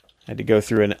had to go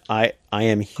through an I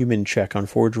am human check on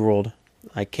Forge World.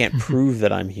 I can't prove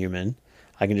that I'm human.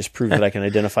 I can just prove that I can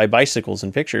identify bicycles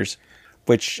in pictures,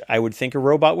 which I would think a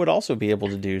robot would also be able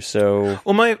to do. So,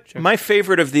 well, my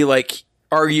favorite of the like,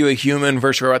 are you a human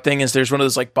versus robot thing is there's one of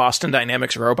those like Boston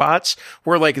Dynamics robots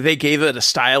where like they gave it a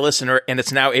stylus and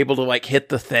it's now able to like hit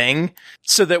the thing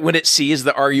so that when it sees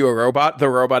the are you a robot, the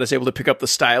robot is able to pick up the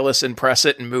stylus and press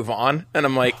it and move on. And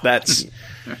I'm like, that's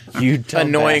you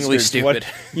annoyingly bastards. stupid.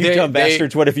 You dumb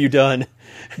bastards, what have you done?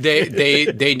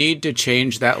 They need to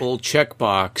change that little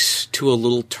checkbox to a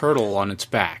little turtle on its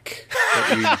back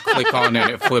that you click on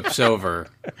and it flips over.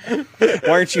 Why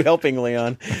aren't you helping,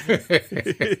 Leon?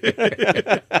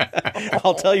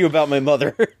 I'll tell you about my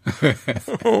mother.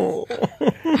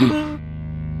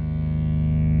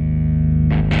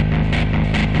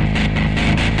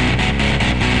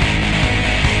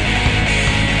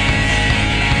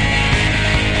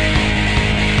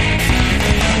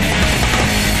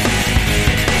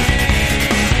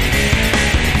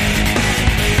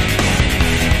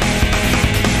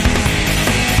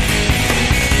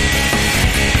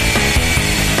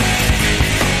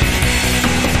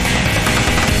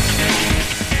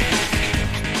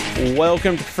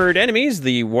 Welcome to Preferred Enemies,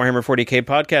 the Warhammer 40k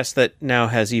podcast that now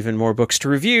has even more books to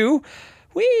review.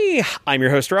 I'm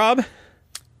your host, Rob.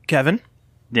 Kevin.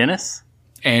 Dennis.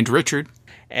 And Richard.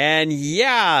 And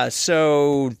yeah,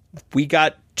 so we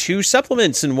got 2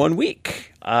 supplements in 1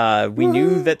 week. We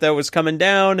knew that was coming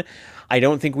down. I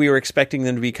don't think we were expecting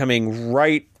them to be coming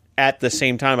right at the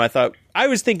same time. I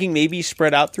was thinking maybe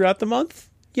spread out throughout the month,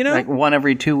 you know? Like one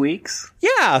every 2 weeks?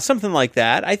 Yeah, something like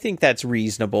that. I think that's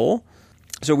reasonable.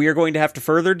 So we are going to have to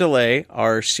further delay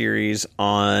our series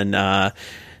on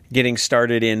getting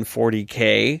started in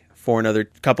 40K for another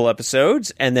couple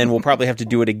episodes, and then we'll probably have to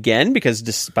do it again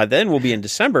because by then we'll be in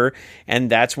December, and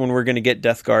that's when we're going to get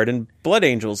Death Guard and Blood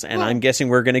Angels, and I'm guessing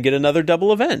we're going to get another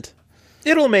double event.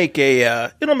 It'll make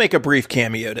a brief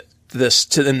cameo in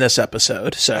this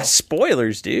episode. So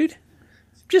spoilers, dude.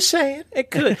 Just saying,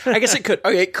 it could. I guess it could.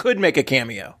 Okay, it could make a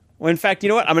cameo. Well, in fact, you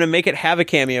know what? I'm going to make it have a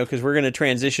cameo because we're going to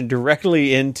transition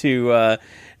directly into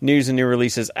news and new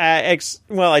releases.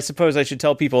 Well, I suppose I should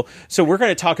tell people. So we're going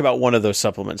to talk about one of those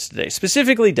supplements today,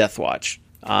 specifically Deathwatch.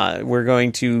 We're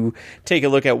going to take a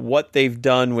look at what they've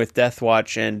done with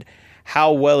Deathwatch and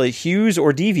how well it hews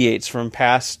or deviates from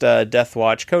past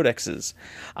Deathwatch codexes.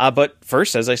 But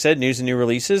first, as I said, news and new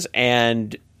releases.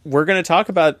 And we're going to talk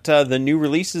about the new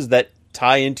releases that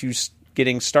tie into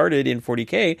getting started in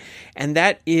 40k, and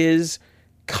that is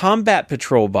Combat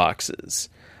Patrol boxes.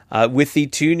 With the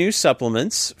 2 new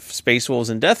supplements, Space Wolves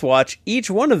and Deathwatch,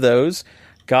 each one of those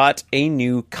got a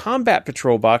new Combat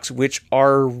Patrol box, which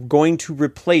are going to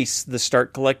replace the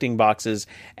Start Collecting boxes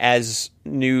as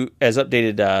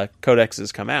updated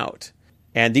codexes come out.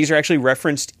 And these are actually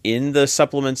referenced in the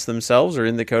supplements themselves or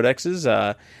in the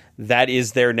codexes. That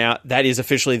is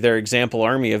officially their example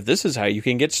army of this is how you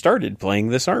can get started playing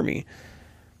this army.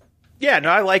 Yeah, no,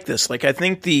 I like this. Like, I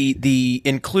think the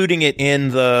including it in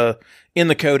the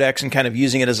codex and kind of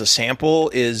using it as a sample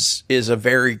is a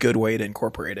very good way to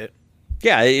incorporate it.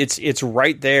 Yeah, it's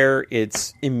right there.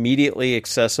 It's immediately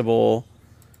accessible.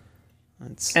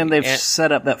 And they've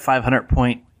set up that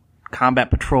 500-point Combat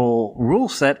Patrol rule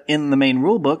set in the main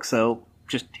rule book, so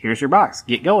just here's your box.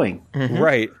 Get going. Mm-hmm.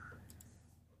 Right.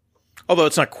 Although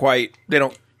it's not quite, they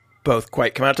don't both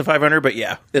quite come out to 500, but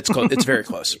yeah, it's it's very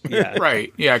close. Yeah.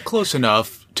 Right. Yeah, close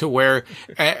enough to where,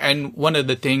 and one of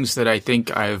the things that I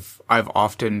think I've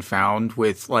often found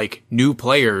with like new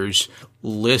players,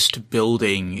 list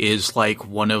building is like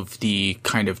one of the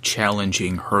kind of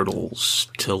challenging hurdles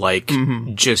to like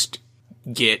just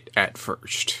get at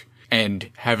first. And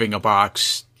having a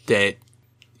box that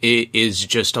is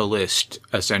just a list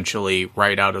essentially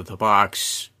right out of the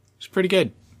box is pretty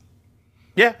good.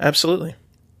 Yeah, absolutely.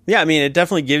 Yeah, I mean, it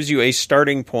definitely gives you a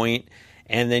starting point,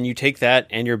 and then you take that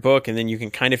and your book, and then you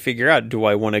can kind of figure out, do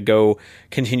I want to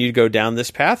continue to go down this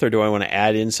path, or do I want to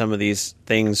add in some of these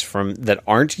things that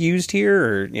aren't used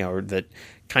here, or that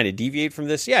kind of deviate from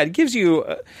this? Yeah, it gives you,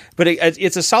 but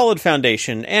it's a solid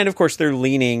foundation, and of course they're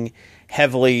leaning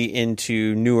heavily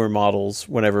into newer models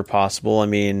whenever possible. I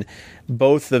mean,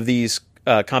 both of these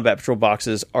Combat Patrol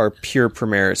boxes are pure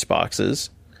Primaris boxes.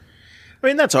 I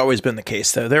mean, that's always been the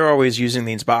case, though. They're always using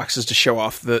these boxes to show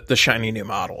off the shiny new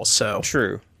models. So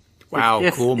true. Wow,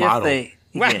 cool model.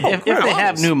 If they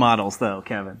have new models, though,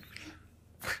 Kevin.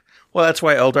 Well, that's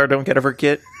why Eldar don't ever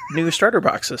get new starter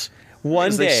boxes.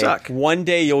 One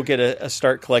day you'll get a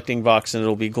Start Collecting box, and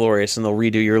it'll be glorious, and they'll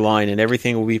redo your line, and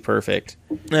everything will be perfect.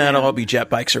 And it'll all be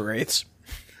jet bikes or wraiths.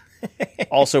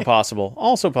 Also possible.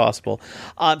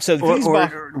 So these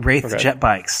or Wraith jet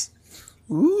bikes.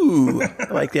 Ooh,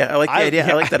 I like that. I like the idea.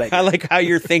 I like that idea. I like how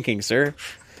you're thinking, sir.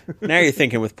 Now you're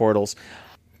thinking with portals.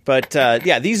 But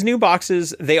these new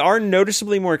boxes, they are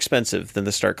noticeably more expensive than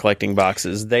the Start Collecting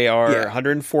boxes. They are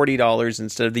 $140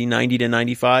 instead of the $90 to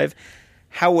 $95.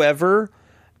 However,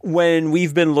 when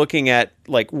we've been looking at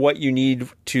like what you need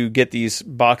to get these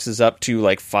boxes up to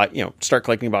like Start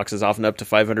Collecting boxes often up to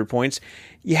 500 points,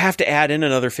 you have to add in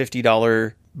another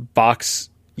 $50 box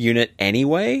unit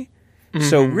anyway. Mm-hmm.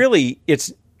 So really,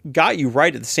 it's got you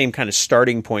right at the same kind of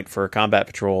starting point for a Combat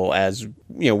Patrol as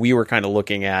we were kind of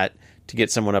looking at to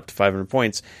get someone up to 500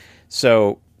 points.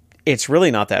 So it's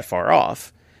really not that far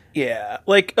off. Yeah,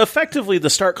 like effectively the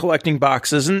Start Collecting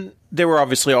boxes, and they were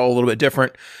obviously all a little bit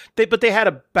different, but they had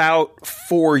about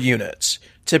 4 units.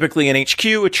 Typically an HQ,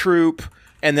 a troop,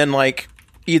 and then like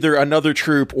either another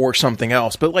troop or something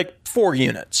else, but like 4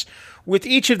 units. With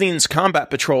each of these Combat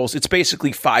Patrols, it's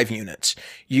basically 5 units.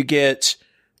 You get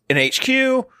an HQ,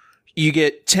 you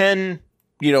get 10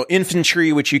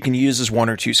 infantry, which you can use as 1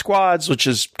 or 2 squads, which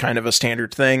is kind of a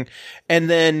standard thing. And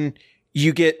then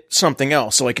you get something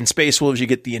else. So like in Space Wolves, you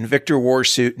get the Invictor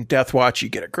Warsuit, and Death Watch, you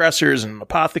get Aggressors and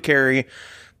Apothecary.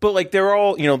 But like they're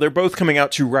all, they're both coming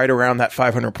out to right around that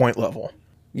 500 point level.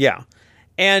 Yeah.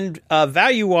 And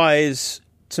value-wise,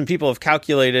 some people have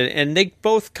calculated, and they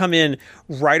both come in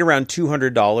right around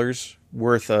 $200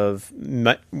 worth of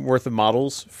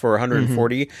models for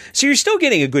 140. Mm-hmm. So you're still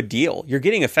getting a good deal. You're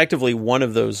getting effectively one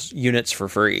of those units for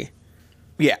free.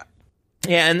 Yeah.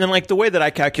 Yeah, and then like the way that I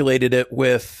calculated it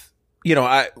with,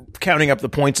 I counting up the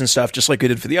points and stuff, just like we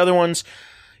did for the other ones,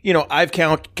 I've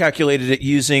calculated it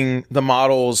using the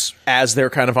models as they're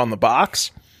kind of on the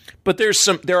box. But there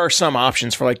are some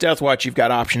options for like Death Watch. You've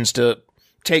got options to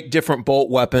take different bolt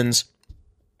weapons.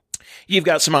 You've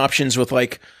got some options with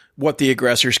like what the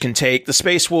Aggressors can take. The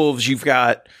Space Wolves, you've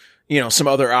got, some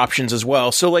other options as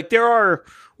well. So like there are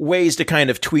ways to kind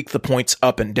of tweak the points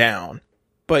up and down.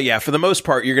 But yeah, for the most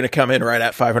part, you're going to come in right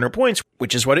at 500 points,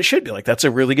 which is what it should be. Like that's a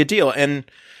really good deal. And,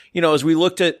 as we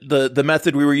looked at the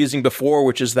method we were using before,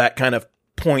 which is that kind of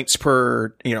points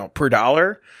per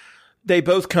dollar, they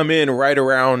both come in right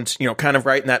around, kind of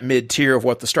right in that mid tier of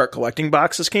what the Start Collecting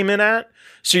boxes came in at.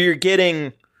 So you're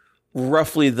getting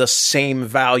roughly the same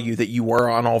value that you were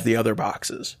on all the other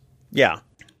boxes. Yeah.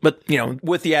 But,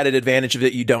 with the added advantage of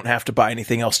it, you don't have to buy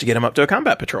anything else to get them up to a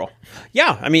Combat Patrol.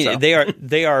 Yeah. I mean,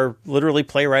 they are literally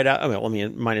play right out. I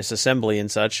mean, minus assembly and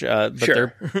such. But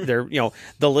sure. they're,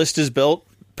 the list is built,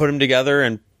 put them together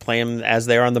and play them as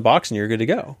they are on the box and you're good to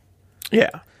go. Yeah.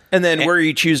 And then where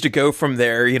you choose to go from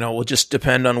there, will just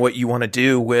depend on what you want to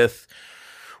do with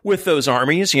those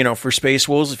armies. For Space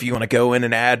Wolves, if you want to go in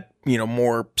and add,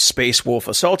 more Space Wolf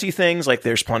assaulty things, like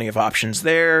there's plenty of options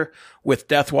there. With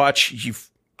Death Watch,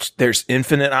 there's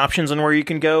infinite options on where you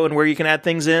can go and where you can add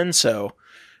things in. So,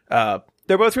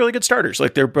 they're both really good starters.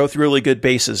 Like they're both really good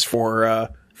bases for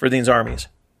these armies.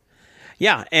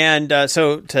 Yeah. And,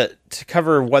 so to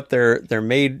cover what they're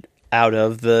made out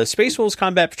of, the Space Wolves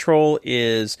Combat Patrol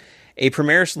is a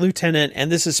Primaris Lieutenant,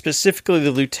 and this is specifically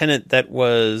the Lieutenant that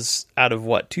was out of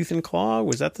what? Tooth and Claw?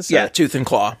 Was that the set? Yeah, Tooth and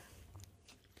Claw.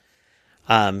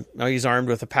 He's armed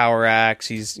with a power axe.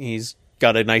 He's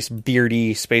got a nice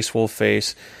beardy Space Wolf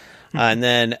face. And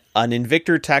then an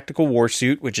Invictor Tactical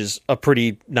Warsuit, which is a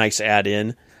pretty nice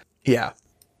add-in. Yeah.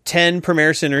 10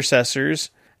 Primaris Intercessors.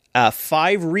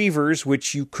 5 Reavers,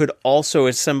 which you could also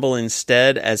assemble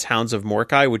instead as Hounds of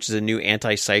Morkai, which is a new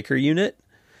anti-psyker unit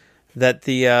that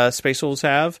the Space Wolves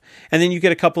have. And then you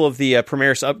get a couple of the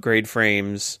Primaris upgrade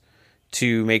frames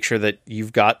to make sure that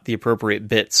you've got the appropriate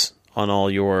bits on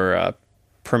all your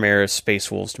Primaris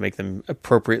Space Wolves to make them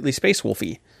appropriately Space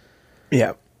Wolfy.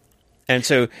 Yeah. And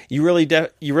so you really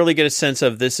get a sense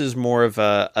of this is more of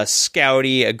a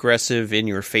scouty, aggressive,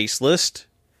 in-your-face list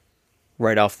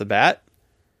right off the bat.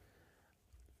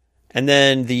 And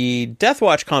then the Death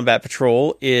Watch Combat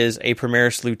Patrol is a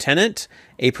Primaris Lieutenant,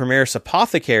 a Primaris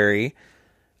Apothecary,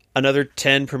 another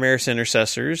 10 Primaris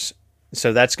Intercessors.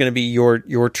 So that's going to be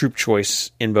your troop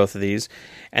choice in both of these.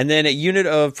 And then a unit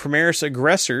of Primaris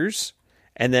Aggressors,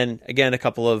 and then, again, a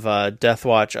couple of Death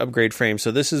Watch upgrade frames.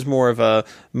 So this is more of a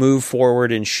move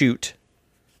forward and shoot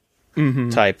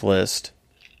type list.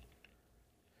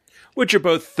 Which are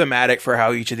both thematic for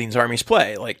how each of these armies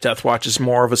play. Like, Death Watch is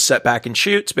more of a set back and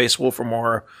shoot. Space Wolf are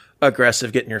more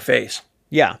aggressive, get in your face.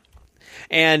 Yeah.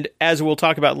 And as we'll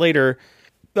talk about later,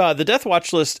 the Death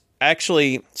Watch list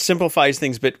actually simplifies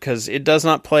things a bit because it does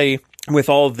not play with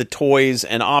all of the toys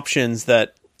and options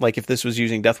that, like if this was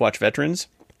using Death Watch Veterans.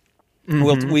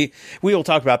 We will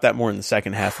talk about that more in the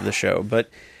second half of the show. But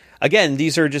again,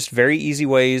 these are just very easy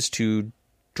ways to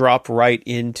drop right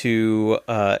into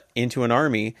an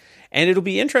army, and it'll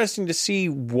be interesting to see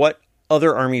what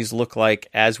other armies look like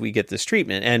as we get this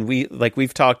treatment. And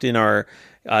we've talked in our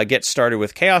Get Started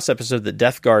with Chaos episode that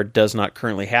Death Guard does not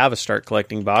currently have a start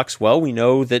collecting box. Well, we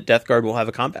know that Death Guard will have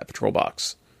a combat patrol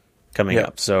box coming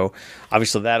up, so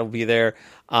obviously that'll be there.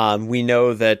 We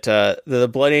know that the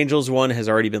Blood Angels one has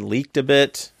already been leaked a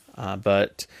bit,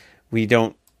 but we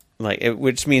don't like it,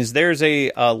 which means there's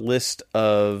a list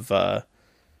of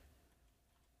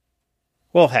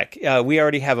well, heck, we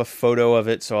already have a photo of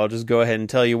it, so I'll just go ahead and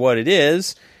tell you what it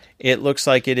is. It looks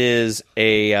like it is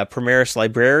a Primaris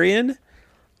Librarian,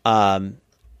 another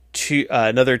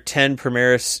 10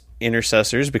 Primaris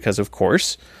Intercessors, because of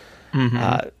course,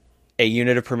 a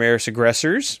unit of Primaris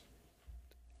Aggressors,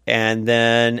 and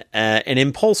then an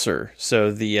Impulsor,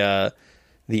 so the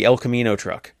El Camino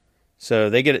truck. So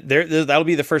they get that'll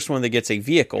be the first one that gets a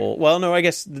vehicle. Well, no, I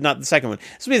guess not the second one.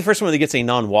 This will be the first one that gets a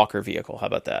non-walker vehicle. How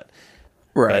about that?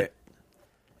 Right. But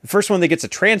the first one that gets a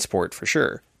transport for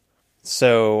sure.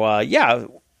 So yeah,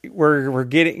 we're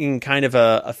getting kind of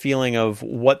a feeling of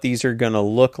what these are going to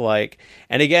look like.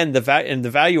 And again, the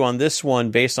value on this one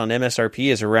based on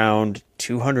MSRP is around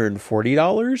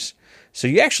 $240. So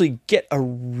you actually get a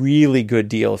really good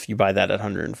deal if you buy that at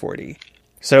 $140.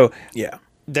 So yeah,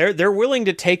 they're willing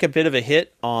to take a bit of a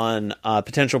hit on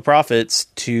potential profits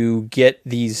to get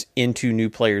these into new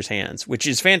players' hands, which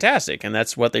is fantastic, and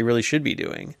that's what they really should be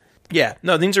doing. Yeah,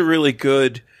 no, these are really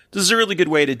good. This is a really good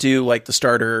way to do like the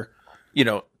starter,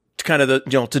 to kind of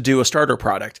to do a starter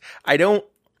product. I don't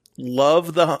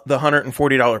love the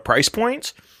 $140 price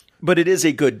point, but it is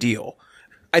a good deal.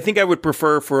 I think I would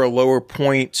prefer for a lower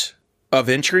point of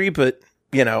entry, but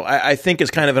I think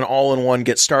it's kind of an all-in-one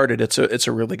get started. It's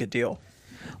a really good deal.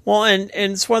 Well, and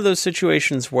it's one of those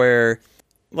situations where,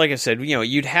 like I said,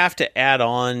 you'd have to add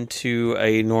on to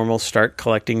a normal start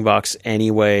collecting box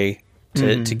anyway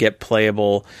to get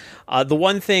playable. The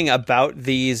one thing about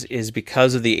these is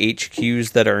because of the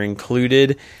HQs that are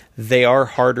included, they are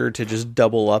harder to just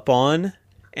double up on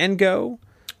and go.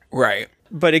 Right.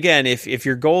 But again, if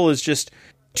your goal is just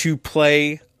to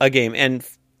play a game, and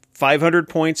 500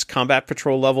 points combat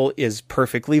patrol level is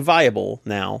perfectly viable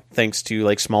now, thanks to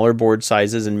like smaller board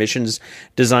sizes and missions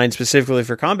designed specifically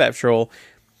for combat patrol.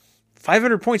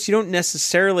 500 points, you don't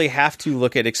necessarily have to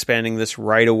look at expanding this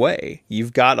right away.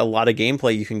 You've got a lot of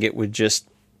gameplay you can get with just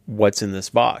what's in this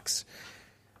box,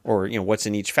 or what's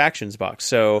in each faction's box.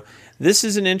 So this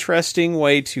is an interesting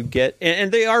way to get,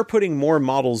 and they are putting more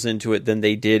models into it than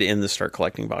they did in the start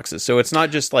collecting boxes. So it's not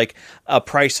just like a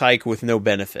price hike with no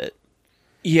benefit.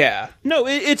 Yeah. No,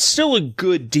 it's still a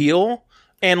good deal.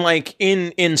 And like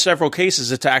in several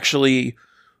cases, it's actually,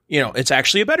 it's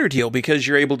actually a better deal because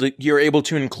you're able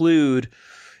to include,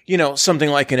 something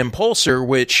like an Impulsor,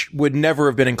 which would never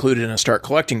have been included in a start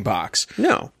collecting box.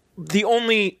 No. The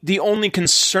only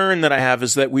concern that I have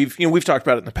is that we've talked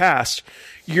about it in the past.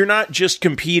 You're not just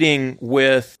competing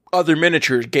with other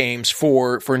miniature games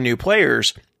for new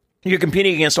players. You're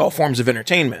competing against all forms of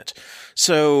entertainment.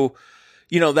 So,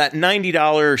 that $90,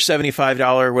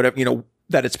 $75, whatever,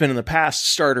 that it's been in the past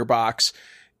starter box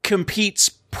competes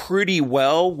pretty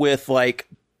well with like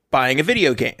buying a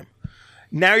video game.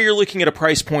 Now you're looking at a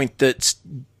price point that's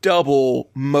double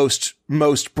most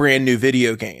brand new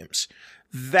video games.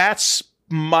 That's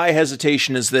my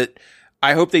hesitation, is that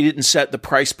I hope they didn't set the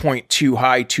price point too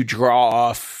high to draw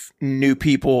off new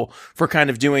people for kind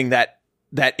of doing that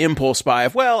impulse buy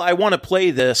of, well, I want to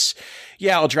play this.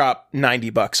 Yeah, I'll drop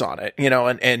 $90 on it,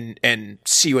 and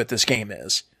see what this game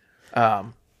is. I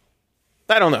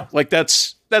don't know. Like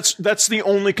that's the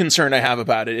only concern I have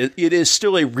about it. It is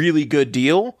still a really good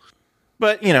deal,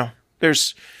 but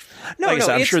there's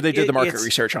I'm sure they did the market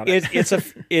research on it. It's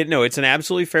an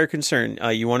absolutely fair concern.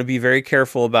 You want to be very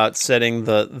careful about setting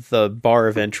the bar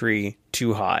of entry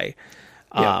too high.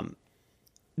 Yeah.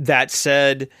 That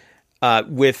said,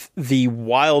 with the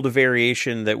wild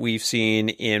variation that we've seen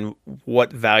in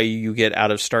what value you get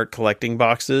out of start collecting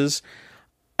boxes,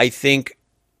 I think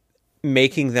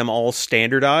making them all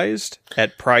standardized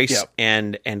at price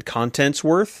and contents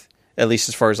worth, at least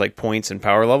as far as like points and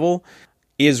power level,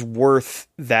 is worth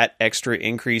that extra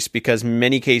increase, because in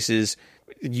many cases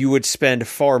you would spend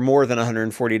far more than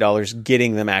 $140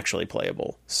 getting them actually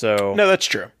playable. So no, that's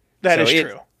true. That is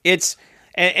true. It's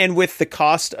and with the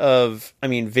cost of,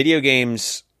 video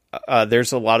games,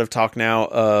 there's a lot of talk now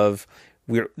of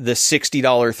the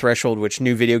 $60 threshold, which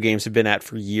new video games have been at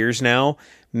for years now,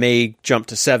 may jump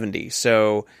to $70.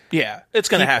 So yeah, it's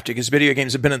going to have to, because video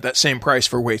games have been at that same price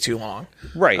for way too long.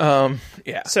 Right.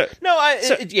 Yeah. So no,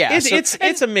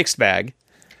 it's a mixed bag.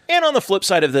 And on the flip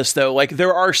side of this, though, like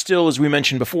there are still, as we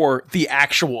mentioned before, the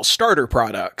actual starter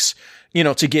products, you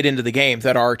know, to get into the game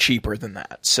that are cheaper than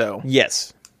that. So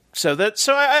yes,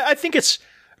 I think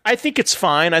it's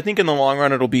fine. I think in the long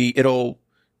run it'll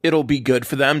be good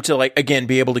for them to, like, again,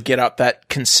 be able to get out that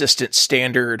consistent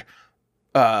standard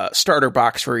starter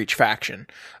box for each faction.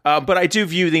 But I do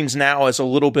view things now as a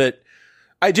little bit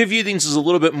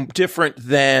different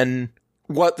than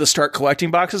what the start collecting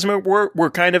boxes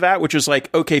were kind of at, which was like,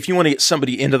 okay, if you want to get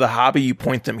somebody into the hobby, you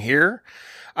point them here.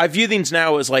 I view things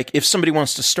now as like, if somebody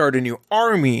wants to start a new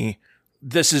army,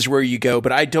 this is where you go.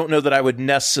 But I don't know that I would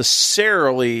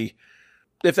necessarily,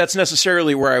 if that's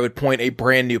necessarily where I would point a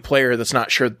brand new player that's not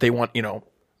sure that they want, you know,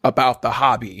 about the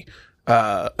hobby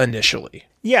initially.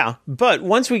 Yeah, but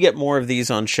once we get more of these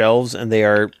on shelves and they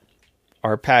are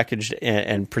packaged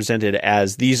and presented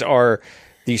as these are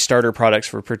the starter products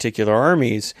for particular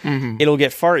armies, it'll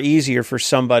get far easier for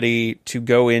somebody to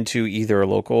go into either a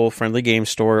local friendly game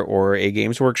store or a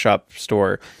Games Workshop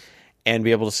store and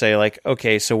be able to say, like,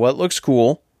 okay, so what looks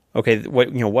cool? Okay,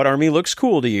 what army looks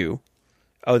cool to you?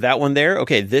 Oh, that one there?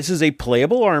 Okay, this is a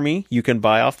playable army you can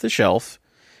buy off the shelf.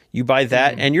 You buy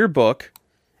that and your book,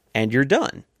 and you're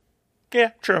done. Yeah,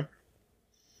 true.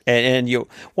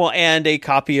 And a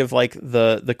copy of like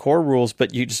the core rules,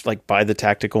 but you just like buy the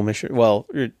tactical mission. Well,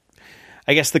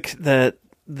 I guess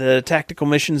the tactical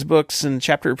missions books and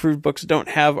chapter approved books don't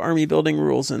have army building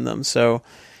rules in them, so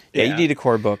yeah, you need a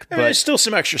core book. But there's still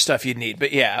some extra stuff you'd need.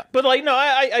 But yeah, but like no,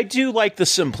 I do like the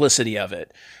simplicity of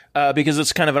it because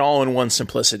it's kind of an all-in-one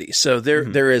simplicity. So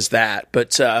there is that.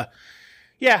 But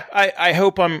yeah, I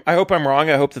hope I'm wrong.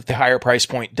 I hope that the higher price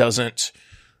point doesn't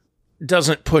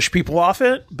push people off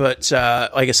it, but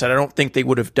like I said, I don't think they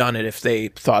would have done it if they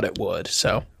thought it would.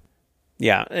 So,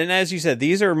 yeah, and as you said,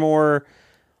 these are more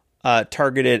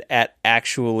targeted at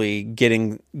actually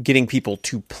getting people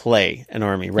to play an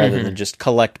army rather than just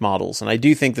collect models. And I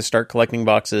do think the start collecting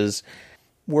boxes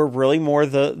were really more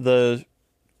the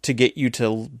to get you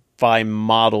to buy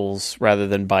models rather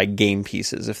than buy game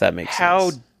pieces, if that makes sense.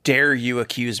 How dare you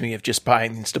accuse me of just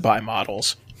buying things to buy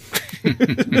models?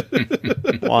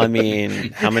 Well, I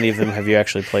mean, how many of them have you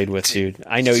actually played with, dude?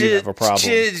 I know you have a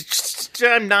problem.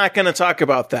 I'm not going to talk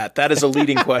about that. That is a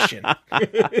leading question.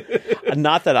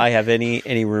 Not that I have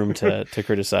any room to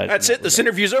criticize. That's it. This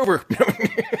interview's over.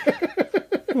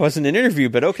 It wasn't an interview,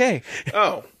 but okay.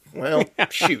 Oh, well,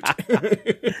 shoot.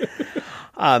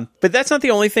 But that's not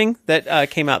the only thing that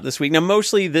came out this week. Now,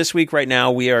 mostly this week right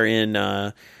now, we are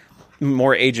in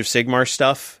more Age of Sigmar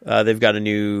stuff. They've got a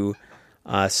new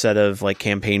set of like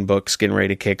campaign books getting ready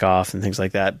to kick off and things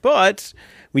like that. But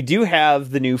we do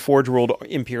have the new Forge World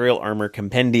Imperial Armor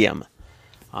Compendium,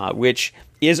 which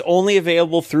is only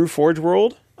available through Forge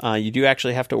World. You do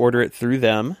actually have to order it through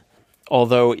them.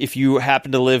 Although if you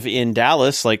happen to live in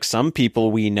Dallas, like some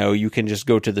people we know, you can just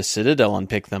go to the Citadel and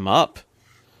pick them up.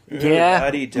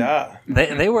 Yeah,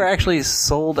 they were actually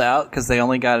sold out because they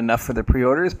only got enough for the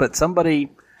pre-orders, but somebody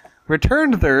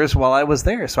returned theirs while I was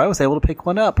there, so I was able to pick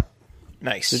one up.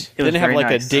 Nice. Didn't it have like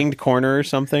nice. A dinged corner or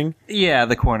something? Yeah,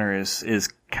 the corner is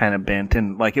kind of bent,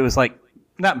 and like it was like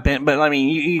not bent, but I mean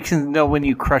you can know when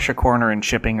you crush a corner in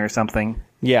shipping or something.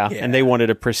 Yeah, and they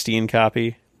wanted a pristine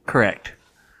copy. Correct.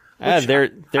 Their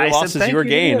loss is your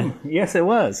gain. Yes, it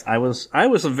was. I was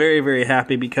very, very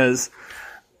happy because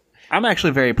I'm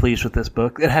actually very pleased with this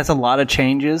book. It has a lot of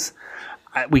changes.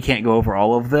 We can't go over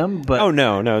all of them, but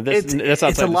no, that's outside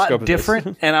it's a the lot scope of different,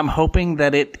 this. And I'm hoping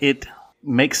that it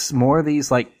makes more of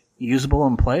these like usable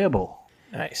and playable.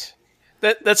 Nice.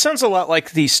 That sounds a lot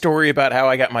like the story about how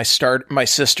I got my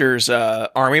sister's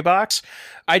army box.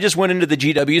 I just went into the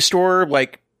GW store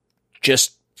like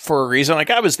just for a reason.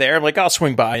 Like I was there, I'm like I'll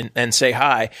swing by and say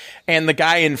hi. And the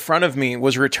guy in front of me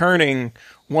was returning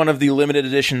one of the limited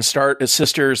edition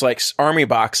sister's like army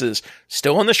boxes,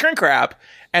 still in the shrink wrap,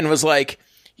 and was like,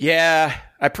 "Yeah,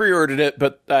 I pre-ordered it,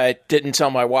 but I didn't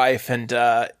tell my wife, and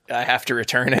I have to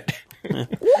return it."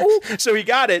 So he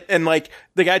got it, and like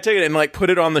the guy took it and like put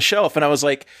it on the shelf, and I was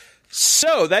like,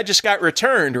 "So that just got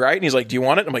returned, right?" And he's like, "Do you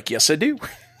want it?" I'm like, "Yes, I do."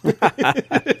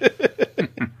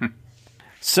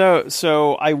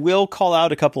 So I will call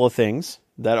out a couple of things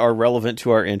that are relevant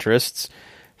to our interests.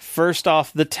 First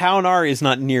off, the Town R is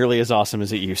not nearly as awesome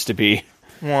as it used to be.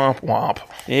 Womp womp.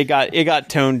 It got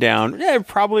toned down. Yeah,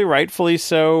 probably rightfully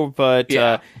so, but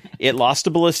it lost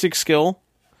a ballistic skill.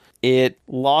 It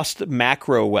lost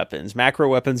macro weapons. Macro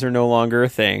weapons are no longer a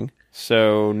thing,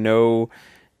 so no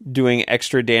doing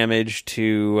extra damage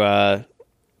to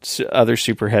other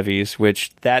super heavies,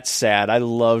 which that's sad. I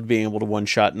loved being able to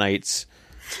one-shot knights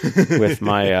with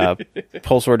my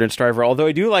Pulse Ordnance Driver. Although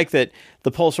I do like that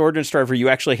the Pulse Ordnance Driver,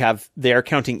 they are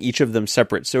counting each of them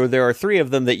separate. So there are 3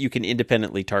 of them that you can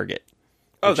independently target.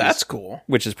 Oh, that's cool.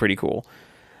 Which is pretty cool.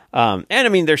 And I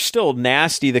mean, they're still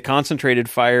nasty. The concentrated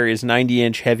fire is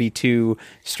 90-inch, heavy 2,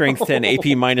 strength 10, AP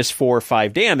 -4,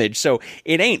 5 damage. So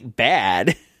it ain't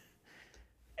bad.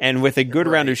 And with a good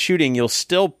round of shooting,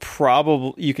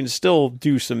 you can still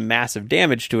do some massive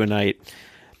damage to a knight.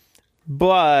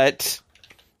 But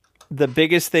the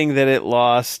biggest thing that it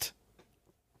lost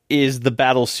is the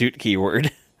battle suit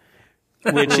keyword,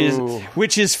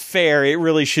 which is fair. It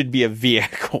really should be a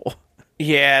vehicle.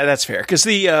 Yeah, that's fair. Because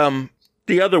the other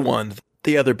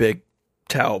big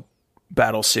Tau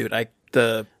battle suit,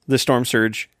 the Storm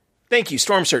Surge. Thank you,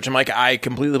 Storm Surge. I'm like, I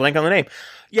completely blank on the name.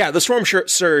 Yeah, the Storm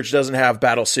Surge doesn't have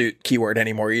battle suit keyword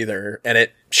anymore either, and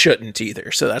it shouldn't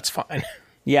either, so that's fine.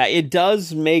 Yeah, it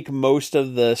does make most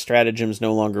of the stratagems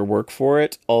no longer work for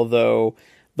it, although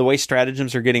the way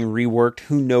stratagems are getting reworked,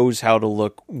 who knows how to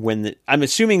look I'm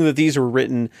assuming that these were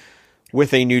written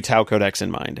with a new Tau Codex in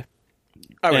mind.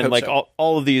 I would and hope like so.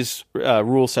 all of these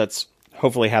rule sets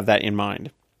hopefully have that in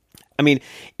mind. I mean,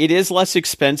 it is less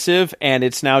expensive, and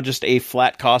it's now just a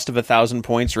flat cost of 1,000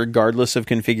 points, regardless of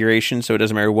configuration. So it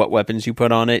doesn't matter what weapons you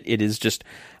put on it. It is just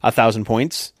 1,000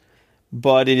 points,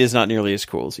 but it is not nearly as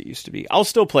cool as it used to be. I'll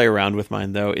still play around with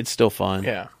mine, though. It's still fun.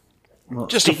 Yeah,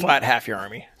 just a flat half your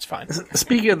army. It's fine.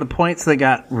 Speaking of the points that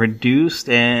got reduced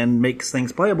and makes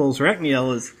things playable,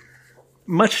 Zerachniel is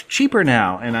much cheaper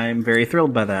now, and I'm very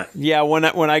thrilled by that. Yeah, when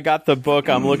I got the book,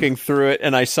 I'm looking through it,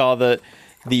 and I saw the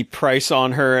price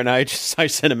on her, and I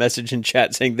sent a message in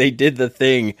chat saying they did the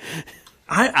thing.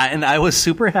 I was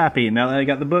super happy now that I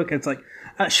got the book. It's like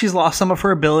she's lost some of her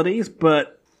abilities,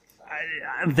 but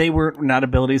they were not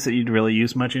abilities that you'd really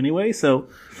use much anyway. So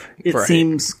it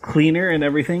seems cleaner and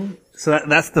everything. So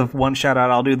that's the one shout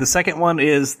out I'll do. The second one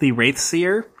is the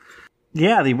Wraithseer.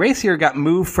 Yeah, the Wraithseer got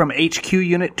moved from HQ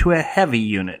unit to a heavy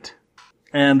unit.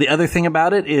 And the other thing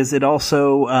about it is it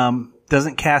also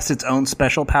doesn't cast its own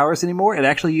special powers anymore. It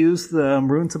actually used the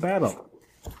Runes of Battle.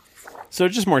 So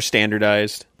it's just more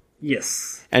standardized.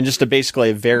 Yes. And just basically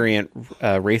a variant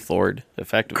Wraithlord,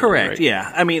 effectively. Correct, right?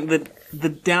 Yeah. I mean, the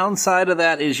downside of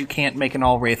that is you can't make an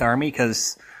all-Wraith army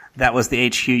because that was the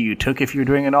HQ you took if you were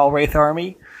doing an all-Wraith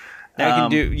army.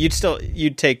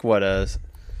 You'd take what is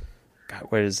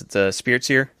it, the Spirit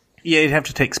Seer? Yeah, you'd have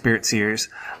to take Spirit Seers.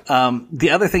 The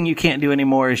other thing you can't do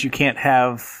anymore is you can't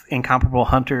have Incomparable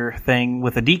Hunter thing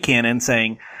with a D-cannon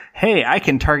saying, hey, I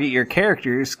can target your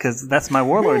characters because that's my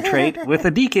Warlord trait with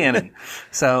a D-cannon.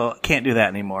 So can't do that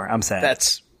anymore. I'm sad.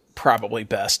 That's probably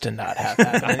best to not have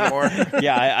that anymore.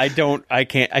 Yeah, I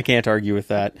can't argue with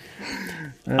that.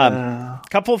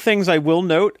 Couple of things I will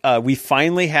note. We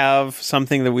finally have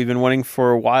something that we've been wanting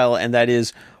for a while, and that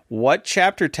is, what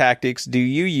chapter tactics do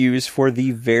you use for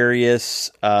the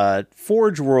various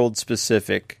Forge World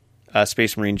specific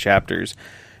Space Marine chapters?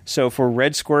 So for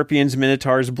Red Scorpions,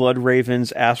 Minotaurs, Blood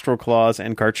Ravens, Astral Claws,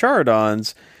 and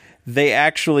Carcharodons, they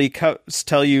actually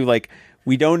tell you, like,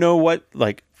 we don't know what,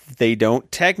 like, they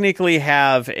don't technically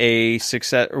have a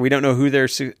success, or we don't know who they're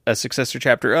a successor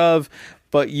chapter of,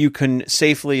 but you can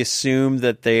safely assume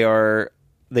that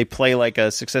they play like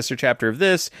a successor chapter of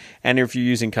this, and if you're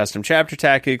using custom chapter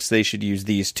tactics, they should use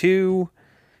these two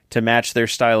to match their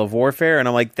style of warfare. And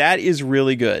I'm like, that is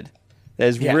really good. That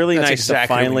is really nice to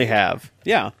finally have.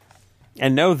 Yeah.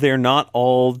 And no, they're not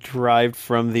all derived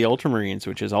from the Ultramarines,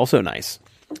 which is also nice.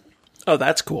 Oh,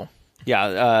 that's cool.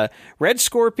 Yeah, Red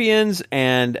Scorpions,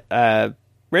 Blood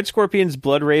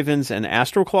Ravens, and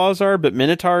Astral Claws are, but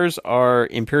Minotaurs are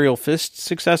Imperial Fist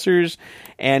successors,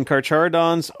 and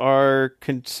Carcharodons are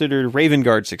considered Raven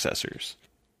Guard successors.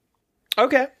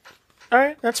 Okay. All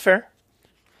right, that's fair.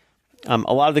 A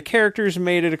lot of the characters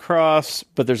made it across,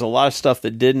 but there's a lot of stuff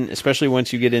that didn't, especially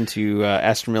once you get into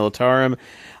Astra Militarum.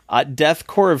 Death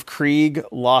Corps of Krieg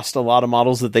lost a lot of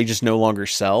models that they just no longer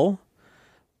sell.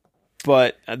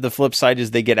 But the flip side is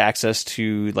they get access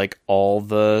to, like, all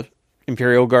the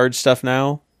Imperial Guard stuff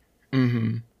now.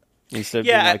 Mm-hmm. Instead of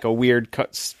being like a weird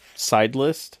side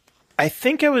list. I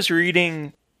think I was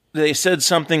reading, they said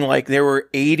something like there were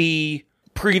 80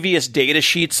 previous data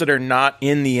sheets that are not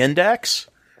in the index,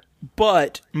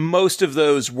 but most of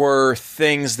those were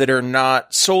things that are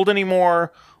not sold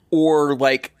anymore, or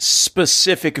like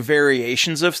specific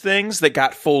variations of things that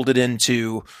got folded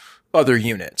into other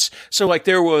units. So like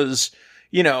there was,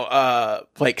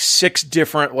 like 6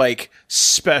 different like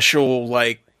special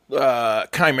like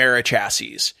Chimera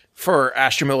chassis for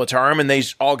Astra Militarum, and they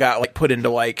all got like put into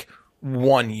like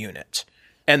one unit.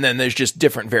 And then there's just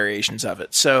different variations of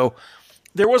it. So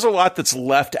there was a lot that's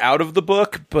left out of the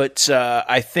book, but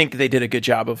I think they did a good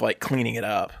job of like cleaning it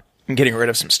up and getting rid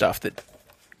of some stuff that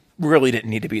really didn't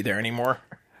need to be there anymore.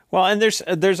 Well, and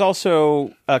there's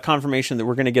also a confirmation that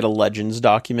we're going to get a Legends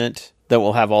document that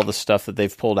will have all the stuff that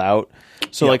they've pulled out.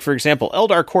 So, like, for example,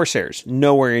 Eldar Corsairs,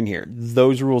 nowhere in here.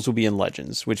 Those rules will be in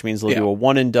Legends, which means they'll do a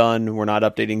one and done. We're not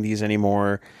updating these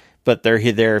anymore, but they're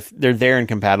there and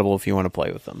compatible if you want to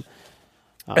play with them.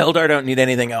 Eldar don't need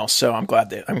anything else, so I'm glad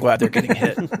they're getting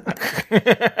hit.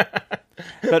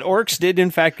 But Orcs did,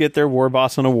 in fact, get their war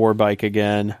boss on a war bike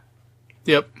again.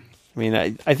 Yep. I mean,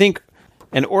 I think...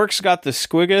 And Orcs got the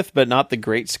Squiggoth, but not the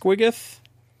Great Squiggoth.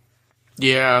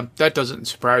 Yeah, that doesn't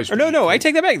surprise me. No, I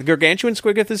take that back. The Gargantuan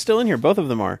Squiggoth is still in here. Both of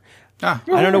them are. I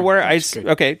don't know where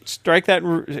okay, strike that,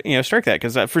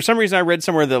 because for some reason I read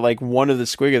somewhere that like one of the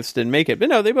Squiggoths didn't make it, but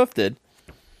no, they both did.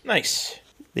 Nice.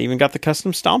 They even got the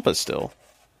custom Stampa still.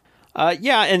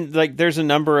 Yeah, and like there's a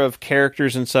number of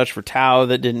characters and such for Tau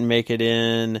that didn't make it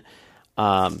in.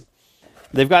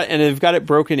 They've got it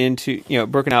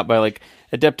broken out by like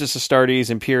Adeptus Astartes,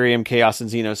 Imperium, Chaos, and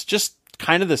Xenos, just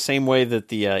kind of the same way that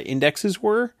the indexes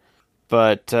were.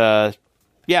 But it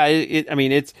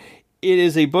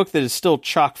is a book that is still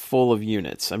chock full of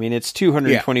units. I mean, it's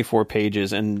 224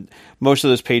 pages, and most of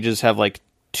those pages have like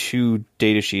 2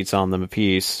 data sheets on them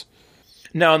apiece.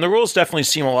 No, and the rules definitely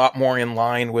seem a lot more in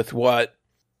line with what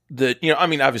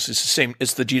obviously it's the same,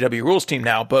 it's the GW rules team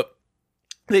now, but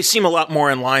they seem a lot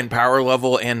more in line power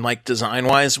level and like design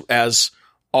wise as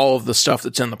all of the stuff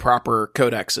that's in the proper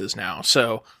codexes now.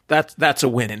 So that's a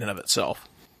win in and of itself.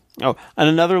 Oh, and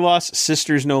another loss,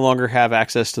 Sisters no longer have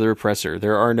access to the Repressor.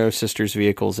 There are no Sisters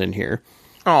vehicles in here.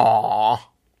 Aww.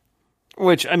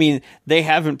 Which, I mean, they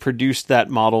haven't produced that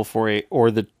model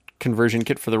or the conversion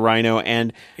kit for the Rhino,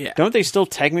 and don't they still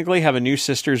technically have a new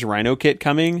Sisters Rhino kit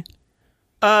coming?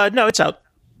 No, it's out.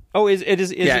 Oh, is it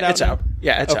out? It's out.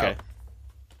 Yeah, it's out.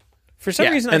 For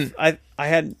some reason, I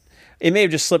had... It may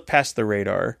have just slipped past the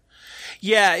radar.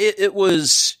 Yeah, it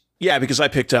was... Yeah, because I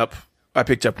picked up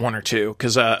one or two,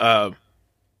 because... yeah.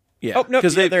 Oh, no,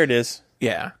 there it is.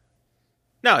 Yeah.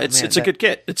 No, it's a good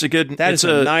kit. It's a good... That's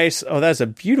a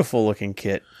beautiful looking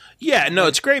kit. Yeah, no,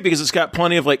 it's great because it's got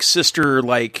plenty of like sister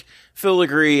like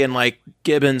filigree and like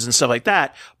gibbons and stuff like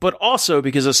that, but also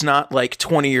because it's not like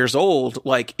 20 years old,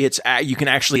 like you can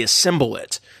actually assemble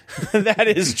it. That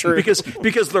is true.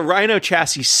 because the Rhino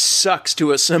chassis sucks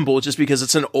to assemble just because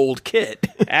it's an old kit.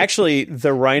 Actually,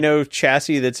 the Rhino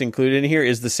chassis that's included in here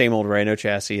is the same old Rhino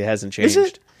chassis. It hasn't changed. Is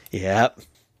it? Yep.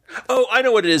 Oh, I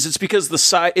know what it is. It's because the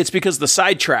side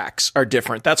tracks are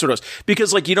different. That's what it was.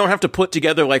 Because like you don't have to put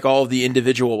together like all of the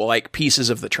individual like pieces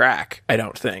of the track, I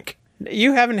don't think.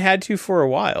 You haven't had to for a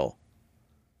while.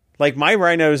 Like my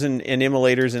Rhinos and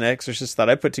Immolators and Exorcists that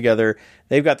I put together,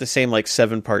 they've got the same like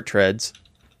 7-part treads.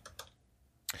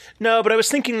 No, but I was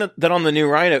thinking that on the new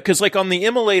Rhino, because like on the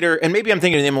Immolator, and maybe I'm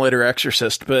thinking of the Immolator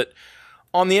Exorcist, but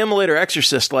on the Immolator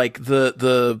Exorcist, like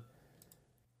the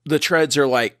treads are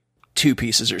like 2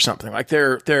 pieces or something. Like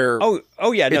they're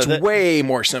it's way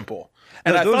more simple.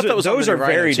 And I thought that was those are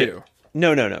very too.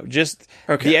 No. Just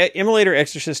the Immolator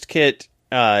Exorcist kit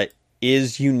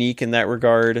is unique in that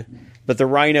regard, but the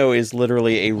Rhino is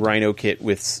literally a Rhino kit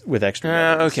with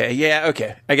extra.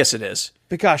 Okay. I guess it is.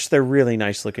 But gosh, they're really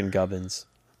nice looking gubbins.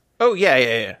 Oh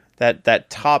yeah. That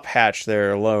top hatch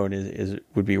there alone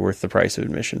would be worth the price of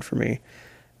admission for me.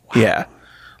 Wow. Yeah.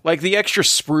 Like the extra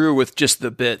sprue with just the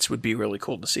bits would be really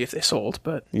cool to see if they sold,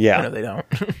 but they don't.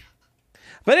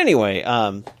 But anyway,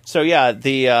 like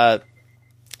I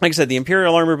said, the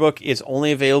Imperial Armor book is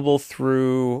only available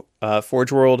through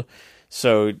Forge World,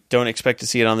 so don't expect to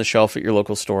see it on the shelf at your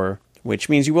local store, which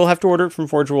means you will have to order it from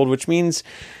Forge World, which means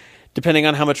depending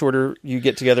on how much order you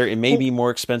get together, it may be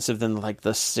more expensive than like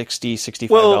the $60,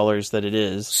 $65 that it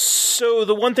is. So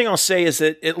the one thing I'll say is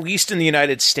that at least in the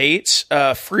United States,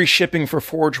 free shipping for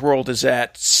Forge World is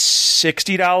at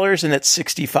 $60 and it's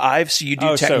 $65, so you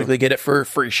do technically get it for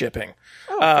free shipping.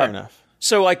 Oh, fair enough.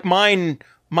 So like mine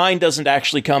doesn't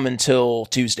actually come until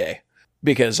Tuesday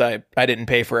because I didn't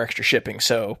pay for extra shipping,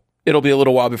 so it'll be a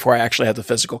little while before I actually have the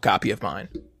physical copy of mine.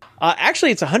 Actually,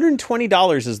 it's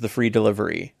 $120 is the free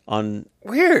delivery on.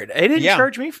 Weird. They didn't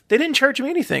charge me. They didn't charge me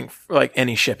anything for like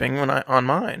any shipping on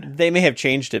mine. They may have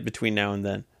changed it between now and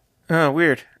then. Oh,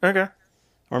 weird. Okay.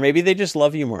 Or maybe they just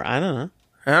love you more. I don't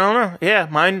know. Yeah,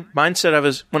 mine said I'm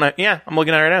looking at it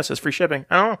right now. It says free shipping.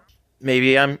 I don't know.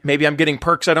 Maybe I'm getting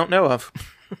perks I don't know of.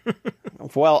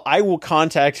 Well, I will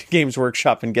contact Games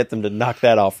Workshop and get them to knock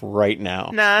that off right now.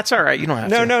 Nah, it's all right. You don't have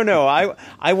to. No.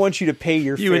 I want you to pay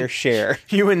your fair share.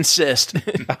 You insist.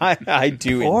 I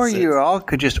do Or insist. you all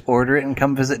could just order it and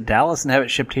come visit Dallas and have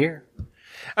it shipped here.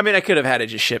 I mean, I could have had it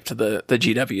just shipped to the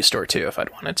GW store too if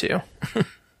I'd wanted to.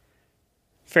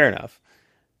 Fair enough.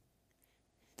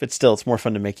 But still, it's more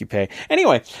fun to make you pay.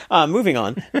 Anyway, moving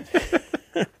on.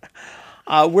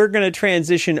 We're going to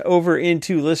transition over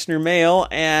into listener mail,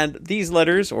 and these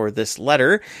letters, or this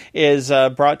letter, is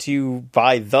brought to you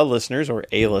by the listeners, or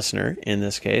a listener in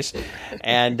this case.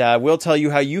 And we'll tell you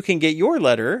how you can get your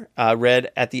letter read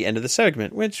at the end of the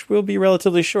segment, which will be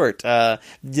relatively short.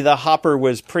 The hopper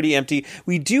was pretty empty.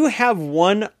 We do have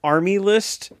one army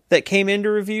list that came into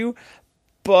review,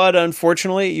 but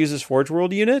unfortunately it uses Forge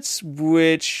World units,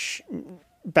 which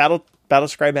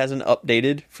Battlescribe hasn't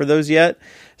updated for those yet,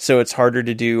 so it's harder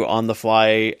to do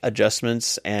on-the-fly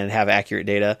adjustments and have accurate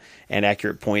data and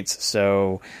accurate points.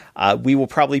 So we will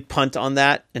probably punt on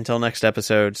that until next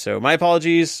episode. So my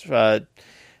apologies,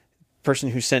 person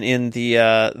who sent in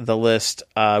the list.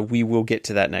 We will get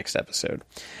to that next episode.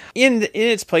 In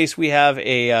its place, we have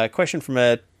a question from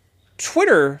a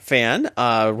Twitter fan,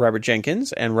 Robert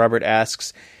Jenkins, and Robert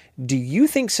asks, do you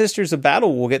think Sisters of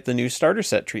Battle will get the new starter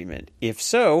set treatment? If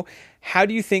so, how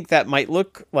do you think that might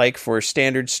look like for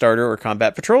standard starter or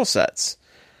combat patrol sets?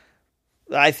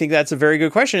 I think that's a very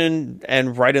good question,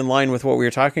 and right in line with what we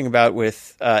were talking about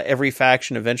with every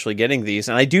faction eventually getting these.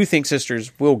 And I do think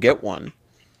Sisters will get one.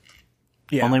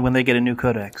 Yeah. Only when they get a new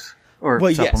codex or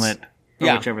supplement,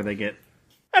 or whichever they get.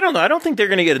 I don't know. I don't think they're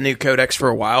going to get a new codex for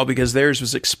a while because theirs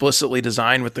was explicitly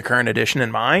designed with the current edition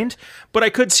in mind. But I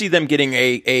could see them getting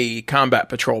a combat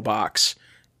patrol box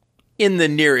in the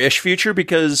near-ish future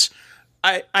because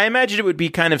I imagine it would be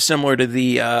kind of similar to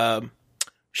the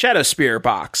Shadow Spear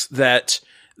box that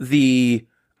the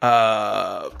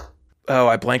I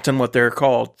blanked on what they're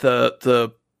called,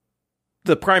 the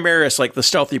Primaris, like the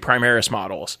stealthy Primaris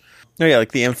models. Oh yeah,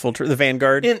 like the the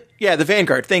Vanguard. The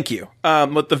Vanguard. Thank you.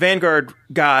 What the Vanguard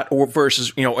got, or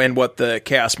versus and what the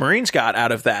Chaos Marines got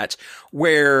out of that,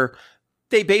 where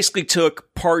they basically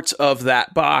took parts of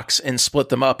that box and split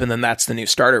them up, and then that's the new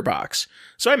starter box.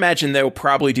 So I imagine they'll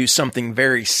probably do something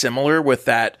very similar with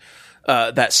that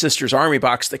Sisters Army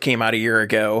box that came out a year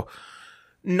ago.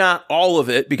 Not all of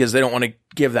it because they don't want to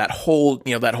give that whole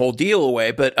deal away,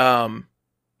 but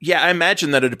yeah, I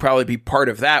imagine that it'd probably be part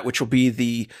of that, which will be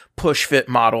the push fit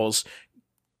models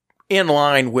in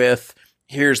line with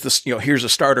here's a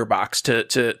starter box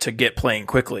to get playing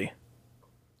quickly.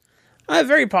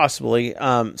 Very possibly.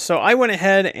 So I went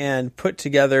ahead and put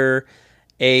together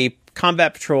a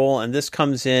combat patrol, and this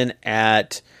comes in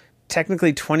at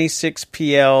technically 26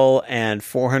 PL and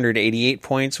 488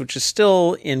 points, which is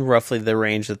still in roughly the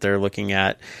range that they're looking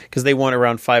at because they want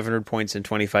around 500 points and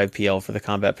 25 PL for the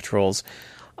combat patrols.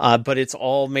 But it's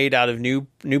all made out of new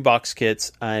box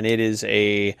kits, and it is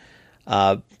a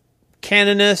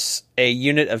Canoness, a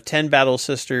unit of 10 Battle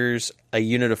Sisters, a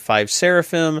unit of 5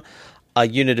 Seraphim, a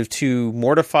unit of 2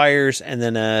 Mortifiers, and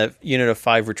then a unit of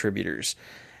 5 Retributors.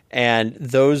 And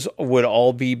those would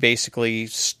all be basically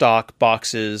stock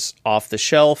boxes off the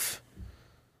shelf.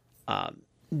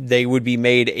 They would be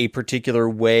made a particular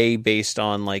way based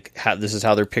on this is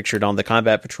how they're pictured on the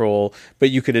combat patrol, but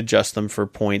you could adjust them for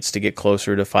points to get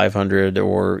closer to 500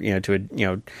 or,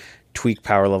 to tweak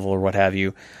power level or what have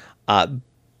you.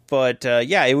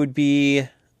 It would be,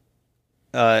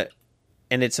 and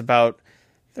it's about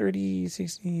 30,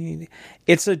 60,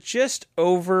 it's just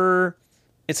over,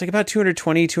 it's like about $220,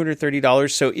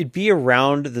 $230. So it'd be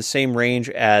around the same range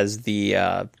as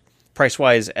the,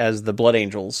 price-wise as the Blood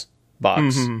Angels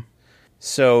box. Mm-hmm.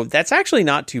 So that's actually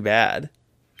not too bad.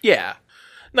 Yeah.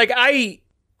 I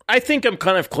think I'm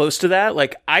kind of close to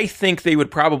that. I think they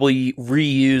would probably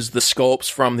reuse the sculpts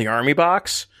from the army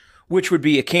box, which would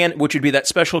be that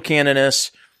special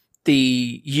Canoness,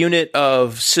 the unit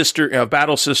of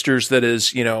Battle Sisters that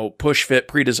is, push fit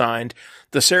pre-designed,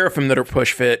 the Seraphim that are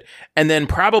push fit, and then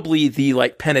probably the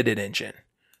Penitent engine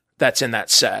that's in that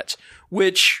set,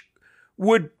 which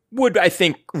would I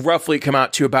think roughly come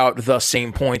out to about the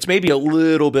same points, maybe a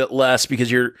little bit less because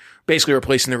you're basically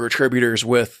replacing the Retributors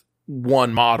with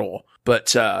one model.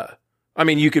 But,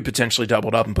 you could potentially double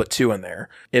it up and put 2 in there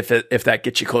if that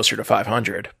gets you closer to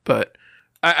 500. But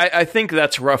I think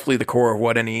that's roughly the core of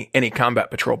what any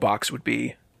combat patrol box would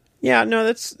be. Yeah,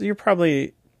 no, you're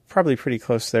probably pretty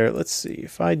close there. Let's see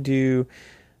if I do.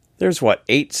 There's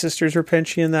 8 Sisters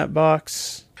Repentia in that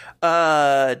box?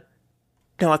 No,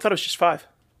 I thought it was just 5.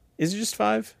 Is it just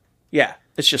 5? Yeah,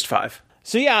 it's just 5.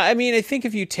 So yeah, I think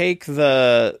if you take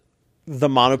the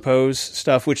monopose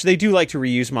stuff, which they do like to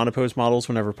reuse monopose models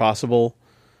whenever possible,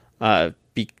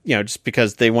 just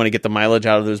because they want to get the mileage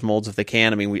out of those molds if they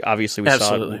can. I mean, we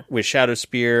saw it with Shadow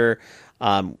Spear.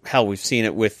 Hell, we've seen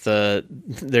it with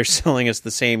they're selling us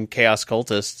the same Chaos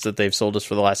Cultists that they've sold us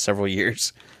for the last several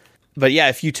years. But yeah,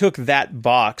 if you took that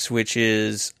box, which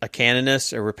is a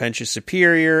Canoness, a Repentia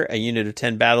Superior, a unit of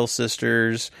 10 Battle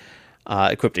Sisters,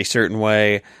 equipped a certain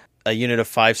way, a unit of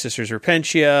 5 Sisters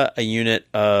Repentia, a unit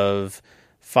of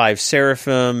 5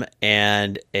 Seraphim,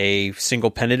 and a single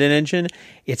Penitent Engine,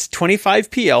 it's 25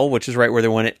 PL, which is right where they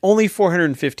want it. Only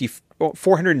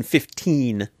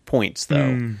 415 points,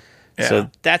 though. Yeah. So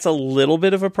that's a little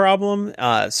bit of a problem.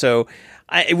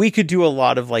 We could do a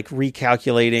lot of like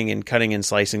recalculating and cutting and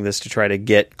slicing this to try to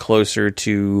get closer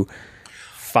to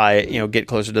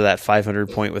that 500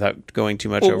 point without going too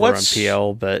much over on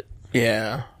PL. But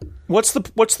yeah, what's the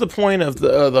point of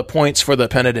the points for the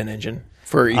Penitent Engine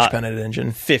for each Penitent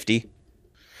Engine? 50.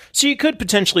 So you could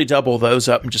potentially double those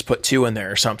up and just put 2 in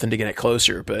there or something to get it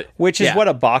closer. But which is what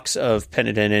a box of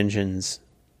Penitent Engines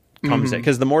comes in,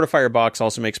 because the Mortifier box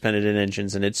also makes Penitent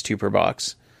Engines, and it's 2 per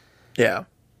box. Yeah.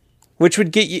 Which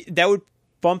would would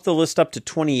bump the list up to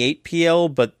 28 PL,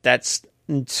 but that's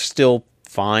still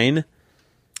fine.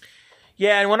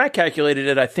 Yeah, and when I calculated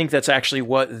it, I think that's actually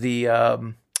what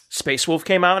the Space Wolf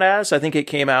came out as. I think it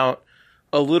came out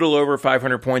a little over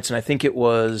 500 points, and I think it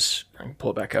was... I can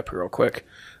pull it back up here real quick.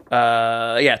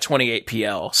 28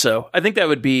 PL. So I think that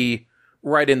would be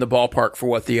right in the ballpark for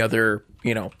what the other,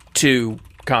 2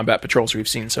 combat patrols we've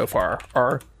seen so far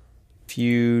are. If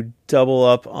you double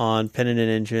up on Penitent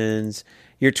Engines,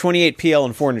 you're 28 PL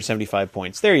and 475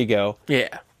 points. There you go.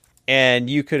 Yeah. And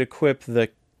you could equip and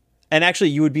actually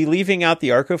you would be leaving out the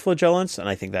Arcoflagellants, and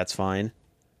I think that's fine.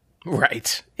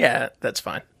 Right. Yeah, that's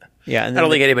fine. Yeah, and I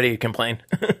don't think anybody would complain.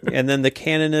 And then the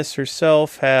Canoness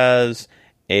herself has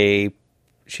a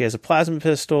plasma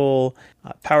pistol,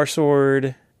 a power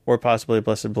sword, or possibly a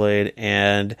blessed blade,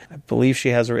 and I believe she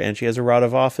has a rod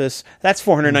of office. That's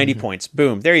 490 points.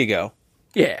 Boom. There you go.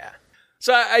 Yeah.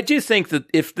 So I do think that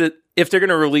if they're going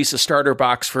to release a starter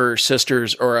box for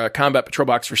Sisters or a combat patrol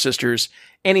box for Sisters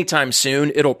anytime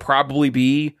soon, it'll probably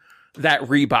be that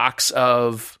rebox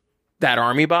of that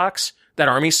army box, that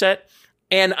army set.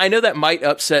 And I know that might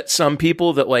upset some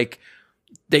people that like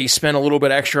they spent a little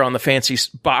bit extra on the fancy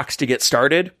box to get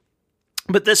started.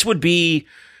 But this would be,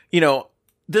 at a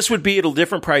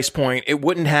different price point. It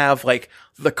wouldn't have like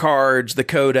the cards, the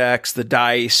codex, the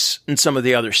dice, and some of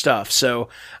the other stuff. So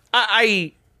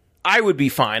I would be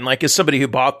fine. Like as somebody who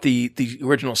bought the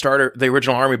original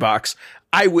army box,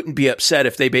 I wouldn't be upset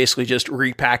if they basically just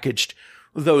repackaged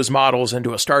those models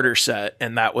into a starter set,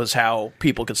 and that was how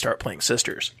people could start playing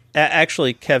Sisters.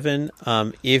 Actually, Kevin,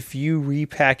 if you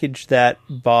repackage that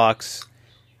box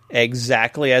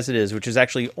exactly as it is, which is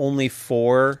actually only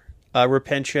 4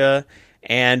 Repentia,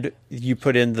 and you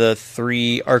put in the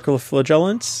 3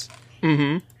 Arcoflagellants,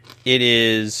 it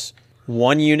is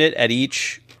 1 unit at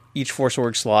each Force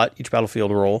Org slot, each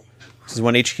battlefield role. This is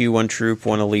 1 HQ, 1 troop,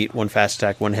 1 elite, 1 fast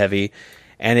attack, 1 heavy,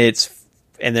 and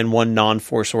then 1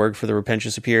 non-Force Org for the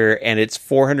Repentia Superior, and it's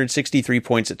 463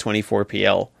 points at 24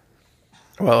 PL.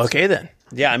 Well, okay then.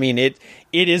 Yeah, I mean, it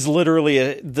is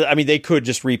literally they could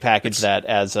just repackage that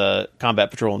as a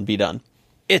combat patrol and be done.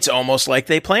 It's almost like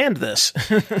they planned this.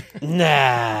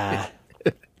 Nah.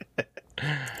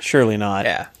 Surely not.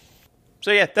 Yeah.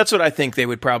 So yeah, that's what I think they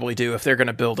would probably do if they're going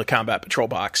to build a combat patrol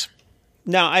box.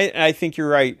 No, I think you're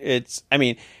right.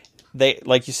 They,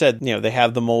 like you said, they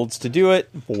have the molds to do it.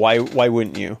 Why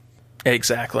wouldn't you?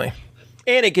 Exactly.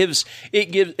 And it gives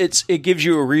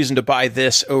you a reason to buy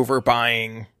this over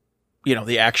buying,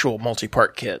 the actual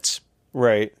multi-part kits.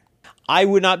 Right. I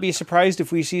would not be surprised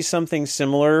if we see something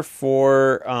similar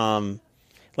for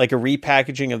like a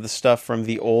repackaging of the stuff from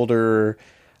the older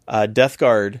Death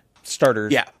Guard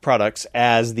starter products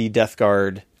as the Death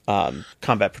Guard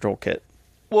combat patrol kit.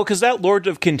 Well, because that Lord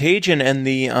of Contagion and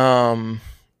the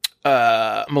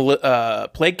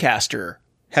Plaguecaster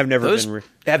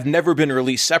have never been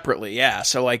released separately. Yeah,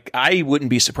 so like I wouldn't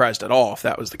be surprised at all if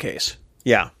that was the case.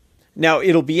 Yeah. Now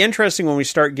it'll be interesting when we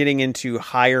start getting into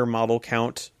higher model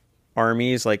count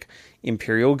armies like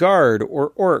Imperial Guard or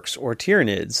Orcs or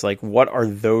Tyranids. Like, what are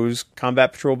those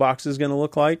combat patrol boxes going to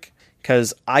look like?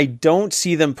 Because I don't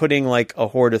see them putting like a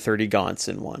horde of 30 Gaunts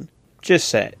in one.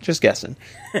 Just guessing.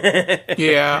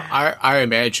 Yeah, I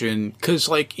imagine, because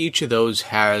like each of those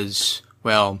has,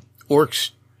 well,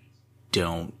 Orcs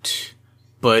don't,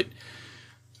 but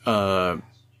Nids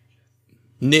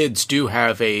do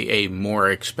have a more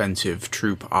expensive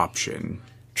troop option.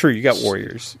 True, you got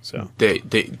warriors, so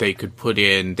they could put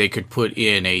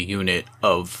in a unit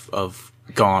of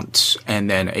Gaunts and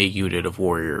then a unit of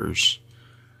warriors.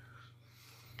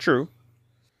 True.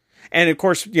 And of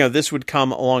course, this would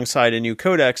come alongside a new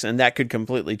codex, and that could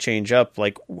completely change up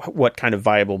like what kind of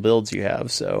viable builds you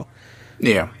have. So,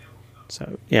 yeah.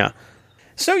 So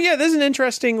this is an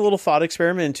interesting little thought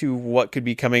experiment into what could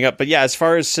be coming up. But yeah, as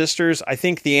far as Sisters, I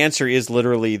think the answer is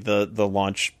literally the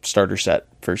launch starter set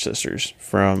for Sisters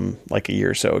from like a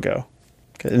year or so ago.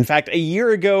 In fact, a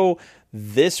year ago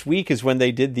this week is when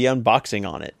they did the unboxing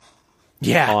on it.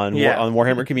 On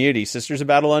Warhammer Community. Sisters of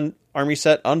Battle Army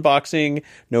Set unboxing,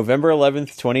 November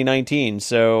 11th, 2019.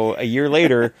 So a year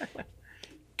later,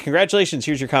 congratulations,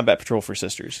 here's your Combat Patrol for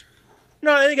Sisters.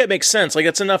 No, I think that makes sense. Like,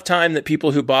 it's enough time that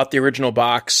people who bought the original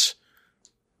box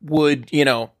would,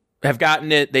 have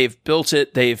gotten it, they've built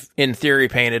it, they've, in theory,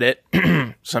 painted it.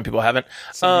 Some people haven't.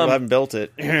 Some people haven't built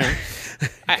it. Because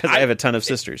I have a ton of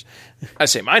Sisters. I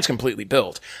say mine's completely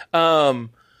built.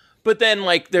 But then,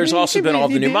 like, there's also been all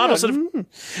the new models that have...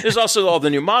 There's also all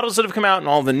the new models that have come out and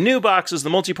all the new boxes,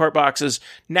 the multi-part boxes.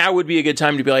 Now would be a good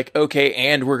time to be like, okay,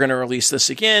 and we're going to release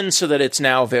this again so that it's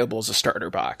now available as a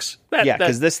starter box.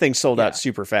 Because this thing sold out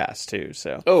super fast, too.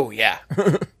 So. Oh, yeah.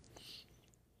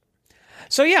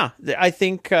 So, yeah, I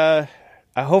think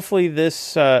hopefully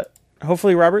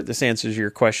Robert, this answers your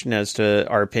question as to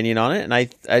our opinion on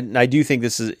it. And I do think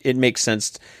it makes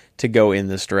sense to go in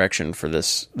this direction for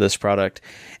this product.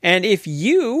 And if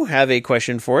you have a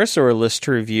question for us or a list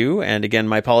to review, and again,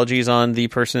 my apologies to the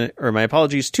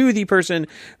person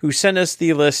who sent us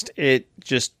the list. It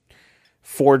just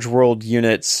Forge World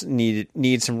units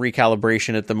need some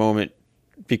recalibration at the moment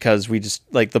because we just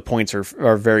like the points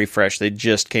are very fresh. They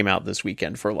just came out this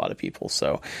weekend for a lot of people.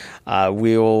 So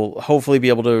we'll hopefully be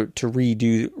able to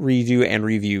redo and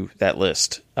review that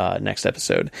list next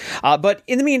episode. But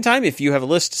in the meantime, if you have a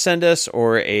list to send us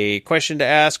or a question to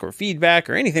ask or feedback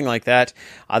or anything like that,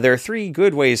 there are 3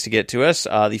 good ways to get to us.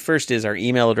 The first is our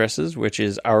email addresses, which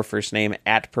is our first name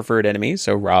 @ Preferred Enemies.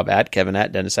 So Rob @ Kevin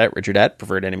 @ Dennis @ Richard @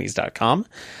 preferredenemies.com.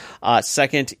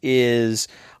 Second is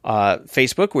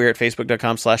Facebook. We're at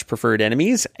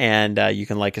facebook.com/preferredenemies, and you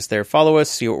can like us there, follow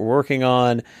us, see what we're working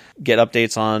on, get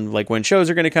updates on like when shows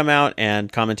are going to come out,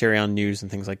 and commentary on news and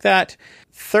things like that.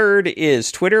 Third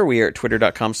is Twitter. We are at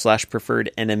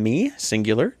twitter.com/preferredenemy,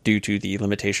 singular, due to the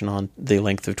limitation on the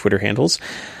length of Twitter handles.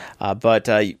 But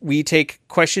we take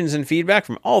questions and feedback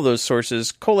from all those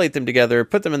sources, collate them together,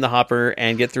 put them in the hopper,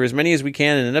 and get through as many as we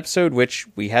can in an episode, which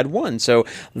we had 1. So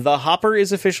the hopper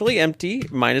is officially empty,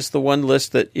 minus the 1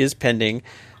 list that is pending.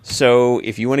 So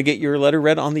if you want to get your letter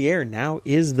read on the air, now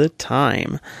is the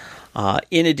time.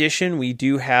 In addition, we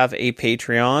do have a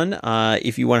Patreon.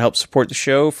 If you want to help support the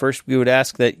show, first we would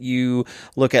ask that you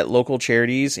look at local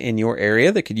charities in your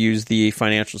area that could use the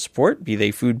financial support, be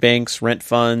they food banks, rent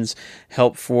funds,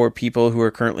 help for people who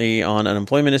are currently on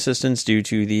unemployment assistance due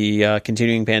to the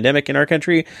continuing pandemic in our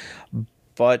country.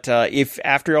 But if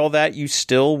after all that you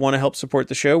still want to help support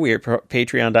the show, we are at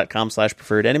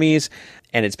patreon.com/preferredenemies.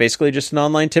 And it's basically just an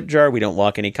online tip jar. We don't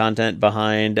lock any content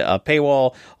behind a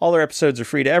paywall. All our episodes are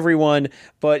free to everyone.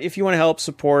 But if you want to help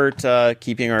support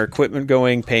keeping our equipment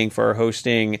going, paying for our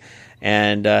hosting,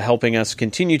 and helping us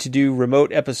continue to do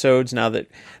remote episodes now that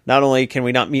not only can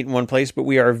we not meet in one place, but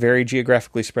we are very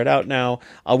geographically spread out now,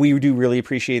 we do really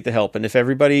appreciate the help. And if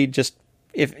everybody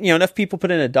if enough people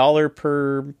put in $1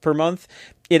 per month,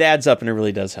 it adds up and it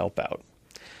really does help out.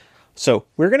 So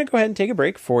we're going to go ahead and take a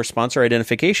break for sponsor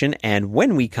identification, and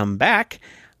when we come back,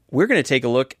 we're going to take a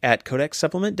look at Codex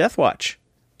Supplement Deathwatch.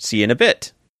 See you in a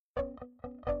bit.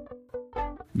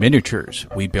 Miniatures.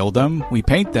 We build them, we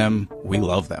paint them, we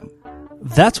love them.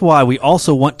 That's why we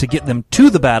also want to get them to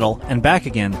the battle and back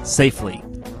again safely.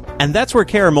 And that's where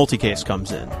KR Multicase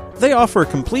comes in. They offer a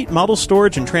complete model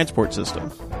storage and transport system.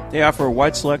 They offer a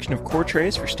wide selection of core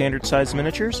trays for standard-sized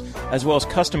miniatures, as well as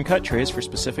custom-cut trays for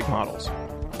specific models.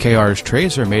 KR's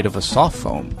trays are made of a soft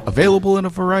foam, available in a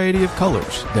variety of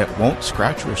colors that won't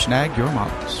scratch or snag your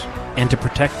models. And to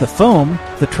protect the foam,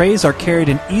 the trays are carried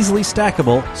in easily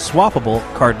stackable, swappable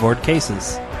cardboard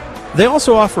cases. They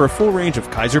also offer a full range of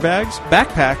Kaiser bags,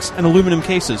 backpacks, and aluminum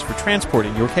cases for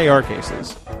transporting your KR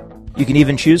cases. You can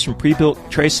even choose from pre-built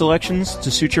tray selections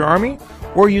to suit your army,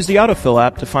 or use the Autofill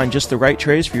app to find just the right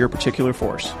trays for your particular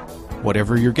force.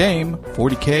 Whatever your game,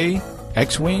 40K,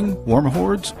 X-Wing,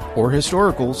 Warmahordes, or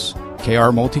Historicals,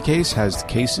 KR Multicase has the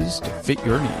cases to fit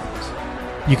your needs.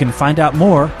 You can find out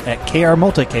more at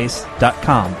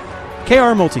krmulticase.com.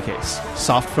 KR Multicase.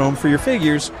 Soft foam for your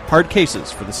figures, hard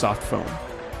cases for the soft foam.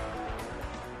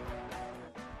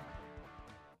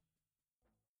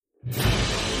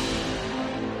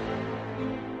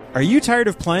 Are you tired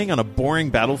of playing on a boring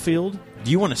battlefield?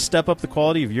 Do you want to step up the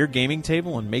quality of your gaming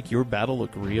table and make your battle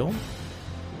look real?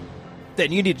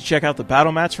 Then you need to check out the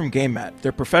battle mats from GameMat.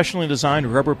 Their professionally designed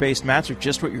rubber-based mats are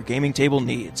just what your gaming table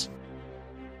needs.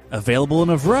 Available in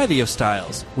a variety of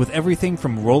styles, with everything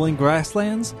from rolling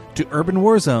grasslands to urban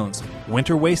war zones,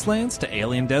 winter wastelands to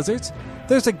alien deserts,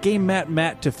 there's a GameMat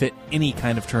mat to fit any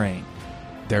kind of terrain.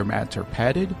 Their mats are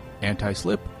padded,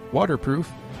 anti-slip,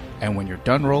 waterproof, and when you're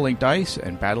done rolling dice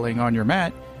and battling on your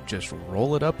mat, just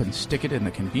roll it up and stick it in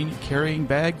the convenient carrying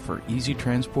bag for easy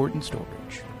transport and storage.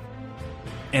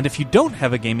 And if you don't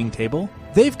have a gaming table,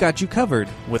 they've got you covered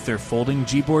with their folding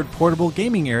Gboard portable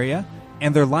gaming area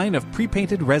and their line of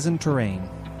pre-painted resin terrain.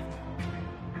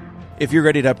 If you're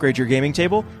ready to upgrade your gaming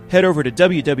table, head over to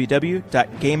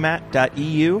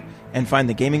www.gamemat.eu and find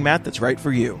the gaming mat that's right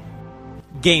for you.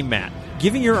 Game Mat,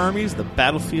 giving your armies the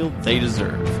battlefield they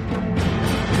deserve.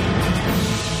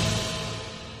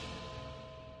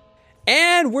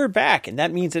 And we're back, and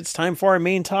that means it's time for our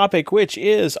main topic, which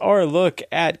is our look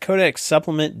at Codex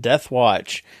Supplement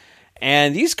Deathwatch.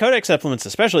 And these Codex supplements,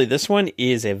 especially this one,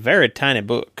 is a very tiny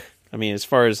book. I mean, as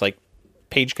far as, like,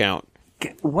 page count.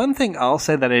 One thing I'll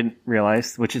say that I didn't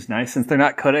realize, which is nice, since they're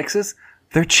not codexes,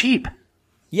 they're cheap.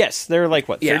 Yes, they're like,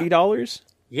 what, $30?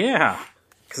 Yeah.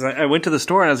 Because I went to the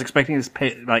store and I was expecting to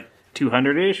pay, like,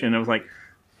 $200-ish, and I was like,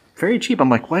 very cheap. I'm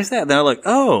like, why is that? Then I look,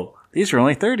 oh, these are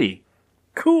only $30.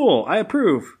 Cool, I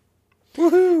approve.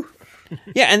 Woohoo!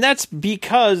 Yeah, and that's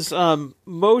because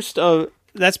most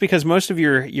of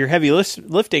your heavy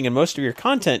lifting and most of your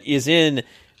content is in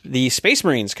the Space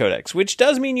Marines Codex, which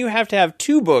does mean you have to have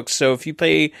 2 books. So if you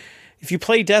play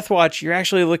Deathwatch, you're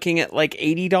actually looking at like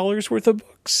 $80 worth of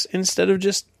books instead of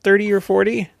just 30 or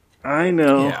 40. I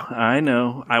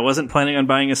know. I wasn't planning on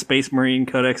buying a Space Marine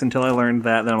Codex until I learned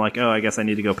that. Then I'm like, oh, I guess I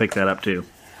need to go pick that up too.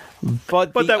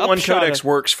 But that one codex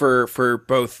works for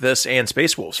both this and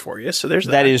Space Wolves for you, so there's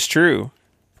that. That is true.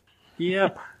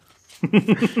 Yep.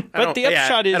 But the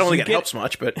upshot is I don't think it helps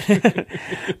much, but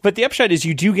but the upshot is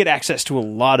you do get access to a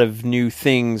lot of new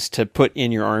things to put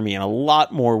in your army and a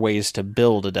lot more ways to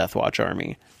build a Deathwatch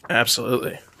army.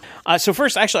 Absolutely. So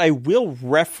first, actually, I will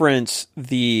reference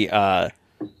the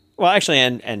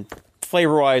and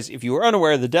flavor-wise, if you were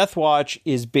unaware, the Deathwatch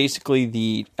is basically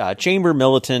the chamber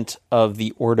militant of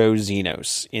the Ordo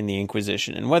Xenos in the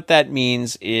Inquisition, and what that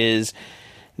means is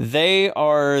they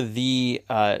are the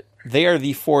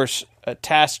force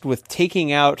tasked with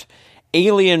taking out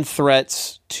alien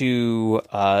threats to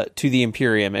the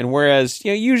Imperium. And whereas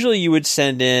usually you would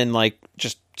send in like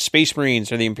just Space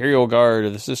Marines or the Imperial Guard or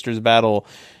the Sisters of Battle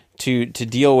to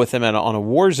deal with them on a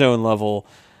war zone level,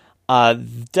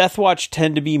 Deathwatch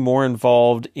tend to be more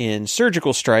involved in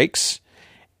surgical strikes,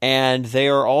 and they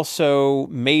are also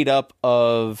made up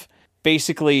of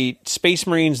basically Space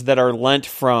Marines that are lent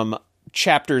from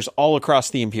chapters all across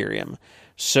the Imperium.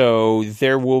 So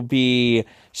there will be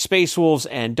Space Wolves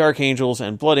and Dark Angels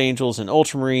and Blood Angels and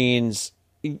Ultramarines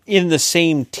in the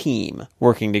same team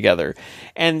working together.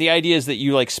 And the idea is that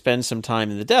you like spend some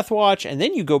time in the Deathwatch, and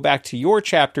then you go back to your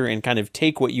chapter and kind of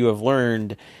take what you have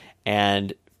learned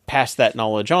and pass that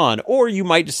knowledge on. Or you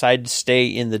might decide to stay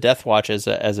in the Deathwatch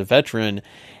as a veteran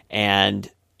and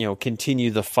continue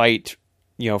the fight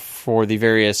for the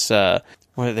various what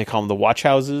do they call them, the watch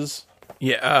houses?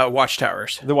 Yeah,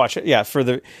 watchtowers.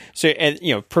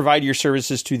 Provide your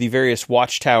services to the various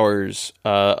watchtowers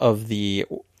of the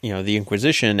the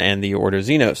Inquisition and the Ordo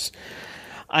Xenos.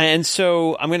 And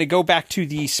so I'm going to go back to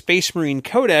the Space Marine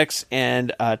Codex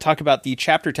and talk about the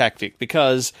chapter tactic,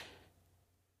 because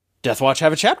Deathwatch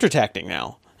have a chapter tactic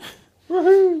now.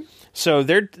 Woohoo! So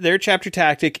their chapter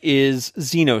tactic is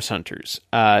Xenos Hunters,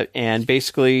 and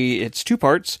basically it's 2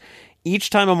 parts.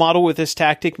 Each time a model with this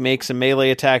tactic makes a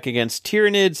melee attack against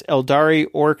Tyranids, Eldari,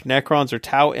 Orc, Necrons, or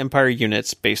Tau Empire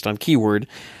units, based on keyword,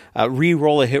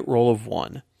 re-roll a hit roll of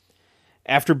 1.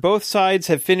 After both sides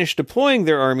have finished deploying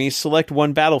their armies, select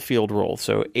 1 battlefield roll,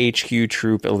 so HQ,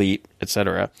 Troop, Elite,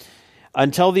 etc.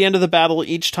 Until the end of the battle,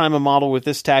 each time a model with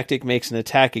this tactic makes an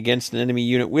attack against an enemy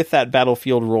unit with that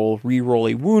battlefield roll, re-roll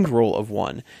a wound roll of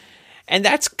 1. And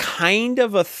that's kind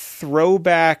of a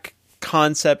throwback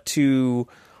concept to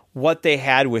what they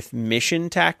had with mission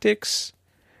tactics,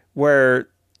 where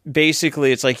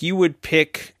basically it's like you would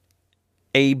pick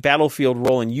a battlefield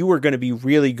roll and you were going to be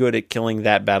really good at killing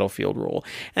that battlefield roll.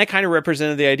 And that kind of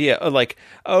represented the idea of like,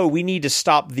 oh, we need to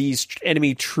stop these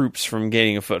enemy troops from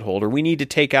getting a foothold, or we need to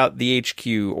take out the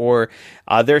HQ, or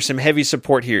there's some heavy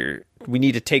support here, we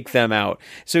need to take them out.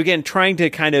 So again, trying to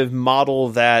kind of model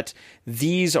that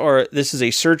this is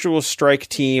a surgical strike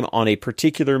team on a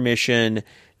particular mission.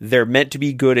 They're meant to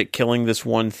be good at killing this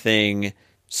one thing,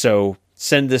 so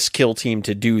send this kill team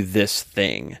to do this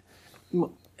thing.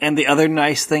 And the other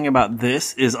nice thing about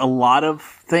this is a lot of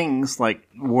things like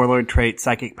warlord traits,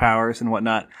 psychic powers, and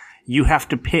whatnot, you have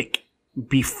to pick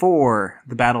before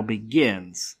the battle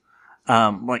begins.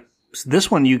 So this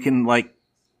one, you can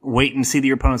wait and see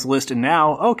your opponent's list, and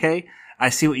now, okay, I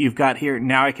see what you've got here.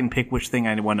 Now I can pick which thing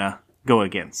I want to go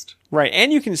against. Right,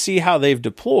 and you can see how they've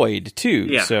deployed too.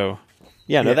 Yeah. So,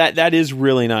 that is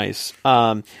really nice.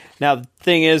 Now the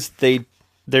thing is,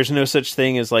 there's no such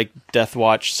thing as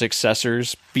Deathwatch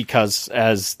successors because,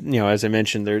 as I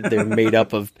mentioned, they're made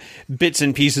up of bits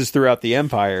and pieces throughout the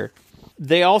Empire.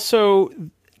 They also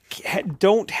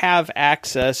don't have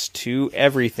access to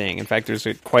everything. In fact, there's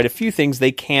quite a few things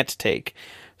they can't take.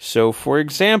 So, for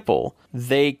example,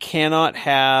 they cannot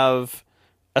have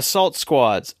assault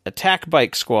squads, attack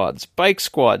bike squads,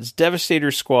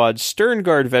 Devastator squads, Stern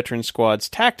Guard veteran squads,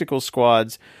 tactical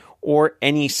squads, or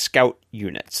any scout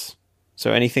units.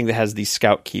 So anything that has the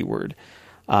scout keyword.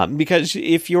 Because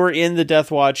if you're in the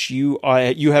Deathwatch,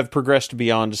 you have progressed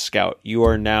beyond a scout. You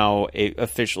are now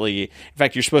officially... In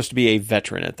fact, you're supposed to be a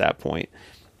veteran at that point.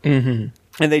 Mm-hmm.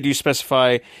 And they do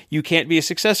specify you can't be a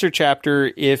successor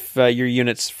chapter if your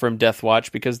unit's from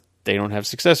Deathwatch because they don't have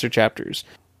successor chapters.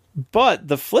 But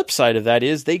the flip side of that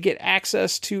is they get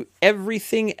access to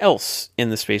everything else in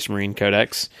the Space Marine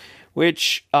Codex,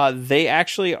 which they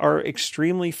actually are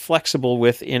extremely flexible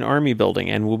with in army building,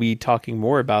 and we'll be talking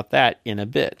more about that in a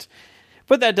bit.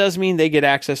 But that does mean they get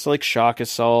access to Shock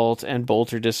Assault and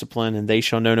Bolter Discipline and They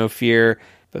Shall Know No Fear,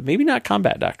 but maybe not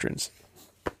combat doctrines.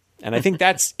 And I think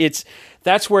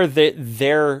that's where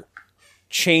their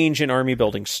change in army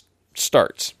building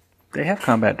starts. They have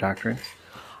combat doctrines.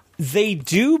 They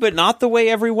do, but not the way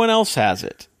everyone else has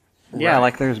it. Yeah,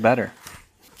 right. Theirs better.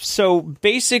 So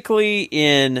basically,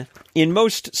 in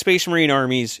most Space Marine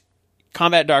armies,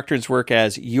 combat doctrines work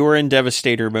as you're in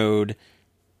Devastator mode,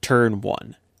 turn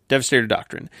 1. Devastator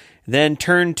Doctrine. Then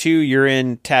turn 2, you're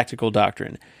in Tactical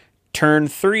Doctrine. Turn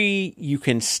 3, you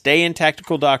can stay in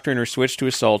Tactical Doctrine or switch to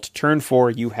Assault. Turn 4,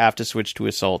 you have to switch to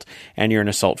Assault, and you're in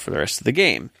Assault for the rest of the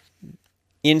game.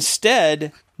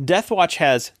 Instead, Deathwatch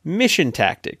has mission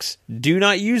tactics. Do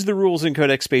not use the rules in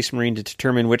Codex Space Marine to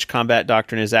determine which combat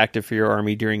doctrine is active for your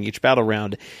army during each battle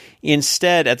round.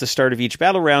 Instead, at the start of each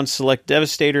battle round, select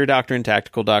Devastator Doctrine,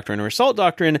 Tactical Doctrine, or Assault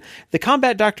Doctrine. The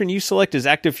combat doctrine you select is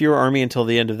active for your army until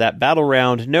the end of that battle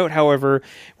round. Note, however,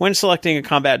 when selecting a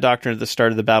combat doctrine at the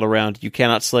start of the battle round, you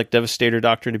cannot select Devastator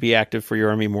Doctrine to be active for your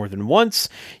army more than once.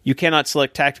 You cannot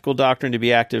select Tactical Doctrine to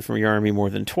be active for your army more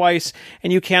than twice.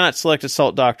 And you cannot select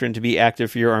Assault Doctrine to be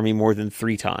active for your army more than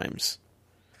 3 times.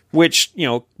 Which,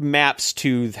 maps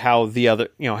to how the other,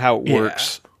 how it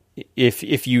works.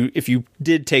 If you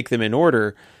did take them in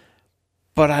order,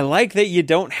 but I like that you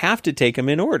don't have to take them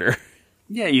in order.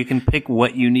 Yeah, you can pick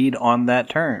what you need on that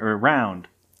turn or round.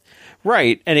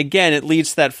 Right, and again, it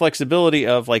leads to that flexibility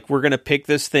of we're going to pick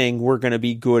this thing, we're going to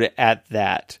be good at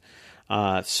that.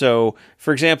 So,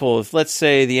 for example, if let's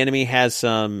say the enemy has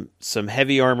some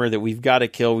heavy armor that we've got to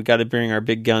kill, we've got to bring our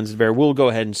big guns to bear, we'll go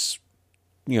ahead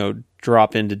and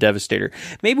drop into Devastator.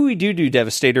 Maybe we do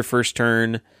Devastator first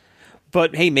turn.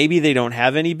 But hey, maybe they don't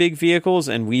have any big vehicles,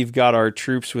 and we've got our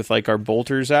troops with our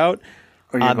bolters out.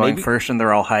 Or you're going first, and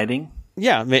they're all hiding.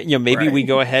 Yeah, maybe we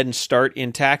go ahead and start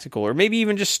in tactical, or maybe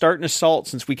even just start in assault,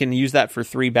 since we can use that for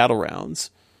 3 battle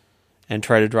rounds, and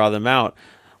try to draw them out.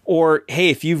 Or hey,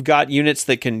 if you've got units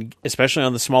that can, especially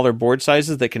on the smaller board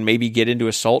sizes, that can maybe get into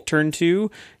assault turn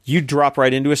 2, you drop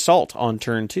right into assault on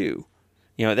turn 2.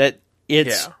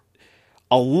 It's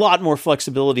a lot more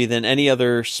flexibility than any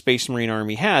other Space Marine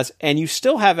army has, and you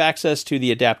still have access to the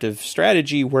adaptive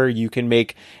strategy where you can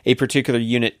make a particular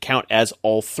unit count as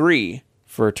all 3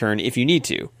 for a turn if you need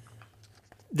to.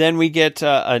 Then we get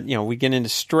we get into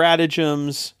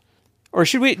stratagems, or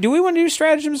do we want to do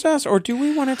stratagems now, or do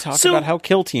we want to talk about how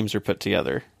kill teams are put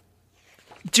together?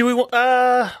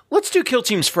 Let's do kill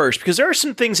teams first, because there are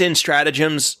some things in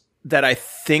stratagems that I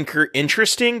think are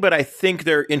interesting, but I think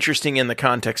they're interesting in the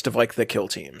context of the kill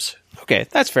teams. Okay,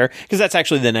 that's fair, because that's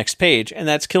actually the next page, and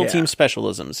that's kill team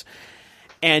specialisms.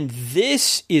 And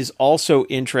this is also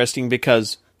interesting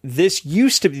because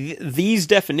these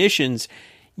definitions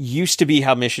used to be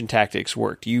how mission tactics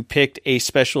worked. You picked a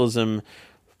specialism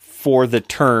for the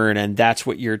turn, and that's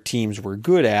what your teams were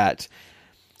good at.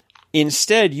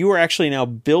 Instead, you are actually now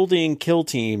building kill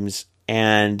teams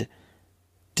and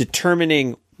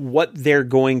determining what they're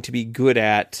going to be good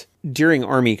at during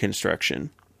army construction.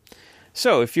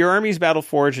 So, if your army's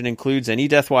Battleforged and includes any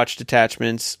Deathwatch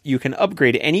detachments, you can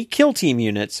upgrade any kill team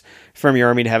units from your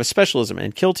army to have a specialism.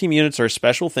 And kill team units are a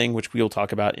special thing, which we'll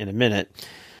talk about in a minute.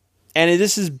 And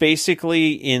this is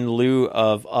basically in lieu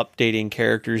of updating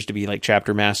characters to be like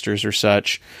chapter masters or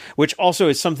such, which also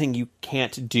is something you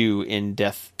can't do in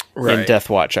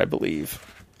Deathwatch, I believe.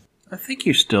 I think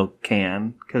you still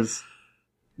can, because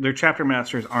their chapter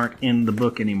masters aren't in the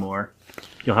book anymore.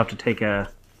 You'll have to take a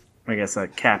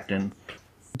captain.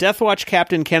 Deathwatch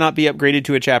captain cannot be upgraded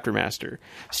to a chapter master.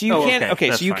 So you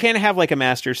so you can have like a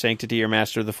master sanctity or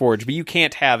master of the forge, but you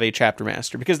can't have a chapter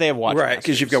master because they have watch masters. Right,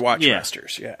 because you've got watch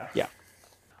masters, yeah.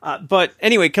 But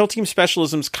anyway, Kill Team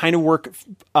specialisms kind of work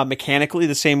mechanically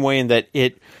the same way in that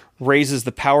it raises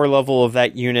the power level of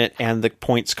that unit and the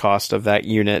points cost of that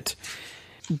unit.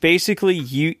 Basically,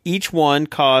 each one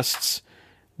costs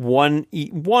one.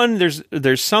 There's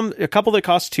a couple that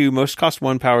cost 2, most cost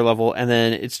 1 power level, and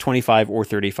then it's 25 or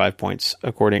 35 points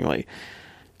accordingly.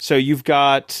 So you've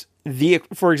got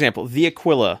for example, the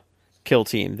Aquila Kill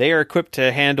Team. They are equipped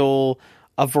to handle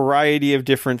a variety of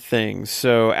different things.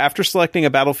 So after selecting a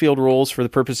battlefield rules for the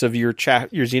purpose of your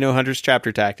Xeno Hunters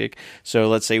chapter tactic, so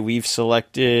let's say we've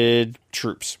selected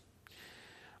troops.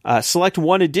 Select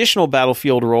one additional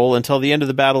battlefield roll until the end of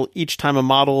the battle each time a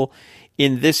model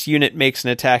in this unit makes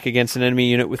an attack against an enemy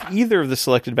unit with either of the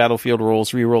selected battlefield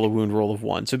rolls, reroll a wound roll of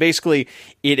 1. So basically,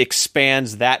 it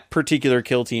expands that particular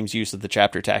kill team's use of the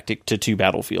chapter tactic to 2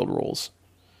 battlefield rolls.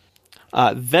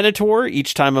 Venator,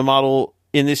 each time a model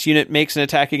in this unit makes an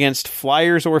attack against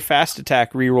flyers or fast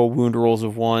attack, reroll wound rolls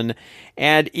of 1.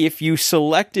 And if you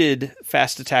selected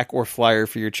fast attack or flyer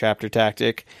for your chapter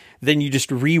tactic, then you just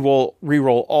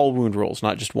reroll all wound rolls,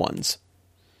 not just ones.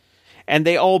 And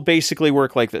they all basically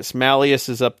work like this. Malleus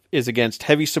is against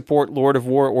heavy support, Lord of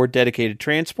War, or dedicated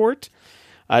transport.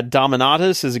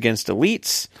 Dominatus is against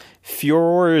elites.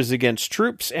 Furor is against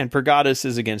troops, and Purgatus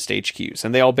is against HQs.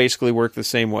 And they all basically work the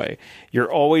same way. You're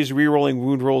always rerolling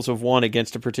wound rolls of 1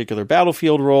 against a particular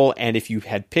battlefield roll, and if you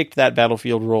had picked that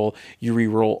battlefield roll, you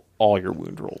reroll all your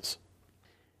wound rolls.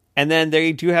 And then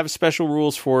they do have special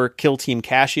rules for Kill Team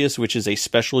Cassius, which is a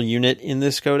special unit in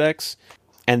this codex,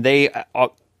 and they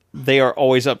are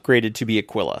always upgraded to be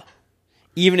Aquila.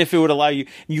 Even if it would allow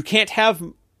you can't have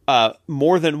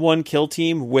more than one kill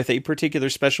team with a particular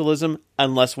specialism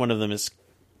unless one of them is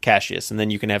Cassius, and then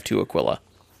you can have 2 Aquila.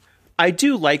 I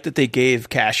do like that they gave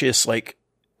Cassius like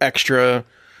extra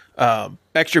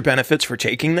benefits for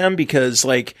taking them, because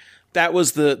like that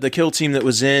was the kill team that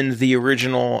was in the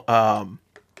original.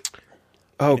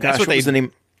 What was the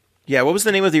name? Yeah, what was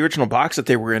the name of the original box that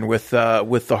they were in with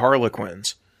the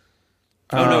Harlequins?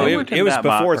 It was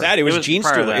before that. It was Gene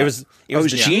Stealer. It was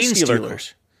the Gene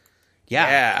Stealers.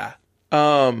 Yeah.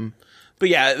 But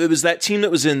yeah, it was that team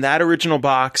that was in that original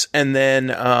box, and then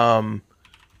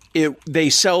they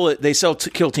sell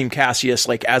Kill Team Cassius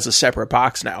like as a separate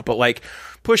box now. But like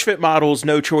push fit models,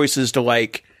 no choices to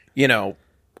like,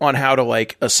 on how to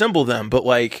like assemble them, but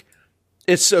like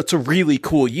it's a really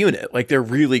cool unit. Like they're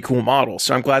really cool models.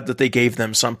 So I'm glad that they gave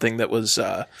them something that was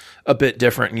a bit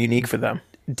different and unique for them.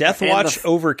 Deathwatch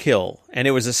Overkill, and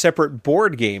it was a separate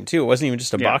board game too. It wasn't even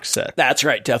just a box set. That's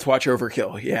right, Deathwatch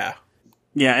Overkill.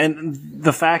 Yeah, and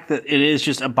the fact that it is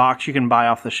just a box you can buy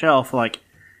off the shelf, like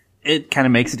it kind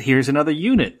of makes it here's another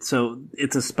unit. So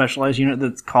it's a specialized unit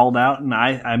that's called out, and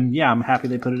I'm happy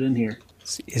they put it in here.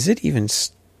 Is it even?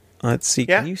 Let's see.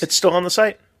 Yeah, it's still on the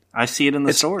site. I see it in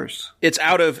the stores. It's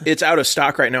out of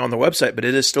stock right now on the website, but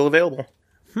it is still available.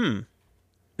 And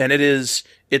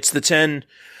it's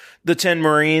the 10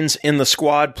 Marines in the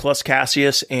squad plus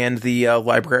Cassius and the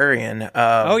librarian.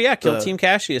 Kill Team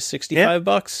Cassius,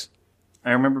 $65.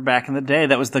 I remember back in the day,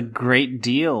 that was the great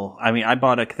deal. I mean, I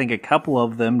bought, I think, a couple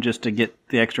of them just to get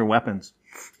the extra weapons.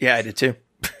 Yeah, I did too.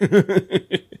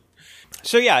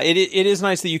 So yeah, it is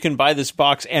nice that you can buy this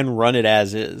box and run it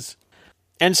as is.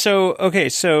 And so,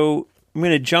 so I'm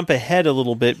going to jump ahead a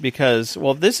little bit because,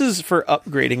 this is for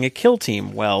upgrading a kill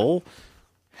team. Well,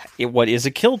 what is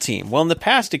a kill team? Well, in the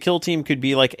past, a kill team could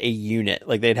be like a unit.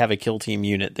 Like they'd have a kill team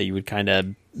unit that you would kind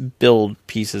of build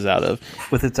pieces out of.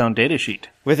 With its own data sheet.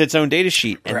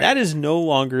 And that is no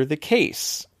longer the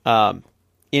case.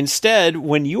 Instead,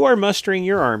 when you are mustering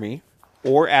your army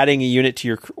or adding a unit to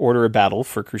your order of battle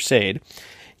for Crusade,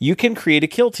 you can create a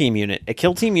kill team unit. A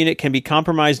kill team unit can be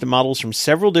compromised to models from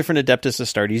several different Adeptus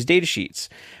Astartes datasheets.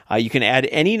 You can add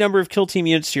any number of kill team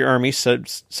units to your army,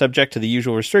 subject to the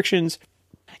usual restrictions.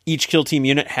 Each kill team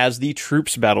unit has the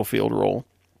troops battlefield role.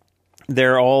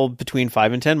 They're all between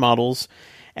 5 and 10 models,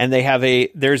 and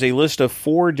there's a list of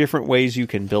 4 different ways you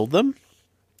can build them.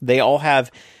 They all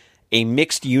have a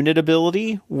mixed unit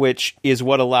ability, which is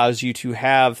what allows you to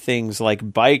have things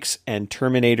like bikes and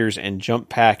Terminators and Jump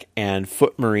Pack and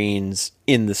Foot Marines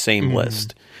in the same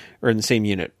list, or in the same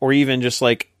unit. Or even just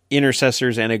like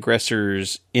intercessors and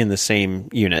aggressors in the same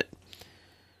unit.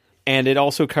 And it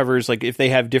also covers, like, if they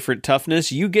have different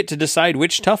toughness, you get to decide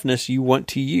which toughness you want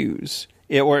to use.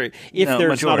 Or if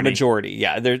there's not a majority.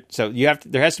 Yeah, there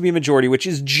has to be a majority, which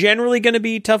is generally going to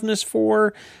be toughness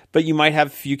 4, but you might have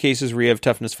a few cases where you have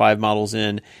toughness 5 models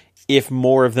in. If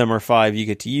more of them are 5, you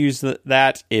get to use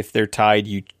that. If they're tied,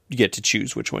 you get to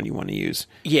choose which one you want to use.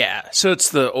 Yeah, so it's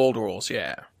the old rules,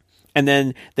 yeah. And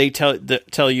then they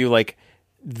tell you, like,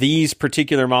 these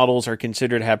particular models are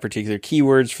considered to have particular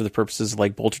keywords for the purposes of,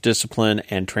 like, bolter discipline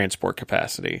and transport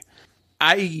capacity.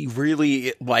 I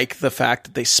really like the fact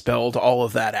that they spelled all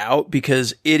of that out,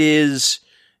 because it's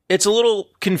a little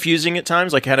confusing at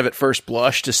times, like kind of at first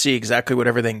blush, to see exactly what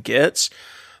everything gets.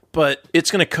 But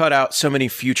it's going to cut out so many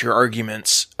future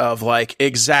arguments of like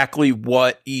exactly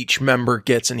what each member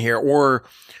gets in here. Or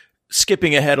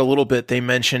skipping ahead a little bit, they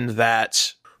mentioned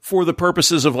that for the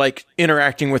purposes of like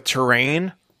interacting with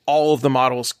terrain, all of the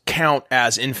models count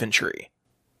as infantry,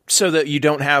 so that you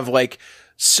don't have like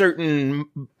certain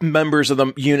members of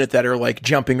the unit that are like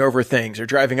jumping over things or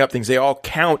driving up things. They all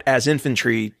count as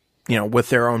infantry, with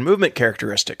their own movement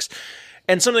characteristics.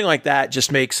 And something like that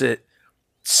just makes it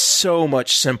so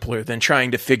much simpler than trying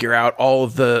to figure out all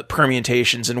of the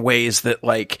permutations and ways that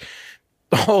like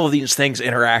all of these things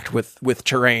interact with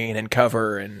terrain and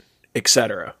cover and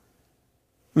etc.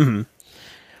 Mm-hmm.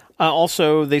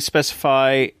 Also, they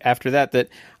specify after that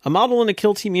a model in a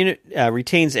kill team unit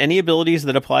retains any abilities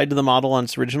that applied to the model on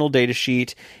its original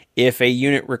datasheet. If a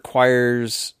unit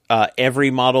requires every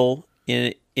model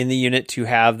in the unit to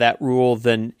have that rule,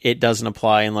 then it doesn't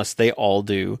apply unless they all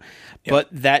do. Yep. But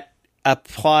that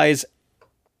applies.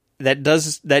 That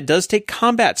does take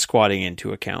combat squatting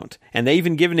into account, and they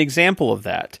even give an example of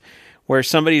that, where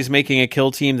somebody's making a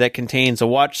kill team that contains a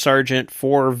watch sergeant,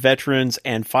 4 veterans,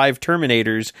 and 5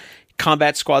 terminators.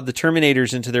 Combat squad the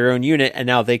terminators into their own unit, and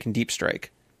now they can deep strike.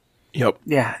 Yep.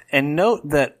 Yeah, and note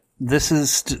that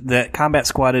that combat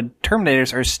squatted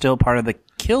terminators are still part of the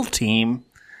kill team,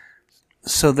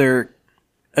 so they're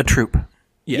a troop.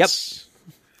 Yes.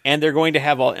 Yep. And they're going to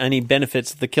have any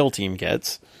benefits the kill team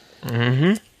gets.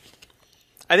 Mm-hmm.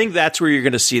 I think that's where you're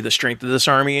going to see the strength of this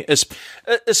army,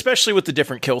 especially with the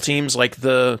different kill teams. Like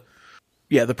the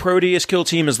Proteus kill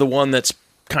team is the one that's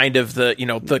kind of the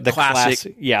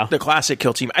classic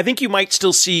kill team. I think you might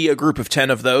still see a group of 10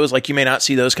 of those. Like you may not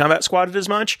see those combat squatted as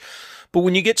much, but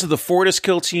when you get to the Fortis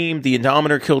kill team, the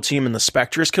Indomitor kill team, and the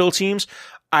Spectrus kill teams,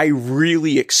 I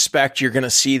really expect you're going to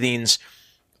see these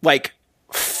like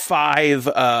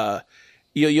 5.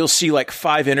 You'll see like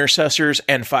 5 intercessors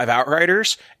and 5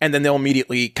 outriders, and then they'll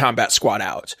immediately combat squad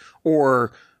out,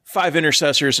 or 5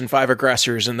 intercessors and 5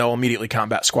 aggressors, and they'll immediately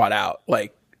combat squad out.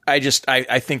 Like. I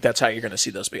think that's how you're going to see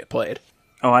those get played.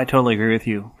 Oh, I totally agree with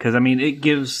you. Because, I mean, it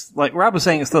gives, like Rob was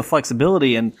saying, it's the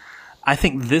flexibility. And I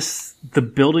think the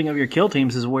building of your kill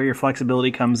teams is where your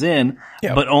flexibility comes in.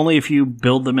 Yep. But only if you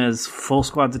build them as full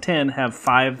squads of 10, have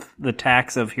 5 the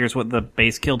tax of here's what the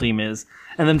base kill team is,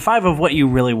 and then 5 of what you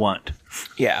really want.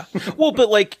 Yeah. Well, but,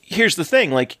 like, here's the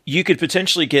thing. Like, you could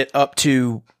potentially get up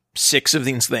to 6 of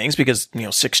these things because,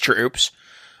 6 troops.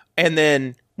 And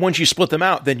then once you split them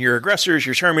out, then your aggressors,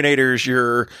 your terminators,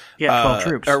 your 12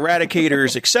 troops.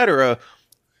 Eradicators, etc.,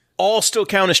 all still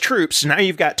count as troops. Now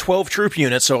you've got 12 troop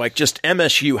units, so like just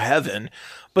MSU heaven.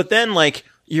 But then like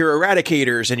your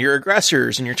Eradicators and your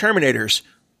aggressors and your terminators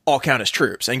all count as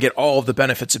troops and get all of the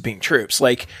benefits of being troops.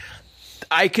 Like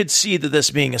I could see this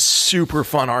being a super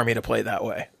fun army to play that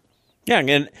way. Yeah,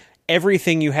 and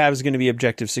everything you have is going to be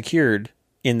objective secured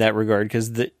in that regard,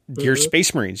 because you're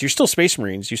Space Marines. You're still Space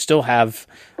Marines. You still have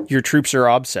your troops are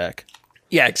OBSEC.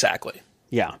 Yeah, exactly.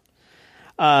 Yeah.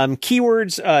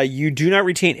 Keywords, you do not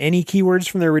retain any keywords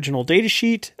from their original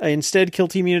datasheet. Instead, kill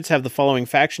team units have the following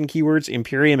faction keywords: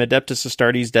 Imperium, Adeptus,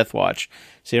 Astartes, Deathwatch.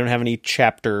 So you don't have any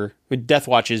chapter.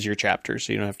 Deathwatch is your chapter,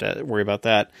 so you don't have to worry about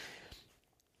that.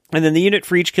 And then the unit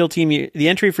for each kill team, the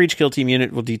entry for each kill team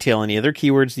unit will detail any other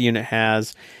keywords the unit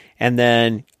has, and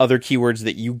then other keywords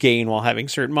that you gain while having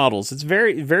certain models. It's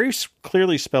very, very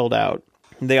clearly spelled out.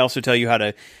 They also tell you how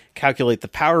to calculate the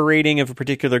power rating of a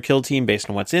particular kill team based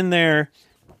on what's in there.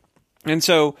 And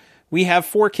so we have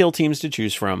 4 kill teams to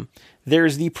choose from.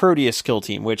 There's the Proteus kill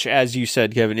team, which, as you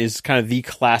said, Kevin, is kind of the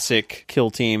classic kill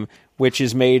team, which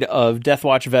is made of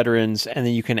Deathwatch veterans, and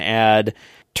then you can add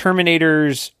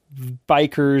Terminators,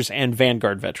 Bikers, and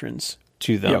Vanguard veterans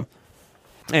to them. Yep.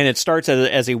 And it starts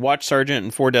as a Watch Sergeant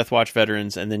and 4 Deathwatch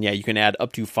veterans, and then, you can add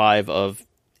up to 5 of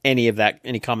any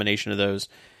combination of those.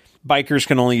 Bikers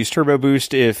can only use Turbo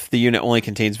Boost if the unit only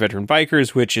contains veteran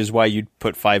bikers, which is why you'd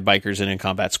put 5 bikers in and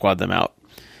combat squad them out.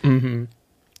 Mm-hmm.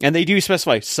 And they do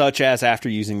specify such as after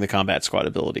using the combat squad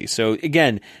ability. So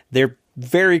again, they're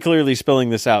very clearly spelling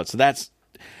this out. So that's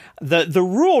the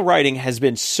rule writing has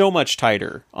been so much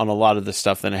tighter on a lot of this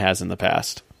stuff than it has in the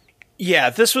past.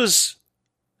 Yeah, this was,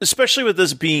 especially with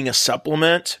this being a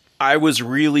supplement, I was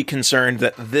really concerned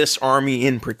that this army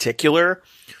in particular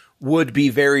would be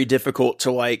very difficult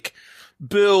to like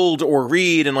build or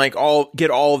read and like get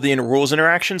all of the inner rules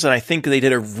interactions. And I think they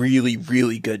did a really,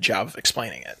 really good job of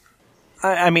explaining it.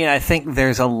 I mean, I think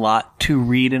there's a lot to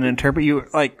read and interpret. You,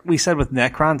 like we said with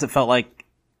Necrons, it felt like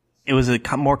it was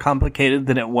more complicated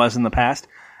than it was in the past.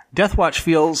 Deathwatch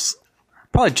feels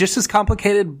probably just as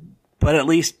complicated, but at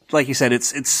least, like you said,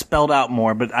 it's spelled out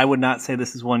more. But I would not say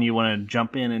this is one you want to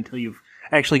jump in until you've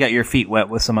actually got your feet wet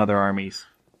with some other armies.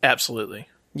 Absolutely.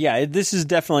 Yeah, this is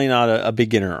definitely not a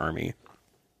beginner army.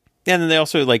 And then they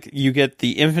also, like, you get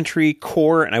the infantry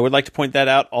core, and I would like to point that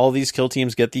out. All these kill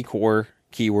teams get the core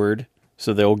keyword,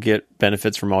 so they'll get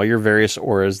benefits from all your various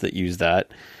auras that use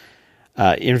that.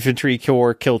 Infantry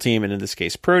core kill team, and in this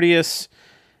case, Proteus.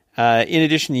 In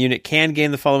addition, the unit can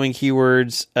gain the following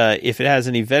keywords. If it has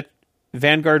any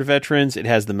Vanguard veterans, it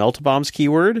has the Melt Bombs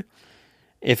keyword.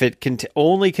 If it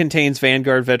only contains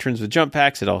Vanguard veterans with jump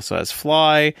packs, it also has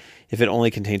Fly. If it only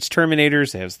contains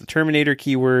Terminators, it has the Terminator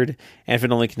keyword. And if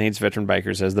it only contains Veteran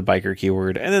Bikers, it has the Biker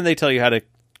keyword. And then they tell you how to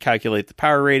calculate the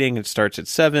power rating. It starts at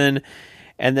 7.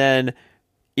 And then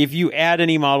if you add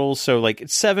any models, so like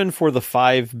it's 7 for the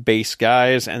 5 base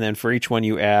guys, and then for each one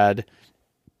you add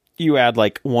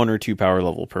like 1 or 2 power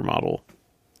level per model.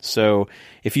 So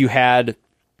if you had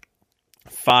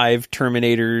 5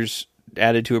 Terminators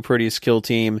added to a Proteus kill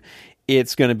team,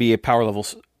 it's going to be a power level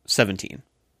 17.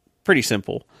 Pretty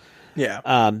simple.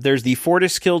 Yeah. There's the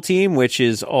Fortis kill team, which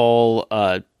is all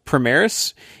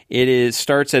Primaris. It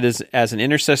starts as an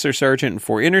Intercessor Sergeant and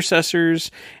 4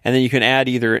 Intercessors, and then you can add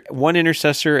either 1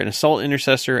 Intercessor, an Assault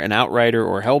Intercessor, an Outrider,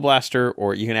 or Hellblaster,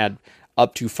 or you can add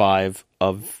up to 5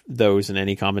 of those in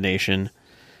any combination.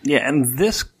 Yeah, and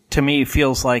this, to me,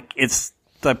 feels like it's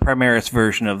the Primaris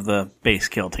version of the base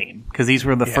kill team, because these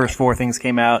were the first 4 things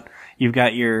came out. You've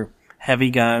got your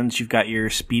heavy guns, you've got your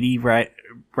speedy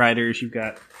riders, you've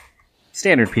got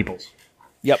standard peoples.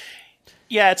 Yep.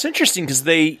 Yeah, it's interesting because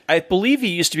I believe you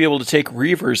used to be able to take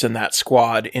Reavers in that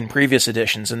squad in previous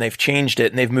editions, and they've changed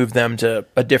it and they've moved them to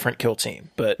a different kill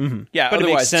team. But yeah, but otherwise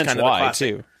it makes sense it's kind of why the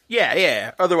classic. too.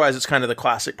 Yeah. Otherwise, it's kind of the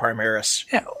classic Primaris.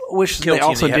 Yeah, which kill they team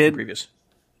also that you had in did previous.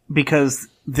 because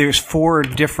there's 4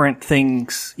 different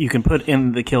things you can put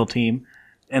in the kill team,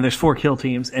 and there's 4 kill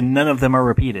teams, and none of them are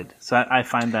repeated. So I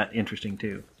find that interesting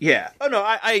too. Yeah. Oh no,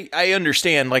 I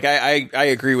understand. Like I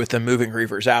agree with them moving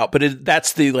Reavers out, but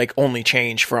that's the like only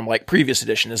change from like previous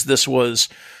edition. Is this was,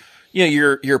 you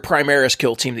know, your Primaris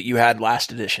kill team that you had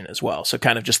last edition as well. So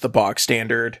kind of just the bog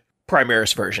standard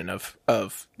Primaris version of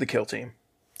the kill team.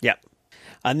 Yeah.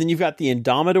 And then you've got the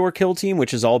Indomitor kill team,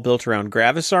 which is all built around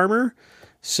Gravis armor.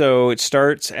 So it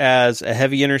starts as a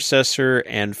heavy intercessor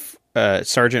and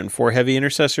sergeant and 4 heavy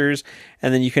intercessors,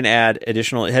 and then you can add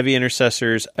additional heavy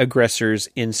intercessors, aggressors,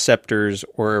 inceptors,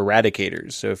 or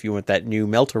eradicators. So if you want that new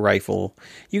melter rifle,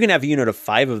 you can have a unit of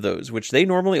 5 of those, which they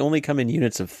normally only come in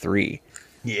units of 3.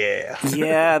 Yeah.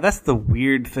 Yeah, that's the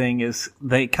weird thing is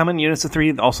they come in units of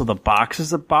 3. Also, the box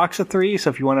is a box of 3. So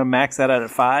if you want to max that out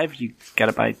at 5, you got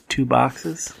to buy 2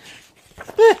 boxes.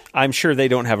 I'm sure they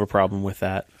don't have a problem with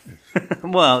that.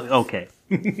 Well, okay.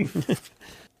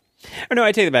 Or no,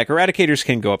 I take it back. Eradicators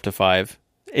can go up to 5.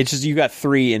 It's just you got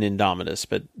 3 in Indomitus,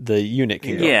 but the unit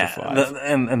can go up to 5.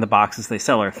 And the boxes they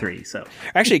sell are 3. So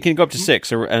actually, it can go up to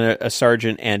 6, a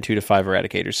sergeant and 2 to 5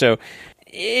 eradicators. So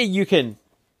you can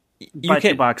buy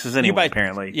 2 boxes anyway.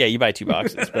 Apparently, yeah, you buy 2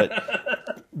 boxes.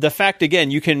 But the fact again,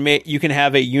 you can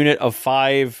have a unit of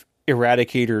 5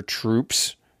 eradicator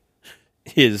troops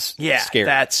is scary.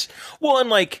 That's well, and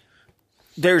like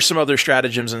there's some other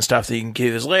stratagems and stuff that you can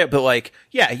give as layout, but like,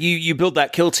 yeah, you build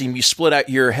that kill team, you split out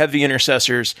your heavy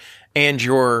intercessors and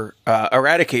your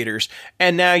eradicators,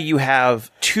 and now you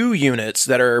have 2 units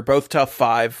that are both tough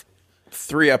 5,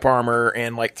 3 up armor,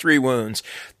 and like 3 wounds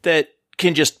that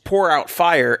can just pour out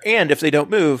fire, and if they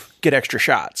don't move, get extra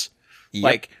shots. Yep.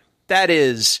 Like that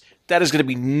is going to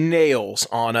be nails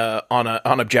on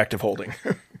objective holding.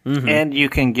 Mm-hmm. And you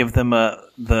can give them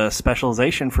the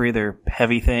specialization for either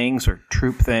heavy things or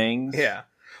troop things. Yeah.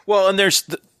 Well, and there's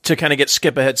to kind of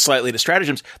skip ahead slightly to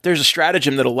stratagems. There's a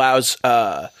stratagem that allows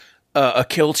a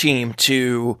kill team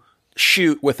to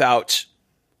shoot without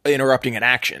interrupting an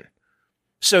action.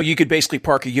 So you could basically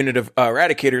park a unit of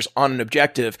eradicators on an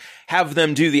objective, have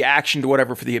them do the action to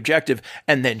whatever for the objective,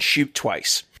 and then shoot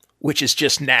twice, which is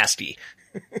just nasty.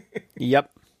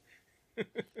 Yep.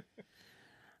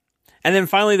 And then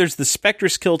finally, there's the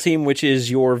Spectrus kill team, which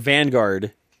is your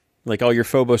Vanguard, like all your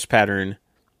Phobos pattern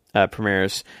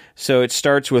Primaris. So it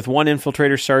starts with 1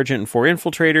 Infiltrator Sergeant and 4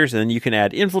 Infiltrators, and then you can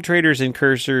add Infiltrators,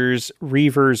 Incursors,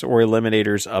 Reavers, or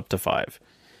Eliminators up to 5.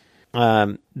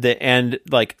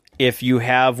 If you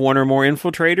have 1 or more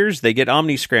Infiltrators, they get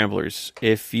Omni Scramblers.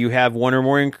 If you have 1 or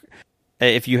more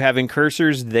if you have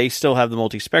Incursors, they still have the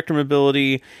Multi-Spectrum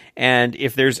ability. And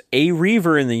if there's a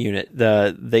Reaver in the unit,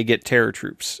 they get Terror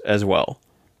Troops as well.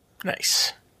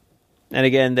 Nice. And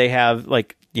again, they have,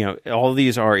 all of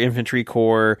these are Infantry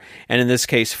Corps. And in this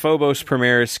case, Phobos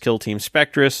Primaris Kill Team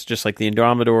Spectrus, just like the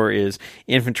Indomitor is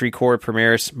Infantry Corps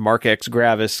Primaris Mark X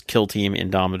Gravis Kill Team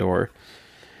Indomitor.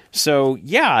 So,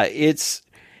 yeah,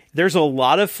 there's a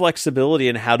lot of flexibility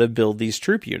in how to build these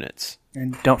troop units.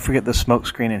 And don't forget the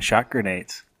smokescreen and shot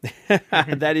grenades.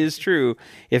 That is true.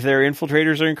 If there are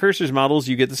Infiltrators or Incursors models,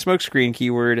 you get the smokescreen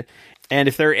keyword. And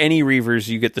if there are any Reavers,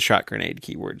 you get the shot grenade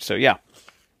keyword. So, yeah.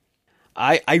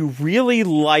 I really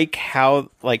like how,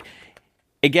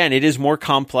 again, it is more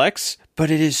complex,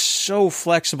 but it is so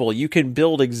flexible. You can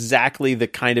build exactly the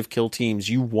kind of kill teams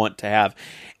you want to have.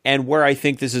 And where I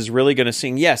think this is really going to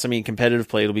sing, yes, I mean, competitive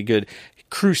play, it'll be good.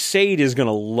 Crusade is going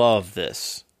to love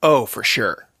this. Oh, for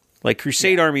sure.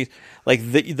 Crusade armies,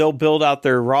 they'll build out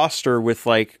their roster with,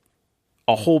 a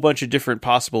whole bunch of different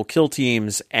possible kill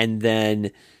teams, and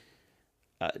then,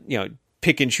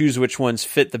 pick and choose which ones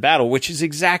fit the battle, which is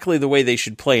exactly the way they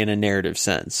should play in a narrative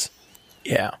sense.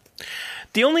 Yeah.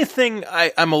 The only thing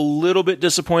I'm a little bit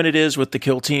disappointed with the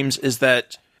kill teams is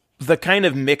that the kind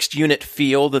of mixed unit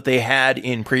feel that they had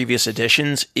in previous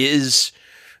editions is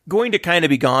going to kind of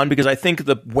be gone, because I think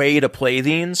the way to play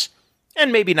these,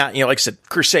 and maybe not, like I said,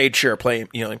 Crusade, sure, play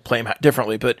them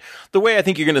differently, but the way I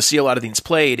think you're going to see a lot of these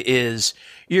played is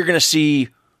you're going to see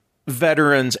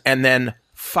veterans and then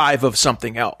 5 of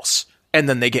something else. And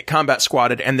then they get combat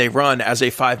squadded and they run as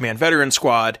a 5-man veteran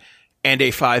squad and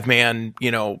a 5-man,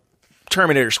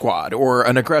 Terminator squad, or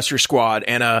an aggressor squad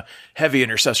and a heavy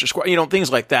intercessor squad, things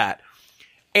like that.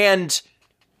 And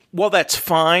while that's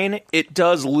fine, it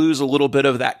does lose a little bit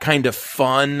of that kind of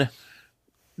fun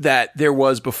that there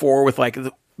was before with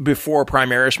before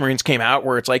Primaris Marines came out,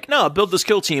 where it's no, build this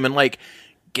kill team and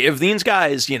give these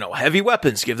guys, heavy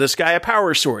weapons. Give this guy a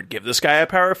power sword. Give this guy a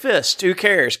power fist. Who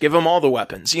cares? Give them all the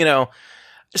weapons, So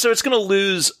it's going to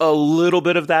lose a little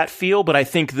bit of that feel, but I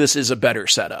think this is a better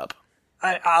setup.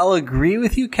 I'll agree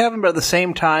with you, Kevin, but at the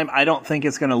same time, I don't think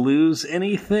it's going to lose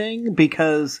anything,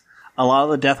 because a lot of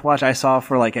the Death Watch I saw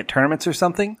for at tournaments or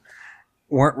something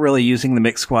weren't really using the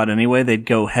mixed squad anyway. They'd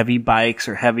go heavy bikes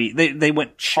or heavy. They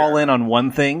went all in on one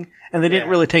thing, and they didn't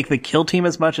really take the kill team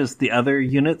as much as the other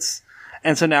units.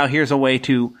 And so now here's a way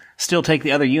to still take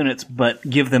the other units, but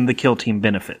give them the kill team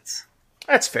benefits.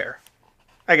 That's fair.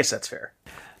 I guess that's fair.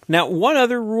 Now, one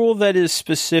other rule that is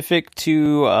specific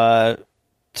to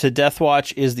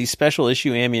Deathwatch is the special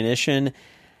issue ammunition.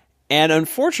 And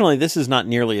unfortunately, this is not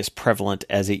nearly as prevalent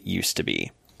as it used to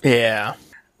be. Yeah.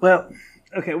 Well,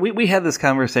 okay, we had this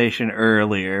conversation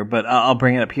earlier, but I'll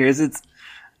bring it up here.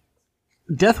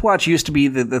 Deathwatch used to be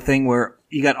the thing where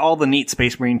you got all the neat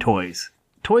Space Marine toys.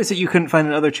 Toys that you couldn't find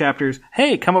in other chapters.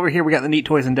 Hey, come over here, we got the neat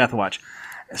toys in Deathwatch.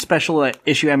 Special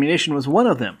issue ammunition was one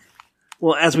of them.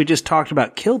 Well, as we just talked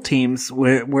about kill teams,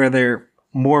 where they're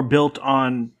more built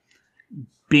on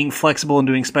being flexible and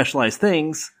doing specialized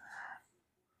things,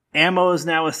 ammo is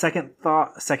now a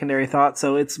secondary thought,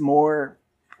 so it's more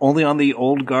only on the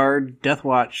old guard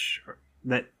Deathwatch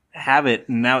that have it,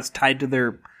 and now it's tied to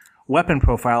their weapon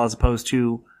profile as opposed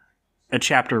to a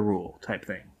chapter rule type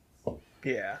thing.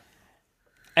 Yeah.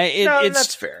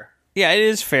 That's fair. Yeah, it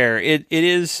is fair. It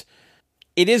is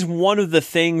one of the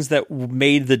things that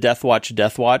made the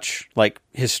Deathwatch,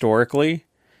 historically,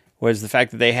 was the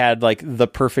fact that they had, the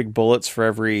perfect bullets for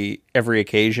every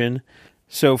occasion.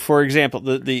 So, for example,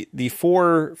 the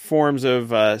 4 forms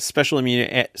of special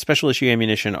issue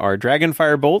ammunition are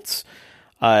Dragonfire bolts,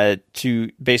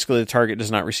 to basically the target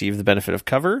does not receive the benefit of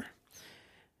cover.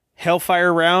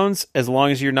 Hellfire rounds, as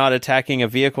long as you're not attacking a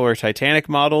vehicle or Titanic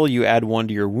model, you add 1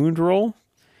 to your wound roll.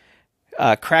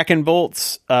 Kraken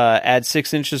bolts add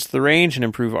 6 inches to the range and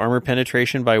improve armor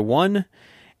penetration by 1.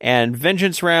 And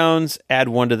Vengeance rounds add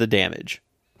 1 to the damage.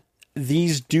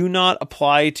 These do not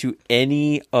apply to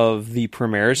any of the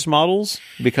Primaris models,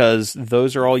 because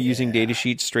those are all using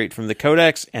datasheets straight from the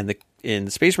Codex, and in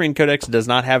the Space Marine Codex does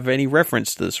not have any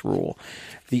reference to this rule.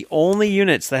 The only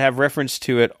units that have reference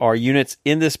to it are units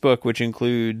in this book, which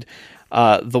include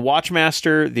the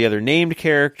Watchmaster, the other named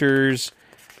characters,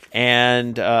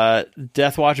 and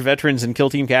Deathwatch veterans and Kill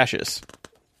Team Cassius.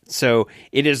 So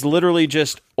it is literally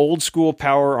just old school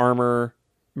power armor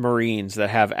Marines that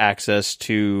have access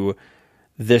to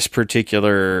this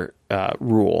particular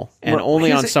rule, and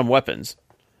only on some weapons.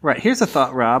 Right. Here's a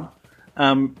thought, Rob.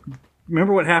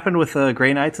 Remember what happened with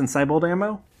Grey Knights and Cybold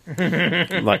ammo?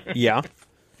 Yeah.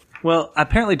 Well,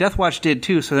 apparently Deathwatch did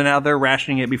too, so now they're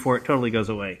rationing it before it totally goes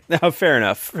away. Oh, fair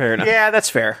enough. Yeah, that's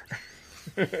fair.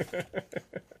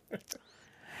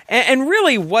 And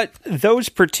really, what those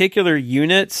particular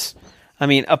units, I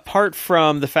mean, apart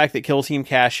from the fact that Kill Team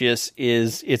Cassius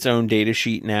is its own data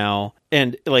sheet now,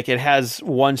 and like it has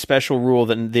one special rule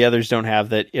that the others don't have,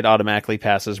 that it automatically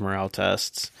passes morale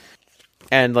tests.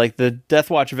 And like the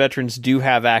Deathwatch veterans do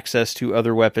have access to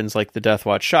other weapons like the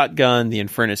Deathwatch shotgun, the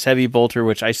Infernus heavy bolter,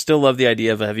 which I still love the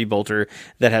idea of a heavy bolter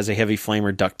that has a heavy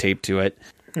flamer duct taped to it.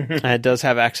 It does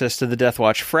have access to the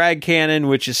Deathwatch frag cannon,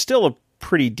 which is still a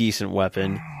pretty decent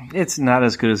weapon. It's not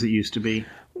as good as it used to be.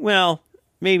 Well,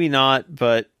 maybe not,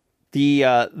 but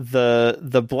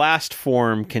the blast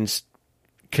form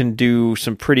can do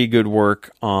some pretty good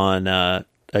work on a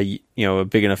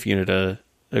big enough unit of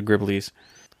Gribblies.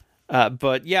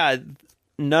 But yeah,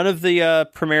 none of the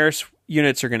Primaris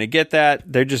units are going to get that.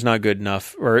 They're just not good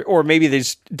enough, or maybe they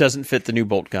just doesn't fit the new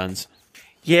bolt guns.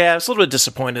 Yeah, I was a little bit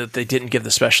disappointed that they didn't give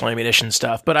the special ammunition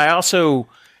stuff, but I also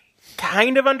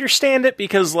kind of understand it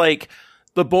because, like,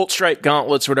 the bolt strike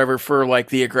gauntlets, or whatever, for like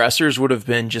the aggressors would have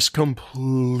been just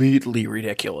completely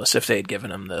ridiculous if they had given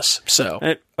them this. So,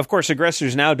 and of course,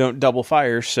 aggressors now don't double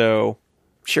fire, so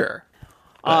sure.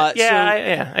 I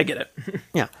get it.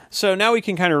 Yeah. So now we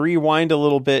can kind of rewind a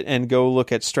little bit and go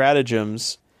look at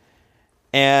stratagems.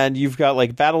 And you've got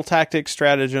like battle tactic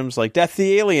stratagems like Death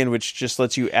the Alien, which just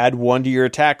lets you add 1 to your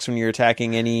attacks when you're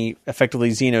attacking any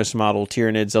effectively Xenos model,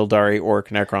 Tyranids, Eldari, Orc,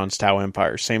 Necrons, Tau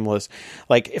Empire. Same list.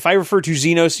 Like if I refer to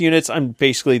Xenos units,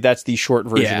 that's the short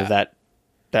version of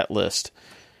that list.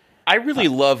 I really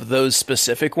love those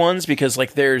specific ones because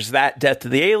like there's that Death to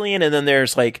the Alien, and then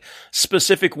there's like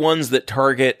specific ones that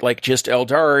target like just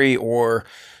Eldari or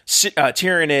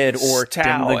Tyranid or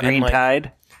Tau. The Green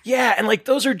Tide. Yeah, and like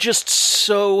those are just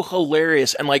so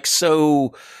hilarious and like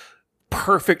so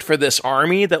perfect for this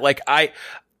army that like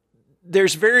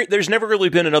there's never really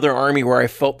been another army where I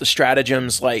felt the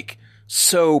stratagems like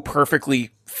so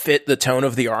perfectly fit the tone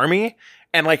of the army,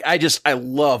 and like I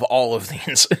love all of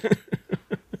these.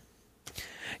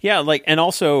 Yeah, like, and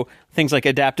also things like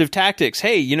adaptive tactics.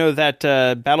 Hey, you know that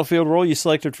battlefield role you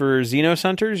selected for Xenos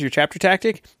Hunters, your chapter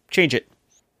tactic? Change it.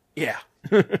 Yeah.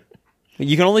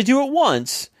 You can only do it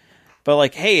once, but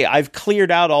like, hey, I've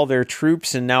cleared out all their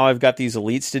troops, and now I've got these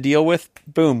elites to deal with.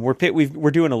 Boom, we're doing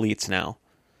elites now.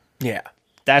 Yeah,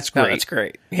 that's great. No, that's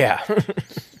great. Yeah.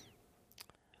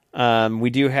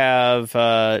 We do have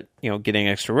getting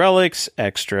extra relics,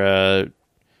 extra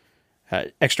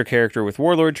character with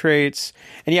warlord traits,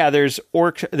 and yeah, there's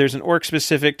an orc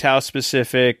specific, Tau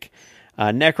specific,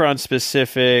 Necron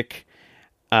specific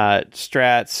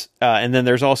strats, and then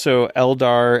there's also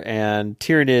Eldar and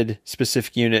Tyranid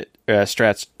specific unit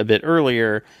strats a bit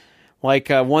earlier, like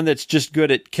one that's just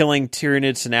good at killing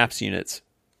Tyranid synapse units.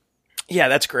 Yeah,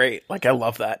 that's great. Like I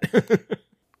love that.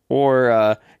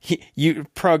 Or you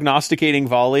prognosticating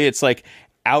volley. It's like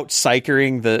out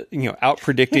predicting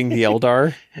the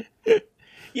Eldar.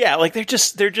 Yeah, like they're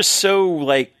just so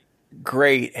like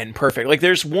great and perfect. Like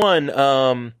there's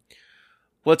one.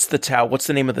 What's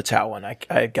the name of the Tau one?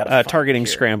 I got targeting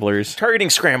scramblers. Targeting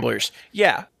scramblers.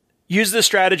 Yeah. Use this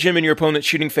stratagem in your opponent's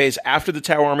shooting phase after the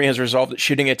Tau army has resolved its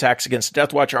shooting attacks against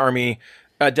Deathwatch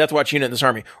unit in this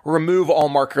army. Remove all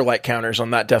marker light counters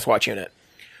on that Deathwatch unit.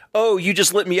 Oh, you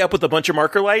just lit me up with a bunch of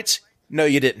marker lights? No,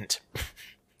 you didn't.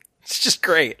 It's just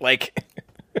great. Like.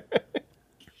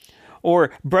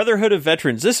 Or Brotherhood of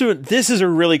Veterans. This is a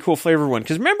really cool flavor one,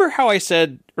 because remember how I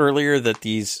said earlier that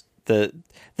the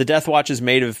Deathwatch is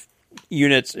made of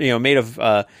units, made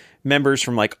of members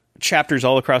from like chapters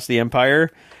all across the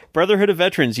Empire. Brotherhood of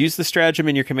Veterans. Use the stratagem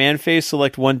in your command phase.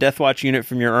 Select one Deathwatch unit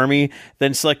from your army,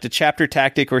 then select a chapter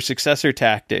tactic or successor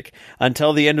tactic.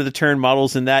 Until the end of the turn,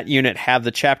 models in that unit have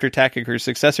the chapter tactic or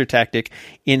successor tactic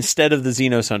instead of the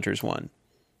Xenos Hunters one.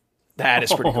 That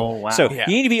is pretty cool. Wow. So you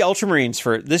need to be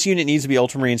Ultramarines this unit needs to be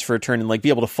Ultramarines for a turn and like be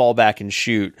able to fall back and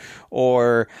shoot.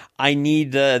 Or I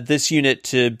need this unit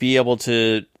to be able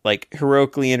to like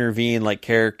heroically intervene like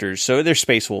characters. So they're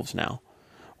Space Wolves now.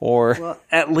 Or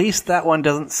at least that one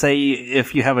doesn't say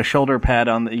if you have a shoulder pad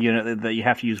on the unit that you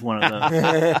have to use one of those.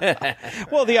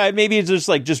 Well, maybe it's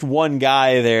just one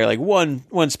guy there, like one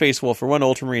Space Wolf or one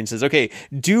Ultramarine says, "Okay,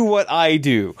 do what I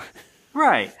do."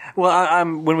 Right. Well,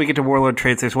 when we get to warlord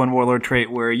traits, there's one warlord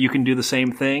trait where you can do the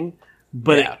same thing,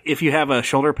 but if you have a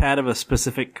shoulder pad of a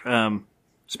specific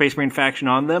Space Marine faction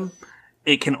on them,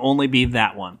 it can only be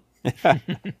that one.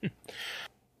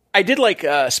 I did like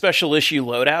a special issue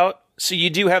loadout. So you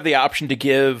do have the option to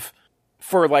give,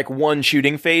 for like one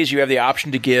shooting phase, you have the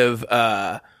option to give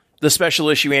the special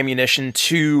issue ammunition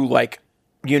to like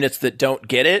units that don't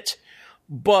get it,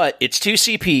 but it's 2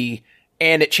 CP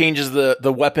and it changes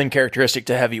the weapon characteristic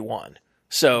to heavy 1.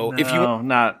 So if you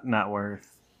not worth.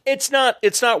 it's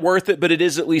not worth it, but it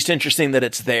is at least interesting that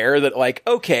it's there, that like,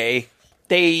 okay,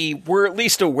 they were at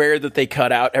least aware that they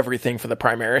cut out everything for the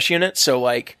Primaris unit. So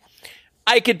like,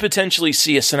 I could potentially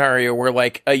see a scenario where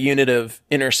like a unit of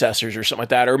intercessors or something like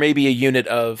that, or maybe a unit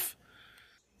of,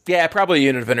 probably a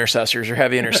unit of intercessors or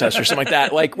heavy intercessors, something like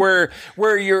that. Like where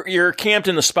you're camped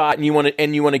in the spot and you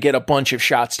want to get a bunch of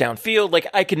shots downfield. Like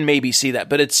I can maybe see that,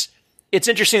 but it's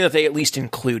interesting that they at least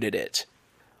included it.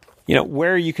 You know,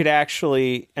 where you could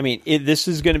actually, I mean, this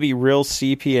is going to be real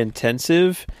CP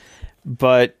intensive,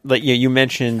 but like you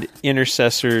mentioned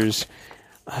intercessors.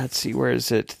 Let's see, where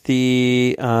is it?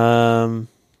 The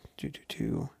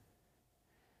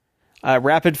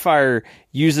rapid fire.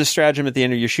 Use the stratagem at the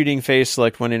end of your shooting phase.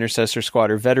 Select one intercessor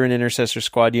squad or veteran intercessor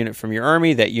squad unit from your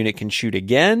army. That unit can shoot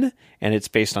again, and it's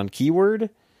based on keyword.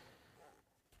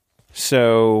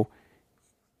 So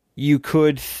you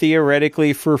could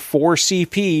theoretically, for 4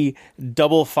 CP,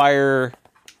 double fire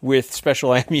with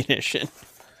special ammunition.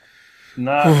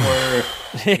 Not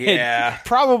worth. Yeah.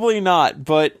 Probably not,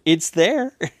 but it's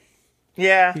there.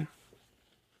 Yeah.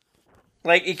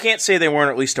 Like, you can't say they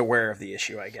weren't at least aware of the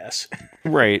issue, I guess.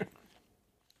 Right.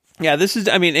 Yeah, this is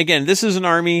an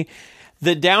army.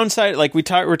 The downside, like we're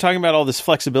talking about all this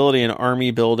flexibility in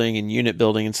army building and unit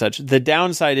building and such. The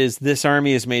downside is this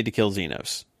army is made to kill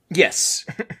Xenos. Yes.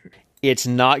 It's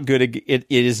not good. It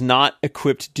is not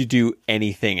equipped to do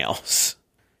anything else.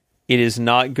 It is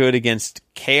not good against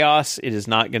chaos. It is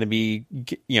not going to be,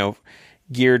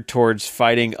 geared towards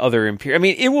fighting other Imperial. I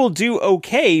mean, it will do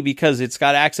okay because it's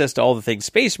got access to all the things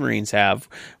Space Marines have,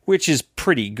 which is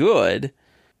pretty good.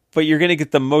 But you're going to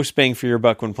get the most bang for your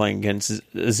buck when playing against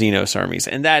Xenos armies,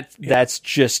 and that's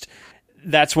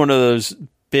one of those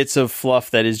bits of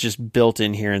fluff that is just built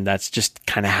in here, and that's just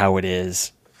kind of how it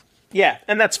is. Yeah,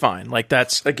 and that's fine. Like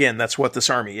that's what this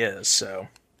army is. So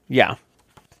yeah.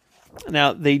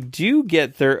 Now they do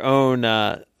get their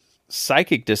own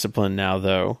psychic discipline now,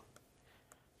 though.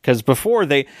 Because before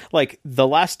the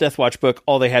last Deathwatch book,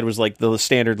 all they had was like the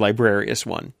standard Librarius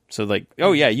one. So like,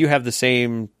 oh yeah, you have the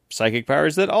same psychic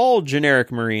powers that all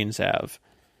generic Marines have.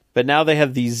 But now they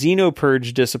have the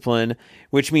Xenopurge discipline,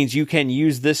 which means you can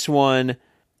use this one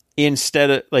instead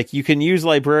of, like, you can use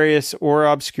Librarius or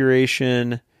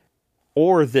Obscuration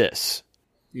or this.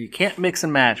 You can't mix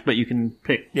and match, but you can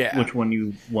pick which one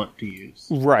you want to use.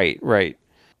 Right.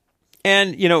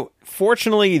 And,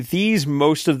 fortunately,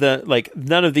 most of the, like,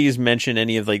 none of these mention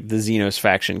any of, like, the Xenos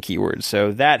faction keywords,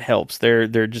 so that helps. They're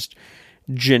just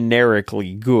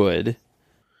generically good.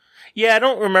 Yeah, I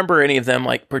don't remember any of them,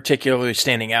 like, particularly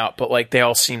standing out, but, like, they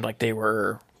all seemed like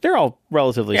they're all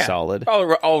relatively solid.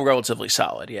 All relatively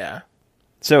solid, yeah.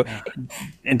 So,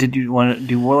 and did you want to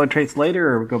do Warlord traits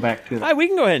later, or go back to we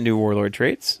can go ahead and do Warlord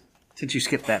traits. Since you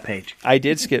skipped that page. I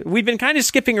did skip. We've been kind of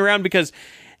skipping around because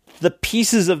the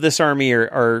pieces of this army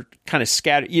are kind of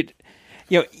scattered.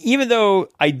 Even though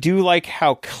I do like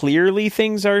how clearly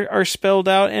things are spelled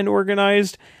out and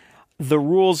organized, the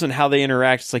rules and how they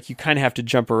interact, it's like you kind of have to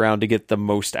jump around to get the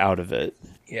most out of it.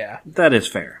 Yeah. That is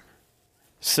fair.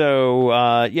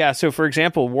 So, so for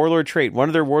example, Warlord trait. One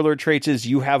of their Warlord traits is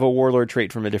you have a Warlord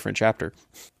trait from a different chapter.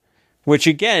 Which,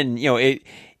 again,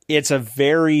 it's a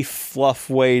very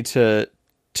fluff way to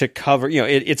cover,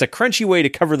 it's a crunchy way to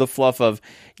cover the fluff of,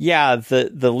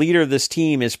 the leader of this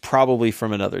team is probably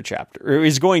from another chapter, or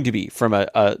is going to be from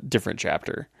a different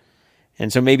chapter.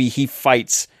 And so maybe he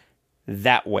fights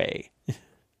that way.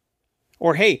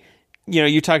 Or, hey,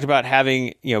 you talked about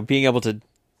having, being able to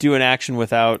do an action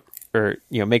without, or,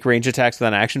 make range attacks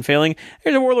without an action failing.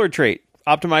 Here's a Warlord trait,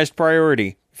 optimized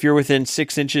priority. If you're within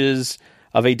 6 inches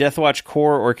of a Deathwatch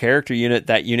core or character unit,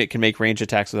 that unit can make range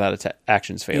attacks without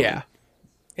actions failing.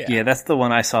 Yeah, that's the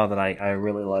one I saw that I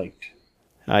really liked.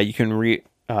 You can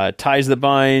ties that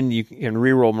bind. You can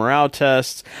reroll morale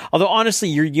tests. Although, honestly,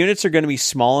 your units are going to be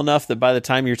small enough that by the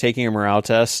time you're taking a morale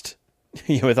test,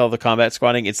 with all the combat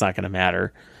squatting, it's not going to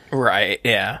matter. Right,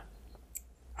 yeah.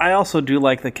 I also do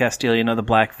like the Castile, the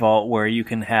Black Vault, where you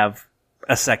can have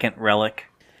a second relic.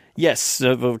 Yes,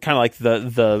 so kind of like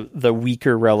the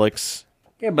weaker relics.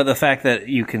 Yeah, but the fact that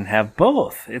you can have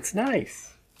both, it's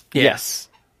nice. Yeah. Yes.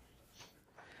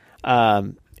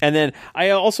 And then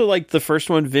I also like the first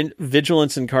one,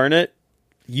 Vigilance Incarnate.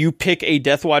 You pick a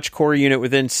Deathwatch core unit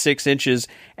within 6 inches,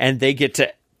 and they get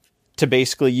to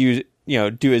basically use, do a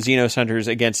Xenos Hunters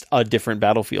against a different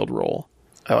battlefield role.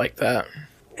 I like that.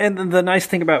 And the nice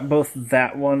thing about both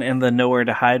that one and the Nowhere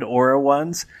to Hide aura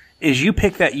ones is you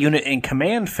pick that unit in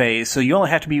command phase, so you only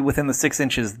have to be within the 6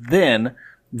 inches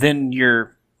then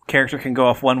your character can go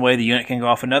off one way, the unit can go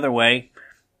off another way,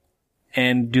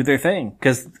 and do their thing.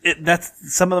 Because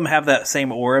some of them have that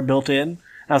same aura built in.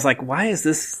 I was like, why is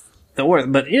this the aura?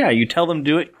 But yeah, you tell them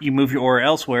to do it, you move your aura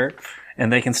elsewhere,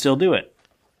 and they can still do it.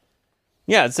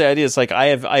 Yeah, it's the idea. It's like I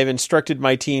have instructed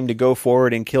my team to go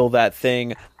forward and kill that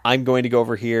thing. I'm going to go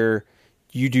over here.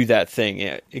 You do that thing.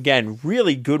 Yeah, again,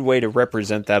 really good way to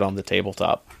represent that on the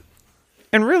tabletop.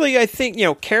 And really, I think,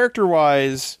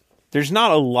 character-wise, there's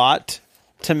not a lot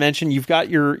to mention. You've got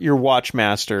your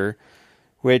Watchmaster,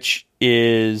 which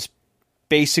is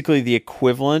basically the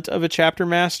equivalent of a Chapter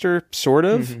Master, sort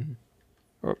of.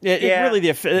 Mm-hmm. It's really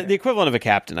the equivalent of a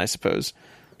captain, I suppose.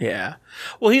 Yeah.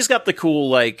 Well, he's got the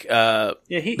cool, they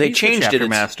changed the it.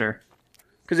 Master.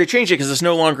 Because they changed it because it's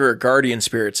no longer a Guardian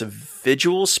Spear. It's a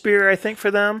Vigil Spear, I think,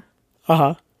 for them.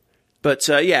 Uh-huh. But,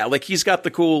 he's got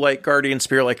the cool, Guardian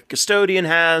Spear like a Custodian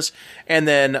has, and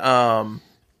then,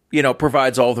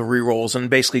 provides all the rerolls and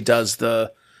basically does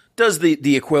the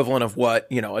equivalent of what,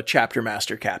 a Chapter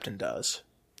Master Captain does.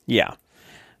 Yeah.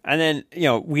 And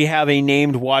then, we have a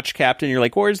named Watch Captain. You're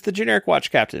like, where's the generic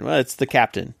Watch Captain? Well, it's the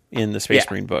Captain in the Space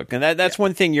Marine book. And that's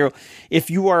one thing if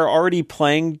you are already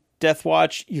playing Death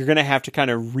Watch, you're going to have to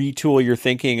kind of retool your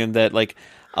thinking, and that,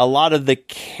 a lot of the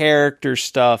character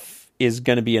stuff is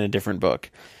going to be in a different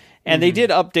book. And they did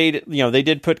update, they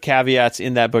did put caveats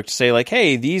in that book to say,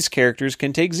 hey, these characters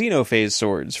can take Xenophase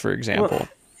swords, for example. Well,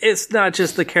 it's not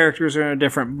just the characters are in a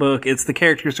different book, it's the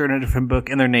characters are in a different book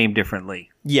and they're named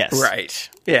differently. Yes. Right.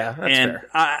 Yeah, that's fair.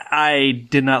 I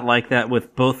did not like that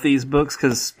with both these books,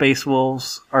 because Space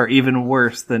Wolves are even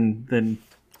worse than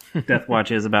Death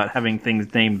Watch is about having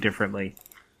things named differently.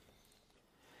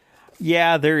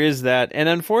 Yeah, there is that. And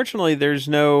unfortunately, there's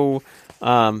no,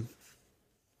 a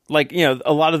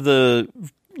lot of the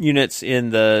units in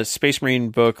the Space Marine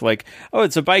book,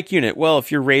 it's a bike unit. Well,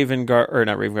 if you're Raven Guard, or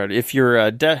not Raven Guard, if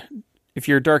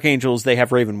you're Dark Angels, they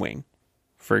have Raven Wing,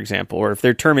 for example. Or if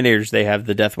they're Terminators, they have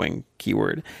the Deathwing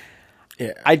keyword.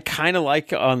 Yeah. I'd kind of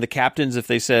like on the captains if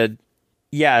they said,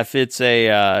 if it's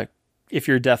if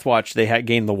you're Death Watch, they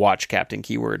gain the Watch Captain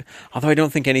keyword. Although I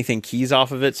don't think anything keys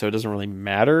off of it, so it doesn't really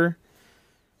matter.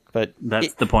 But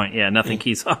that's the point. Yeah, nothing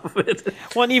keys off of it.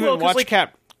 Well, and even Watch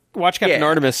Captain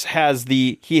Artemis has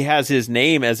his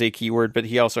name as a keyword, but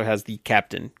he also has the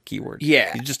Captain keyword.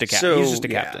 Yeah, he's just a captain. He's just a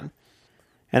captain.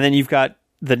 And then you've got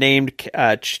the named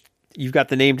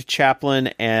Chaplain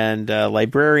and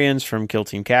Librarians from Kill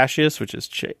Team Cassius, which is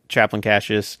Chaplain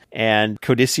Cassius, and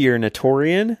Codicier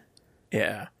Notorian.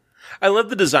 Yeah. I love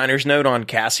the designer's note on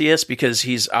Cassius because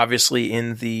he's obviously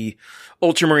in the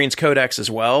Ultramarines Codex as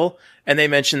well. And they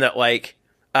mentioned that,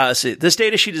 this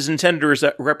data sheet is intended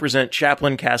to represent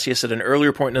Chaplain Cassius at an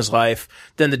earlier point in his life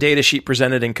than the data sheet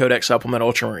presented in Codex Supplement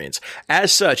Ultramarines.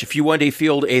 As such, if you want to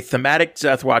field a thematic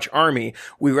Death Watch army,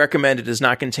 we recommend it does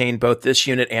not contain both this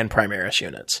unit and Primaris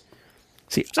units.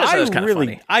 See, so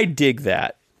I dig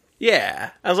that. Yeah.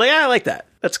 I was like, I like that.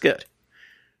 That's good.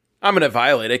 I'm going to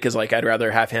violate it because, I'd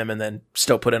rather have him and then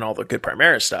still put in all the good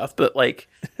Primaris stuff. But,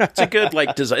 it's a good,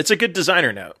 it's a good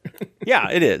designer note. Yeah,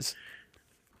 it is.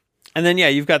 And then,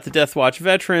 you've got the Death Watch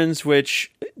Veterans,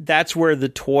 which that's where the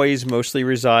toys mostly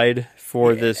reside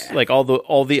for this,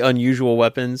 all the unusual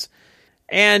weapons.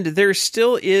 And there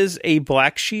still is a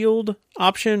Black Shield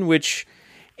option, which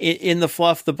in the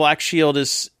fluff, the Black Shield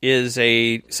is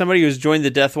somebody who's joined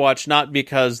the Death Watch not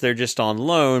because they're just on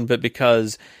loan, but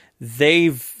because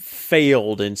they've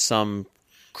failed in some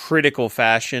critical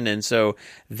fashion, and so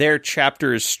their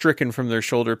chapter is stricken from their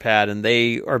shoulder pad, and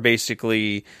they are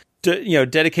basically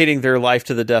dedicating their life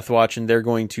to the Death Watch, and they're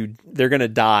going to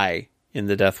die in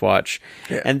the Death Watch.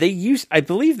 Yeah. And I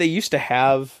believe they used to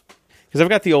have, because I've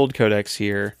got the old codex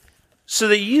here. So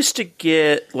they used to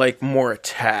get more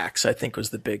attacks, I think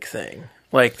was the big thing.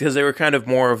 Because they were kind of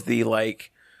more of the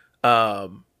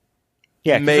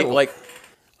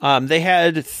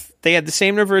they had the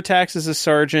same number of attacks as a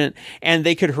sergeant, and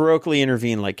they could heroically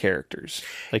intervene like characters.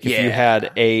 If you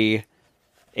had a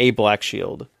Black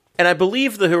Shield. And I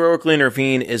believe the heroically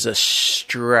intervene is a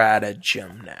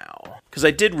stratagem now. Because I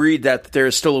did read that there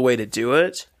is still a way to do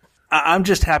it. I'm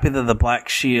just happy that the Black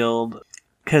Shield,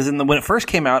 because when it first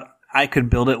came out, I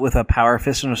could build it with a Power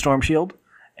Fist and a Storm Shield.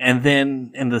 And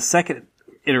then in the second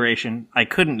iteration, I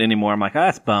couldn't anymore. I'm like,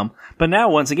 that's bum. But now,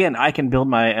 once again, I can build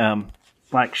my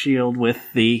Black Shield with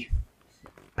the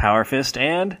Power Fist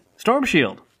and Storm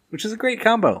Shield, which is a great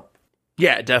combo.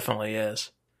 Yeah, it definitely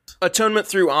is. Atonement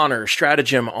through Honor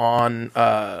stratagem on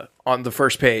the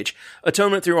first page.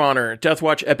 Atonement through Honor,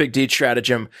 Deathwatch Epic Deed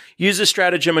stratagem. Use this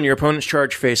stratagem on your opponent's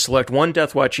charge phase. Select one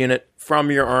Deathwatch unit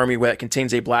from your army that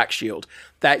contains a black shield.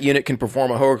 That unit can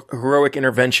perform a heroic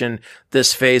intervention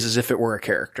this phase as if it were a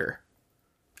character.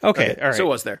 Okay, all right. So it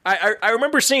was there. I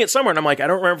remember seeing it somewhere, and I'm like, I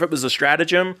don't remember if it was a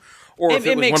stratagem or if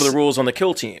it was one of the rules on the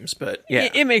kill teams, but yeah.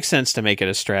 It makes sense to make it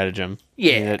a stratagem.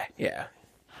 Yeah.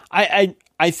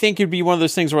 I think it'd be one of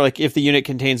those things where, like, if the unit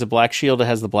contains a black shield, it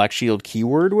has the black shield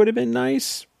keyword would have been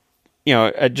nice. You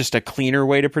know, just a cleaner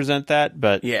way to present that,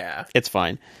 but yeah, it's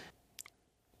fine.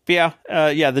 But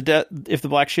if the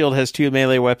black shield has 2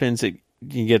 melee weapons, he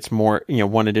gets more,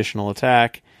 one additional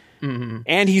attack. Mm-hmm.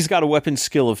 And he's got a weapon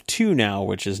skill of 2 now,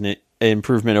 which is an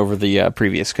improvement over the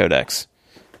previous codex.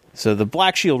 So the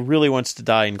black shield really wants to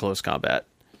die in close combat.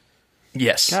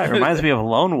 Yes. God, it reminds me of a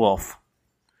Lone Wolf.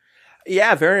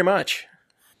 Yeah, very much.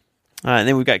 And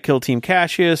then we've got Kill Team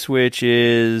Cassius, which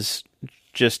is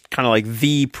just kind of like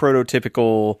the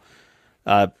prototypical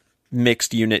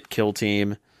mixed unit kill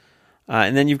team.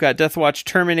 And then you've got Deathwatch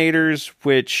Terminators,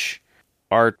 which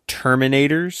are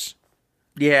Terminators.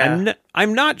 Yeah.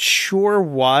 I'm not sure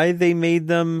why they made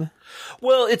them.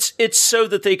 Well, it's so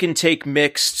that they can take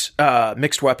mixed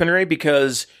weaponry,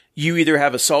 because you either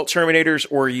have Assault Terminators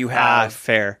or you have...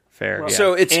 Fair. Yeah.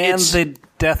 So it's the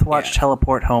Deathwatch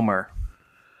Teleport Homer.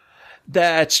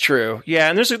 That's true. Yeah,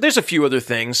 and there's a few other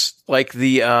things, like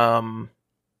the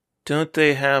don't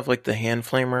they have like the hand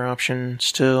flamer option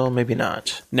still? Maybe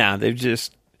not. Nah, they've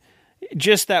just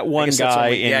that one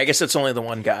guy. I guess it's only the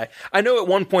one guy. I know at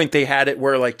one point they had it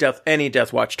where like any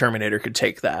Deathwatch Terminator could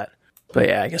take that, but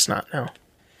yeah, I guess not now.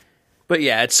 But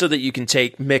yeah, it's so that you can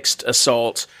take mixed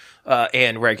assault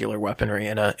and regular weaponry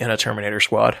in a Terminator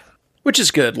squad, which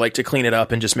is good, like to clean it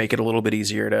up and just make it a little bit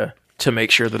easier to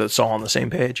make sure that it's all on the same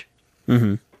page.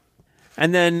 Mm-hmm.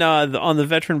 And then on the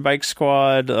Veteran Bike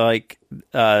Squad,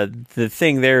 the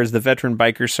thing there is the Veteran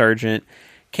Biker Sergeant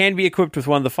can be equipped with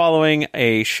one of the following: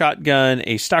 a shotgun,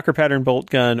 a Stalker Pattern bolt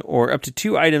gun, or up to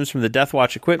 2 items from the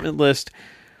Deathwatch equipment list,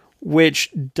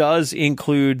 which does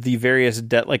include the various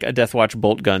like a Deathwatch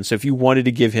bolt gun. So if you wanted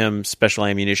to give him special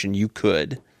ammunition, you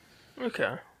could.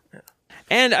 Okay.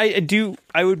 And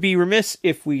I would be remiss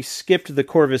if we skipped the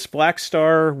Corvus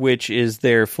Blackstar, which is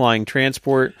their flying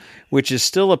transport, which is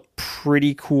still a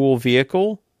pretty cool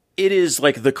vehicle. It is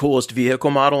like the coolest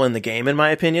vehicle model in the game, in my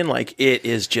opinion. Like, it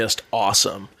is just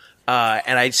awesome.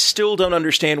 And I still don't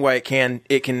understand why it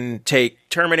can take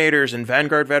Terminators and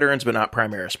Vanguard veterans, but not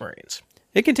Primaris Marines.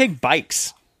 It can take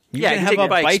bikes. You can take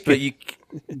bikes,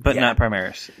 but not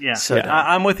Primaris. Yeah, so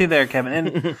I'm with you there, Kevin.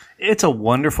 And it's a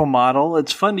wonderful model.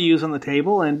 It's fun to use on the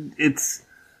table, and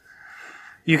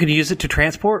you can use it to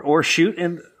transport or shoot.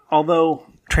 And although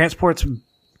transport's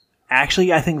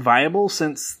actually, I think, viable,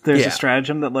 since there's a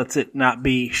stratagem that lets it not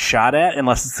be shot at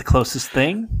unless it's the closest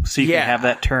thing, so you can have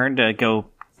that turn to go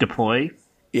deploy.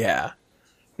 Yeah.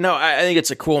 No, I think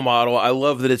it's a cool model. I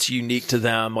love that it's unique to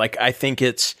them. Like, I think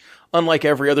it's unlike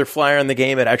every other flyer in the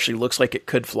game. It actually looks like it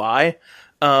could fly.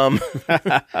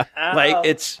 Like,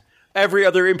 it's every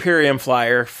other Imperium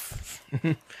flyer.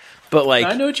 But like,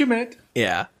 I know what you meant.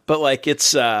 Yeah. But like,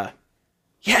 it's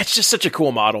just such a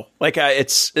cool model. Like,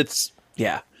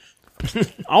 yeah.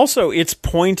 Also, it's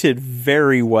pointed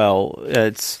very well.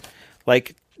 It's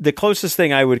like the closest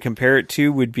thing I would compare it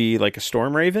to would be like a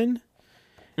Storm Raven.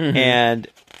 Mm-hmm. And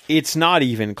it's not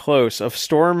even close. A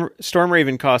Storm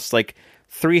Raven costs like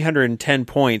 310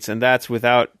 points, and that's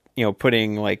without,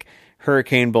 putting like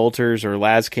Hurricane Bolters or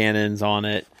Las Cannons on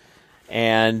it.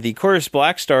 And the Corvus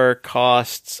Blackstar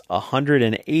costs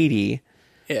 180.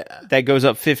 Yeah. That goes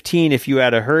up 15 if you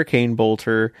add a Hurricane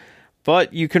Bolter,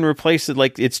 but you can replace it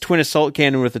like its twin assault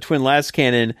cannon with a twin Las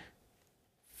Cannon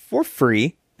for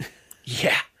free.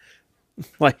 Yeah.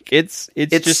 Like it's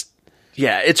just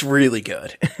it's really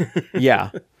good.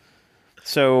 Yeah.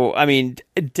 So, I mean,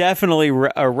 definitely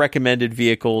a recommended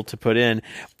vehicle to put in.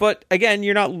 But again,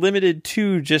 you're not limited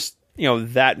to just,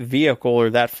 that vehicle or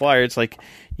that flyer. It's like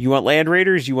you want Land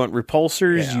Raiders, you want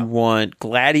Repulsors, you want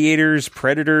Gladiators,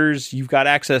 Predators. You've got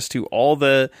access to all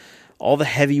the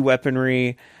heavy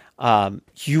weaponry.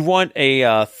 You want a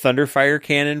Thunderfire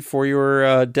cannon for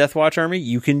your Deathwatch army?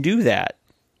 You can do that.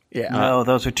 Yeah. No,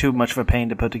 those are too much of a pain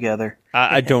to put together.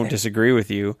 I don't disagree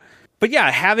with you. But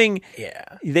yeah,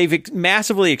 they've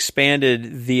massively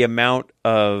expanded the amount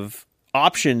of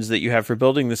options that you have for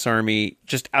building this army,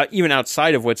 just even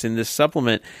outside of what's in this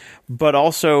supplement. But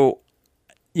also,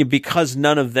 because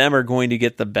none of them are going to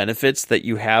get the benefits that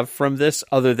you have from this,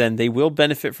 other than they will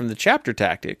benefit from the chapter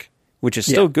tactic, which is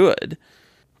still good.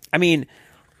 I mean,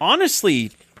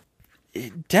 honestly,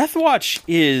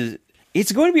 Deathwatch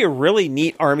it's going to be a really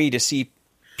neat army to see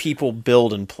people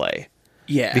build and play.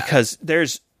 Yeah. Because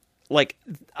there's, like,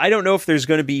 I don't know if there's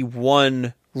going to be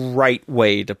one right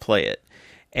way to play it.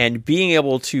 And being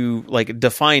able to, like,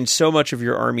 define so much of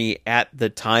your army at the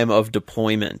time of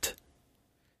deployment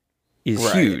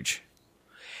is huge.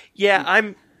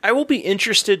 Yeah, I will be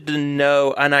interested to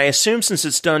know, and I assume since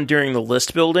it's done during the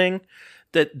list building,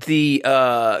 that the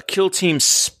Kill Team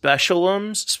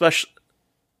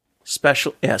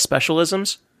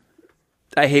specialisms.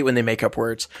 I hate when they make up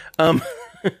words.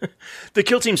 The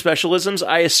Kill Team specialisms,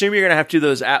 I assume you're going to have to do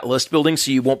those at list building,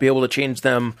 so you won't be able to change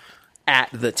them at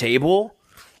the table,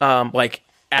 like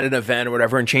at an event or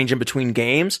whatever, and change in between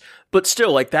games. But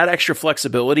still, like, that extra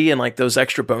flexibility and like those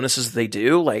extra bonuses they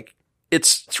do, like,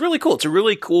 it's really cool. It's a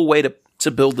really cool way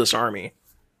to build this army.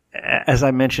 As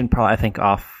I mentioned, probably I think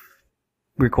off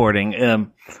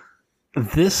recording,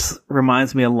 this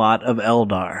reminds me a lot of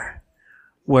Eldar.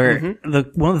 Where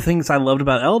one of the things I loved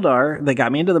about Eldar that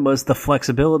got me into the most, the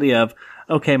flexibility of,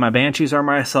 okay, my Banshees are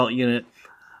my assault unit,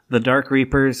 the Dark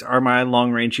Reapers are my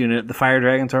long range unit, the Fire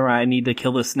Dragons are my I need to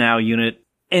kill this now unit,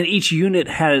 and each unit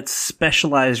had its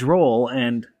specialized role,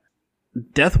 and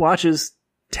Deathwatch is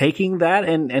taking that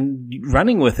and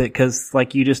running with it, because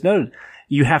like you just noted,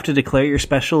 you have to declare your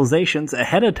specializations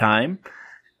ahead of time,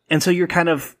 and so you're kind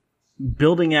of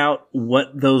building out what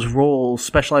those roles,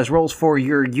 specialized roles for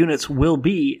your units will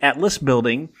be at list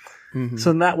building.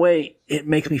 So in that way, it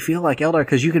makes me feel like Eldar,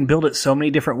 because you can build it so many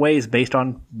different ways based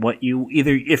on what you,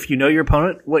 either if you know your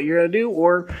opponent, what you're going to do,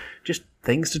 or just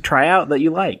things to try out that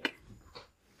you like.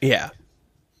 Yeah.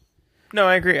 No,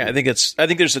 I agree. I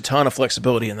think there's a ton of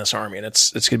flexibility in this army, and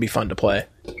it's going to be fun to play.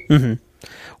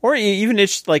 Or even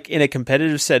it's like in a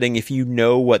competitive setting, if you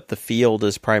know what the field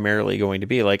is primarily going to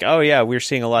be, like, oh yeah, we're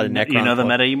seeing a lot of Necron. You know the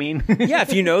meta, you mean? Yeah,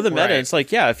 if you know the meta, Right. it's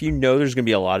like, yeah, if you know there's going to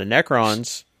be a lot of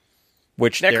Necrons,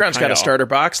 which Necron's got a starter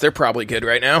box. They're probably good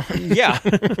right now. Yeah.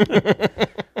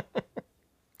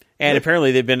 And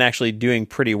apparently they've been actually doing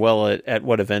pretty well at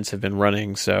what events have been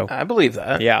running, so. I believe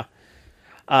that. Yeah.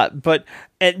 But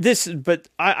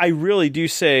I really do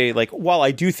say, like, while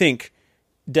I do think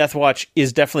Deathwatch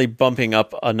is definitely bumping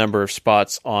up a number of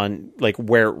spots on like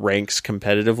where it ranks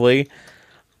competitively,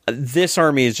 this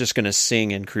army is just going to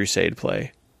sing in Crusade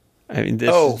play. I mean,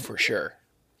 for sure.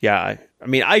 Yeah, I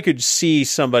mean, I could see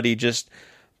somebody just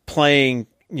playing,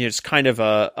 it's kind of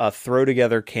a throw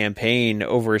together campaign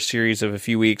over a series of a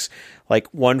few weeks, like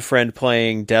one friend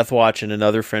playing Deathwatch and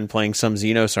another friend playing some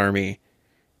Xenos army,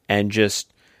 and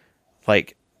just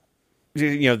like,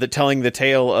 telling the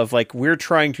tale of like, we're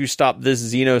trying to stop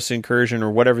this Xenos incursion or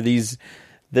whatever this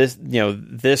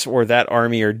or that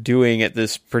army are doing at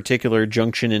this particular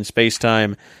junction in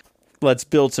space-time. Let's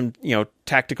build some,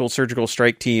 tactical surgical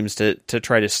strike teams to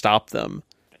try to stop them.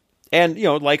 And,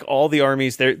 like all the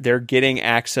armies, they're getting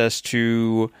access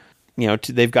to,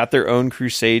 they've got their own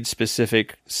Crusade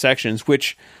specific sections,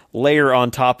 which layer on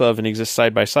top of and exist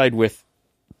side by side with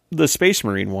the Space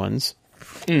Marine ones.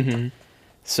 Mm-hmm.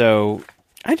 So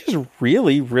I just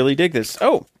really, really dig this.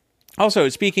 Oh, also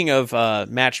speaking of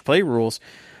matched play rules,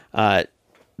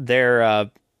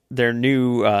 their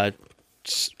new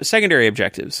secondary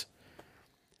objectives.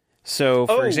 So,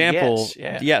 for example,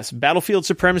 yes, Battlefield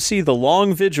Supremacy, the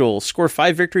Long Vigil, score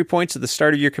 5 victory points at the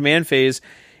start of your command phase.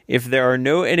 If there are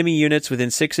no enemy units within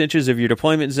 6 inches of your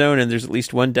deployment zone, and there's at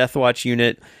least one Deathwatch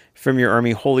unit from your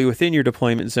army wholly within your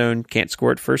deployment zone, can't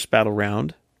score it first battle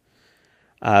round.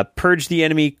 Purge the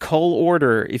enemy Cull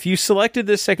Order. If you selected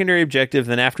this secondary objective,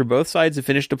 then after both sides have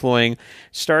finished deploying,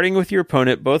 starting with your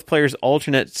opponent, both players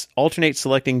alternate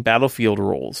selecting battlefield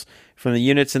roles from the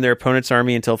units in their opponent's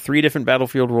army until 3 different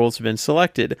battlefield roles have been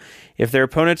selected. If their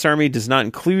opponent's army does not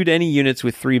include any units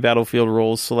with 3 battlefield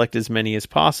roles, select as many as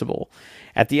possible.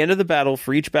 At the end of the battle,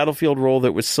 for each battlefield role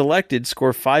that was selected,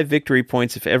 score 5 victory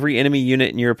points if every enemy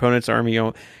unit in your opponent's army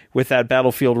with that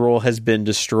battlefield role has been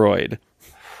destroyed.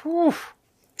 Whew.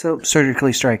 So,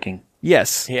 surgically striking.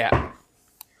 Yes. Yeah.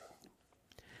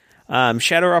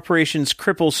 Shadow Operations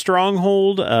Cripple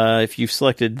Stronghold. If you've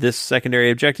selected this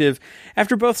secondary objective,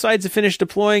 after both sides have finished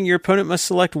deploying, your opponent must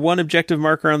select one objective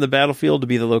marker on the battlefield to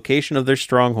be the location of their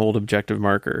stronghold objective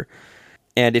marker.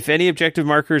 And if any objective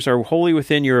markers are wholly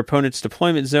within your opponent's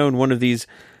deployment zone, one of these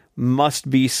must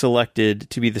be selected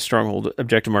to be the stronghold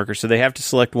objective marker. So they have to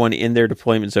select one in their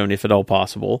deployment zone if at all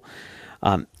possible.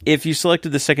 If you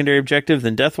selected the secondary objective,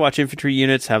 then Deathwatch infantry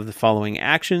units have the following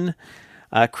action.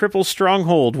 Cripple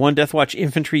Stronghold. One Deathwatch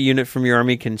infantry unit from your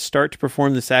army can start to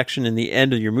perform this action in the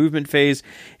end of your movement phase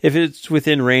if it's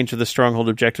within range of the stronghold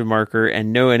objective marker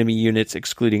and no enemy units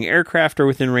excluding aircraft are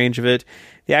within range of it.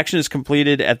 The action is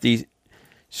completed at the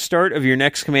start of your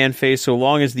next command phase, so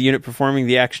long as the unit performing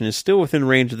the action is still within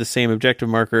range of the same objective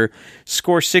marker.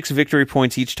 Score 6 victory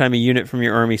points each time a unit from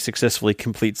your army successfully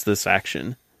completes this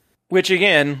action. Which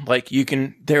again, like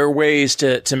there are ways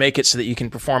to make it so that you can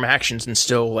perform actions and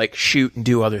still like shoot and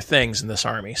do other things in this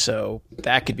army. So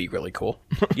that could be really cool.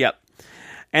 Yep.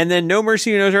 And then No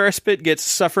Mercy, No Respite gets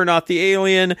Suffer Not the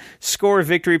Alien. Score a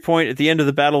victory point at the end of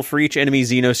the battle for each enemy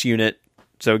Xenos unit.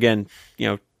 So again,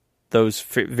 those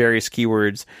various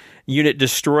keywords. Unit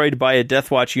destroyed by a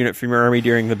Deathwatch unit from your army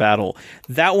during the battle.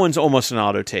 That one's almost an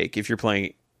auto take if you're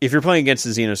playing against the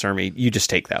Xenos army. You just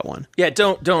take that one. Yeah,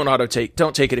 don't auto take.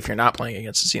 Don't take it if you're not playing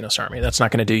against the Xenos army. That's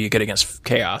not going to do you good against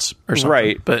Chaos or something.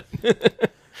 Right, but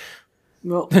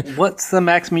well, what's the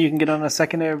maximum you can get on a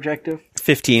secondary objective?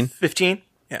 15. 15.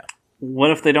 Yeah.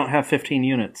 What if they don't have 15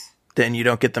 units? Then you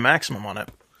don't get the maximum on it.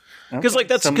 Because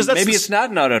that's maybe it's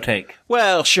not an auto take.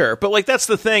 Well, sure, but like that's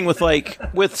the thing with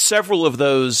with several of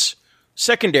those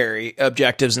secondary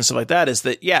objectives and stuff like that is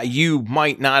that you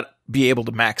might not be able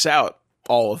to max out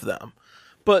all of them,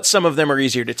 but some of them are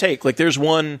easier to take. Like there's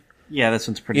one. Yeah, this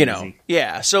one's pretty easy.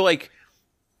 Yeah, so like,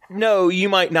 no, you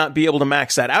might not be able to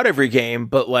max that out every game,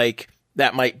 but like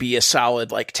that might be a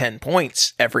solid 10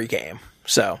 points every game.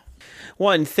 So.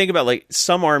 One, think about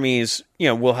some armies,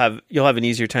 you'll have an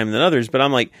easier time than others, but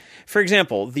I'm like, for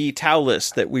example, the Tau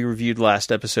list that we reviewed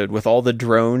last episode with all the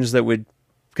drones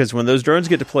because when those drones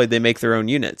get deployed, they make their own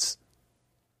units.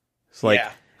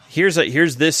 It's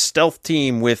here's this stealth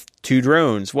team with 2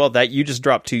 drones. Well, that you just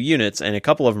dropped 2 units, and a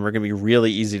couple of them are going to be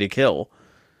really easy to kill.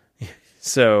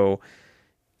 So,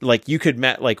 you could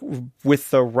with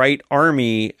the right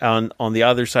army on the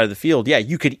other side of the field,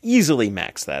 you could easily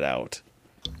max that out.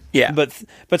 Yeah, but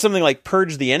something like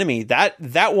Purge the Enemy,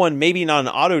 that one maybe not an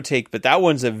auto take, but that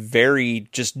one's a very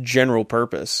just general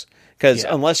purpose. Because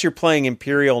unless you're playing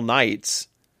Imperial Knights,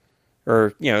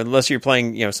 or unless you're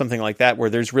playing something like that where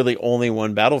there's really only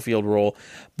one battlefield role,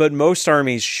 but most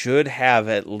armies should have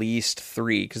at least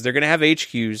 3 because they're going to have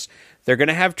HQs, they're going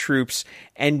to have troops,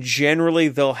 and generally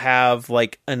they'll have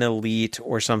an elite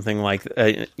or something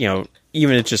even if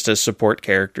it's just as support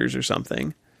characters or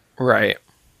something. Right.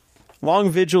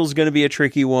 Long Vigil is going to be a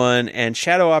tricky one, and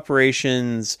Shadow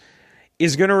Operations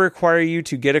is going to require you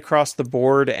to get across the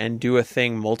board and do a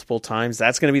thing multiple times.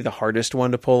 That's going to be the hardest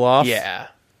one to pull off. Yeah,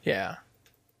 yeah.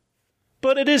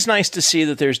 But it is nice to see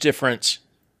that there are different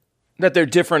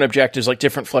objectives,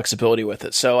 different flexibility with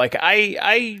it. So,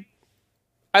 I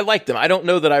like them. I don't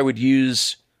know that I would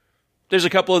use. There's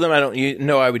a couple of them I don't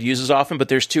know I would use as often, but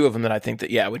there's 2 of them that I think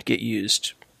that would get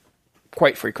used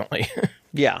quite frequently.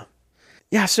 Yeah.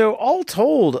 Yeah, so all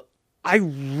told, I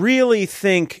really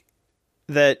think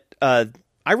that I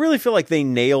really feel like they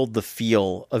nailed the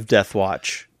feel of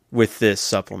Deathwatch with this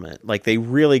supplement. They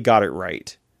really got it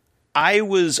right.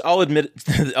 I'll admit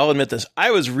this.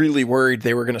 I was really worried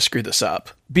they were going to screw this up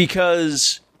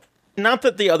because not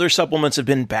that the other supplements have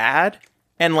been bad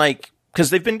and because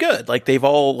they've been good. They've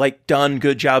all done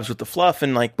good jobs with the fluff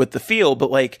and with the feel, but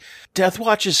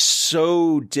Deathwatch is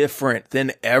so different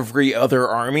than every other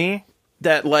army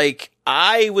that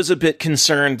I was a bit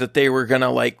concerned that they were going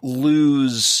to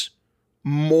lose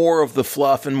more of the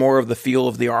fluff and more of the feel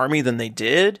of the army than they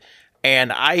did.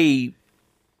 And I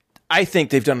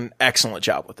think they've done an excellent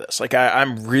job with this.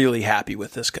 I'm really happy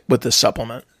with this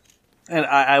supplement. And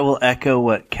I will echo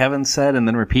what Kevin said and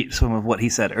then repeat some of what he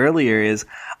said earlier is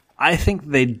I think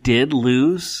they did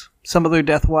lose some of their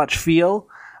Deathwatch feel,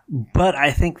 but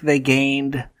I think they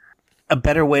gained a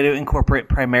better way to incorporate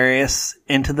Primarius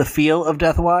into the feel of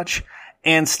Deathwatch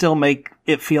and still make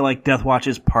it feel like Deathwatch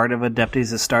is part of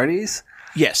Adeptus Astartes.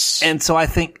 Yes. And so I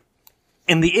think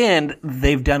in the end,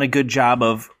 they've done a good job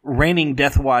of reining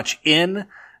Deathwatch in,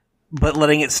 but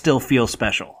letting it still feel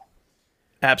special.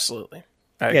 Absolutely.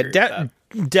 I agree with that.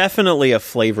 Definitely a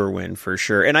flavor win for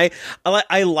sure. And I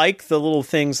like the little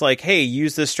things hey,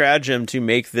 use this stratagem to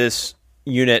make this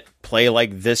unit play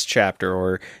like this chapter,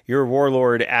 or your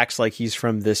warlord acts like he's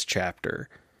from this chapter.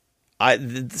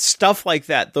 Stuff like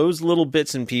that, those little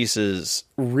bits and pieces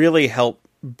really help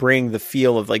bring the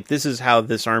feel of this is how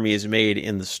this army is made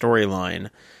in the storyline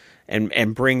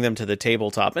and bring them to the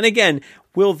tabletop. And again,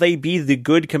 will they be the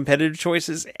good competitive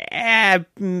choices?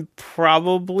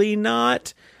 Probably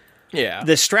not. Yeah.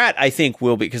 The strat, I think,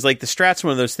 will be, because the strat's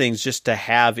one of those things just to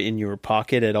have in your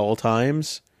pocket at all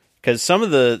times. Because some of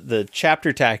the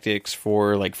chapter tactics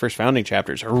for first founding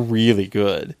chapters are really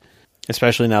good,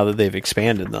 especially now that they've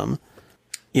expanded them.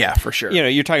 Yeah, for sure.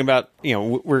 You're talking about,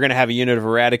 we're going to have a unit of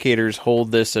Eradicators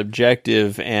hold this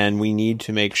objective, and we need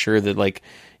to make sure that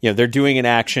they're doing an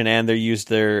action and they used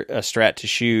their strat to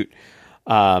shoot,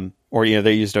 or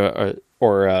they used a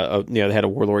they had a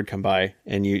warlord come by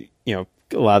and you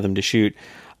allow them to shoot.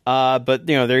 But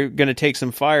they're going to take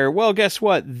some fire. Well, guess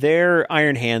what? They're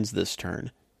Iron Hands this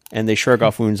turn, and they shrug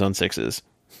off wounds on 6s.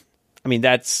 I mean,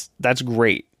 that's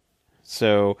great.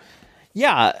 So,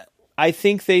 yeah, I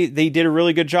think they did a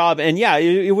really good job. And yeah,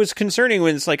 it was concerning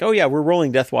when it's like, oh yeah, we're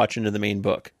rolling Deathwatch into the main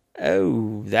book.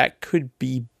 Oh, that could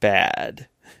be bad.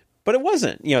 But it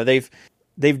wasn't.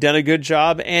 They've done a good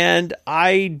job, and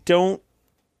I don't.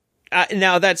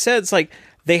 Now that said, it's like,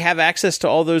 they have access to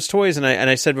all those toys, and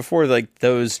I said before, like,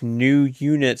 those new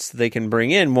units they can bring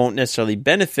in won't necessarily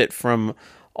benefit from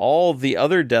all the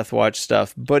other Deathwatch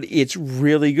stuff, but it's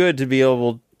really good to be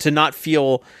able to not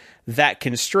feel that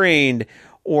constrained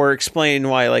or explain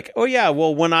why, like, oh yeah,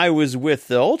 well, when I was with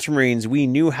the Ultramarines, we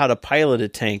knew how to pilot a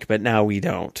tank, but now we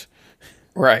don't.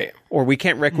 Right. Or we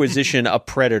can't requisition a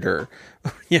Predator.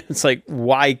 It's like,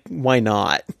 why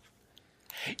not?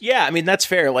 Yeah, I mean, that's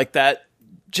fair. Like that.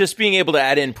 Just being able to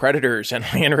add in Predators and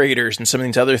Land Raiders and some of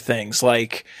these other things,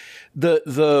 like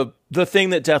the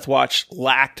thing that Deathwatch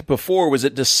lacked before was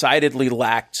it decidedly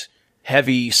lacked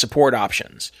heavy support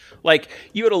options. Like,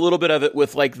 you had a little bit of it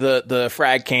with like the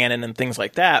frag cannon and things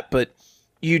like that, but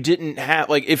you didn't have,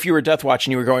 like, if you were Deathwatch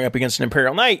and you were going up against an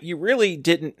Imperial Knight, you really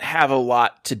didn't have a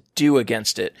lot to do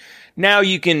against it. Now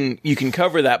you can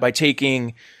cover that by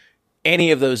taking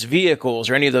any of those vehicles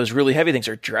or any of those really heavy things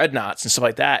or dreadnoughts and stuff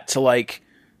like that to like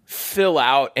fill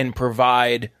out and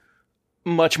provide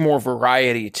much more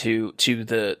variety to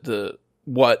the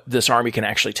what this army can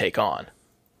actually take on.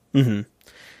 Mm-hmm.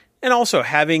 And also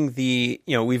having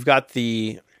we've got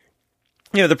the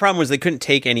problem was they couldn't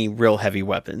take any real heavy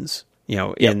weapons,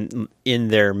 in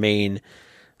their main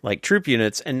like troop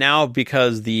units. And now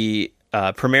because the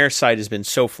Premier side has been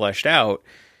so fleshed out,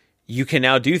 you can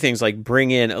now do things like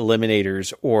bring in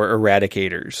eliminators or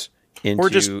eradicators.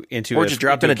 Or just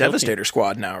drop in a Devastator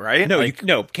squad now, right? No, like,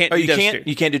 can't.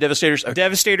 You can't do Devastators. Okay.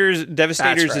 Devastators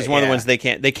right, is one of the ones they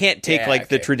can't. They can't take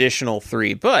the traditional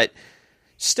 3, but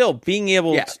still being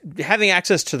able to, having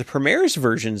access to the Premier's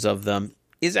versions of them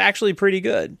is actually pretty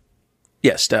good.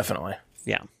 Yes, definitely.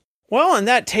 Yeah. Well, and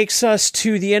that takes us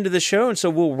to the end of the show, and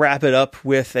so we'll wrap it up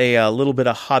with a little bit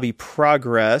of hobby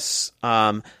progress.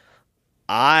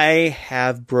 I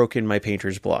have broken my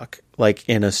painter's block, like,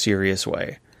 in a serious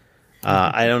way.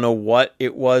 I don't know what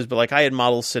it was, but like I had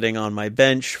models sitting on my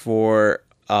bench for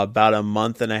about a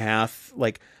month and a half,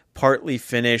 like partly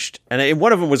finished. And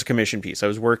one of them was a commission piece. I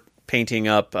was painting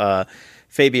up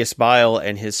Fabius Bile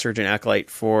and his Surgeon Acolyte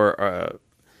for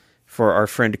our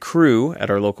friend Crew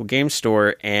at our local game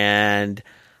store. And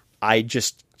I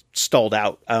just stalled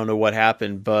out. I don't know what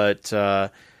happened, but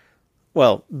the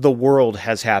world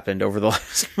has happened over the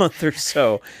last month or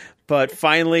so. But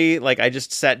finally, like, I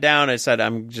just sat down. I said,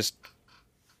 I'm just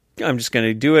going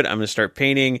to do it. I'm going to start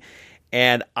painting.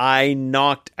 And I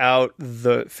knocked out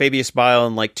the Fabius Bile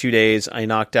in like 2 days. I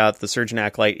knocked out the Surgeon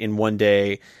Acolyte in 1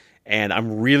 day. And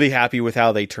I'm really happy with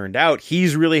how they turned out.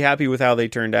 He's really happy with how they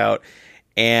turned out.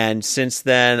 And since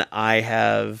then, I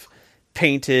have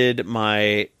painted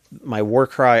my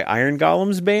Warcry Iron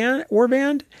Golems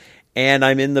warband. And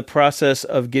I'm in the process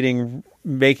of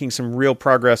making some real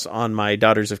progress on my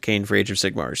Daughters of Cain for Age of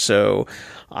Sigmar. So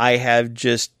I have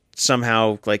just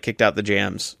somehow like kicked out the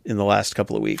jams in the last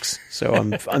couple of weeks. So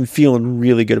I'm feeling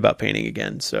really good about painting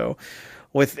again. So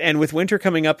with winter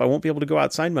coming up, I won't be able to go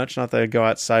outside much. Not that I go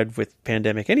outside with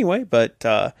pandemic anyway, but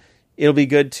it'll be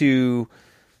good to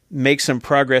make some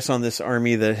progress on this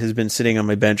army that has been sitting on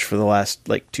my bench for the last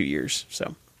like 2 years.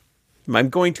 So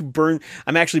I'm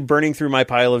actually burning through my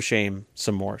pile of shame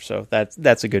some more. So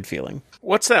that's a good feeling.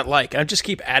 What's that like? I just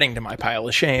keep adding to my pile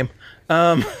of shame.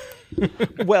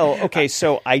 Well, okay,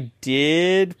 so I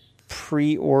did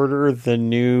pre-order the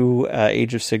new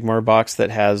Age of Sigmar box that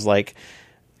has like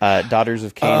Daughters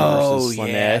of Cain versus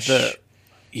Slaanesh.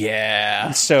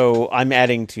 Yeah. So I'm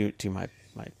adding to my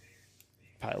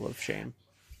pile of shame.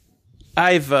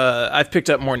 I've picked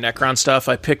up more Necron stuff.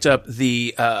 I picked up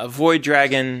the Void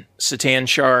Dragon, Satan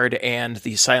Shard, and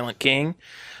the Silent King.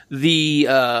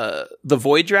 The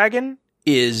Void Dragon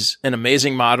is an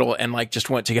amazing model and like just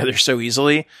went together so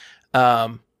easily.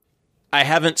 I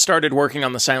haven't started working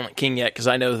on the Silent King yet because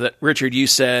I know that, Richard, you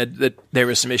said that there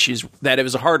was some issues, that it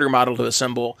was a harder model to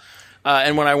assemble.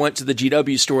 And when I went to the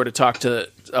GW store to talk to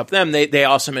them, they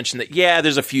also mentioned that,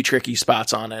 there's a few tricky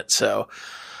spots on it. So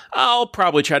I'll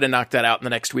probably try to knock that out in the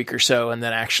next week or so and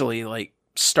then actually like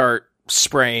start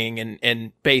spraying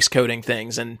and base coating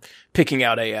things and picking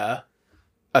out a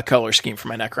color scheme for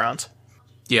my Necrons.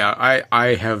 Yeah,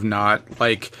 I have not,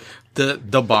 like,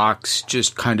 the box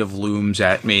just kind of looms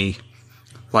at me.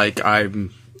 Like, I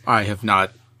have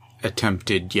not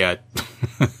attempted yet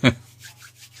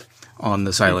on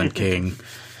the Silent King.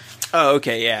 Oh,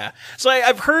 okay, yeah. So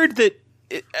I've heard that.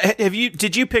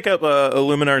 Did you pick up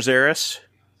Illuminar Xeris?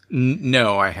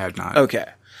 No, I have not. Okay,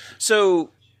 so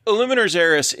Illuminar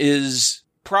Xeris is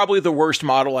probably the worst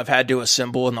model I've had to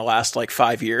assemble in the last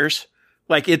 5 years.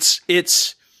 Like it's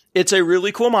a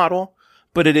really cool model,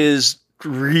 but it is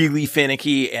really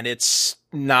finicky and it's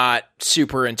not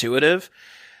super intuitive.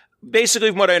 Basically,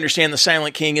 from what I understand, the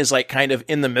Silent King is kind of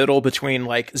in the middle between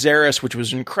Xeris, which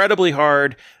was incredibly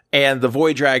hard, and the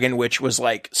Void Dragon, which was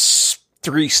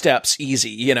 3 steps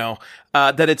easy,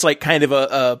 that it's kind of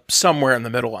a somewhere in the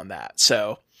middle on that.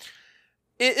 So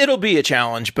it'll be a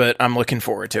challenge, but I'm looking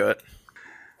forward to it.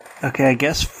 Okay, I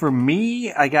guess for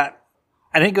me, I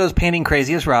didn't go as painting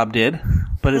crazy as Rob did,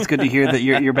 but it's good to hear that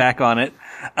you're back on it.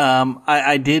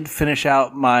 I did finish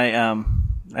out my,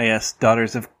 I guess,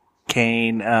 Daughters of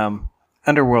Cain,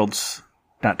 Underworld's,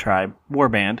 not Tribe,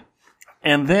 Warband.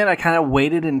 And then I kind of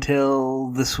waited until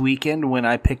this weekend when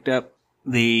I picked up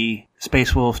the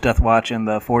Space Wolves, Death Watch, and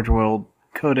the Forge World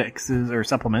codexes or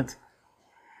supplements,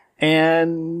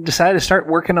 and decided to start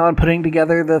working on putting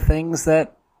together the things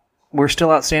that were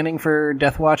still outstanding for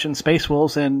Death Watch and Space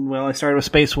Wolves. And, well, I started with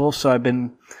Space Wolves, so I've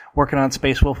been working on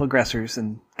Space Wolf Aggressors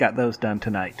and got those done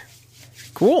tonight.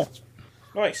 Cool.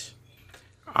 Nice.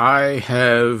 I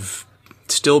have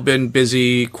still been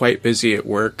busy, quite busy at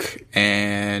work,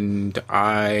 and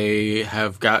I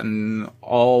have gotten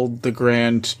all the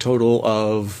grand total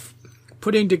of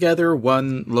putting together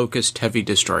one Locust Heavy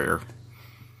Destroyer.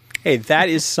 Hey, that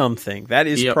is something. That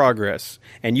is progress.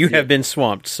 And you have been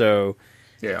swamped, so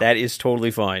that is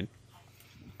totally fine.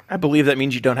 I believe that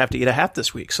means you don't have to eat a hat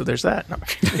this week, so there's that. No.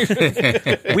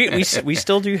 we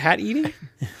still do hat eating?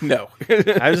 No. I was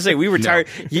going to say, we were tired.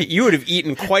 You would have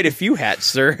eaten quite a few hats,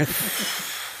 sir.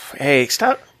 Hey,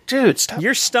 stop. Dude, stop.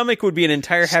 Your stomach would be an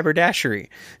entire haberdashery.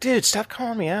 Dude, stop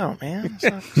calling me out, man.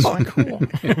 It's not cool.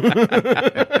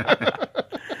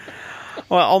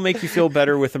 Well, I'll make you feel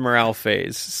better with the morale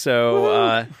phase.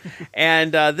 So,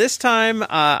 this time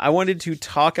I wanted to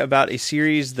talk about a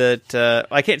series that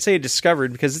I can't say I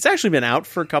discovered because it's actually been out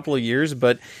for a couple of years,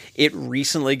 but it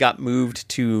recently got moved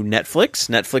to Netflix.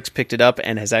 Netflix picked it up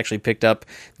and has actually picked up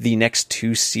the next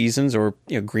 2 seasons, or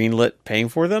greenlit paying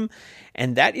for them,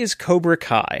 and that is Cobra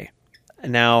Kai.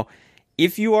 Now,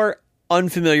 if you are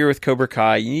unfamiliar with Cobra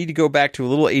Kai, you need to go back to a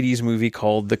little 80s movie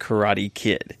called The Karate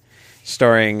Kid,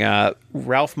 starring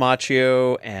Ralph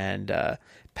Macchio and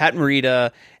Pat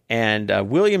Morita and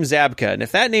William Zabka. And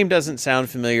if that name doesn't sound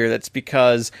familiar, that's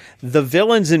because the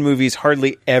villains in movies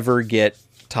hardly ever get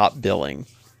top billing.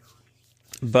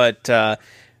 But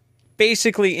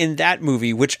basically in that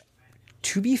movie, which,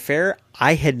 to be fair,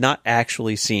 I had not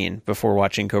actually seen before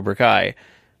watching Cobra Kai,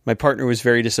 my partner was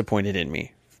very disappointed in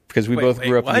me because we both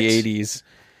grew up in the 80s.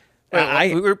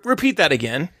 Repeat that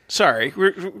again. Sorry.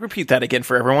 Repeat that again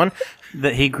for everyone.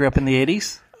 That he grew up in the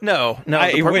 80s? No.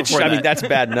 That's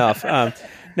bad enough.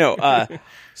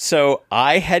 So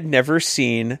I had never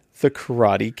seen The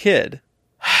Karate Kid.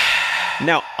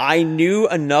 Now, I knew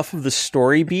enough of the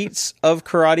story beats of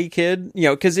Karate Kid,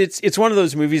 because it's one of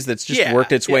those movies that's just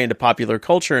worked its way into popular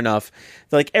culture enough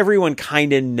that, everyone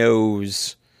kind of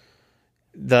knows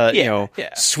the,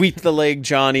 sweep the leg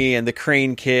Johnny and the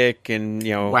crane kick and,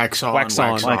 wax on, wax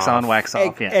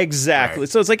off. Yeah. Exactly. Right.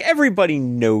 So it's everybody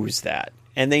knows that.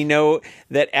 And they know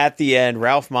that at the end,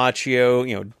 Ralph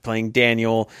Macchio, playing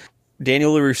Daniel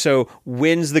LaRusso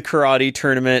wins the karate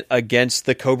tournament against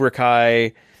the Cobra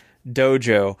Kai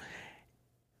dojo.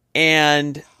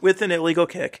 And with an illegal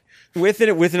kick. With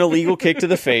an illegal kick to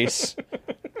the face,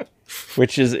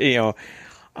 which is,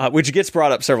 which gets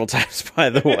brought up several times, by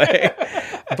the way.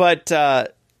 But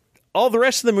all the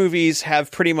rest of the movies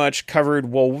have pretty much covered,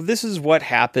 well, this is what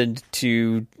happened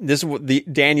to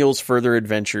Daniel's further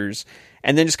adventures,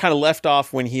 and then just kind of left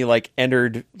off when he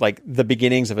entered the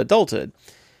beginnings of adulthood.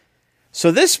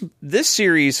 So this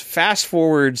series fast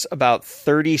forwards about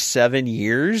 37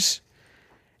 years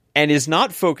and is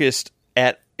not focused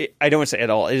I don't want to say at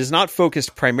all. It is not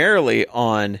focused primarily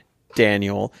on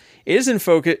Daniel. It is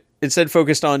instead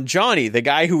focused on Johnny, the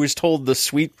guy who was told to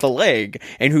sweep the leg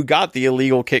and who got the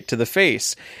illegal kick to the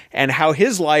face, and how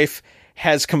his life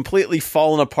has completely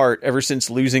fallen apart ever since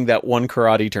losing that one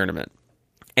karate tournament.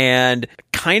 And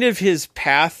kind of his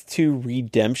path to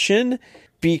redemption,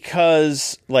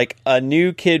 because a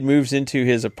new kid moves into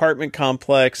his apartment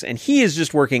complex and he is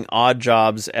just working odd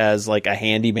jobs as a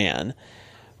handyman.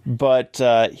 But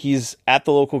he's at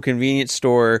the local convenience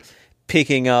store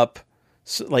picking up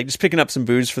some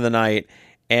booze for the night,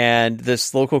 and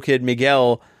this local kid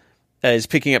Miguel is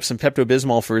picking up some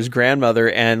Pepto-Bismol for his grandmother,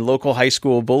 and local high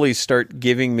school bullies start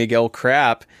giving Miguel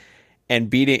crap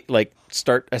and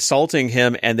start assaulting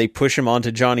him, and they push him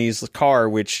onto Johnny's car,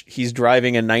 which he's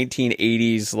driving a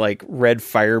 1980s like red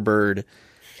Firebird,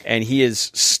 and he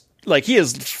is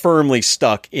firmly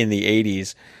stuck in the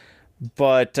 80s.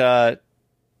 But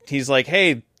he's like,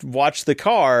 "Hey, watch the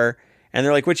car," and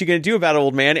they're like, "What you gonna do about it,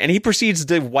 old man?" And he proceeds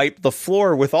to wipe the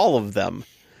floor with all of them.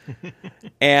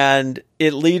 And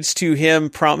it leads to him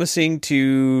promising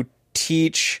to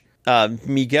teach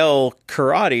Miguel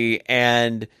karate,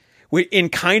 and in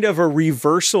kind of a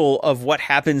reversal of what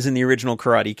happens in the original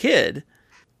Karate Kid,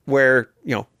 where,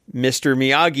 Mr.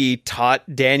 Miyagi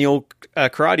taught Daniel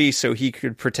karate so he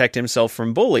could protect himself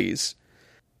from bullies.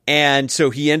 And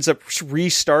so he ends up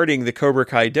restarting the Cobra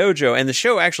Kai dojo, and the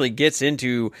show actually gets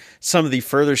into some of the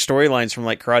further storylines from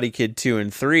like Karate Kid 2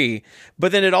 and 3.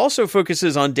 But then it also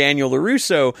focuses on Daniel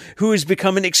LaRusso, who has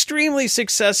become an extremely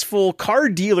successful car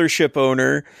dealership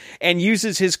owner and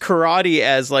uses his karate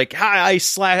as like, I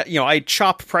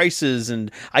chop prices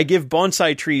and I give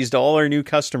bonsai trees to all our new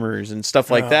customers and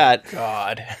stuff like that.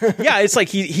 God. Yeah, it's like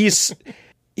he's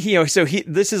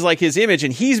this is like his image,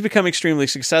 and he's become extremely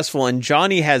successful, and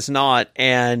Johnny has not.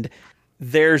 And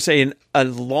there's a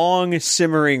long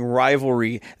simmering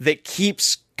rivalry that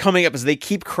keeps coming up as they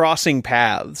keep crossing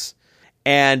paths.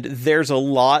 And there's a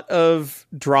lot of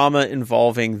drama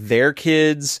involving their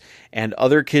kids and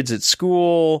other kids at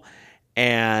school.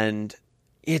 And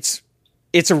it's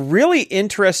a really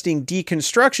interesting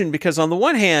deconstruction, because on the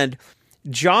one hand,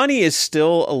 Johnny is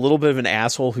still a little bit of an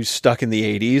asshole who's stuck in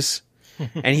the 80s.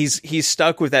 And he's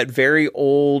stuck with that very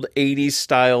old 80s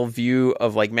style view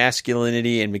of like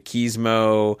masculinity and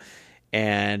machismo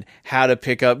and how to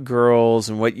pick up girls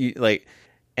and what you like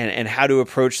and how to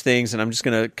approach things. And I'm just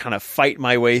going to kind of fight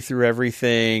my way through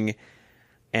everything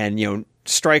and,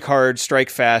 strike hard,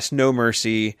 strike fast, no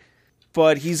mercy.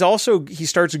 But he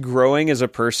starts growing as a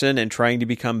person and trying to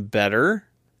become better.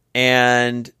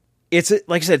 And it's,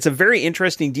 like I said, it's a very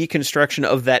interesting deconstruction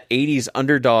of that 80s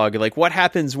underdog. Like, what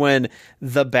happens when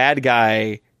the bad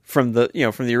guy from the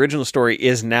original story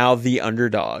is now the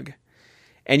underdog?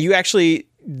 And you actually,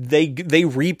 they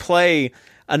replay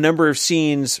a number of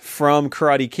scenes from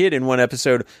Karate Kid in one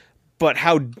episode, but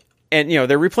they're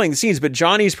replaying the scenes, but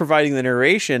Johnny's providing the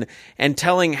narration and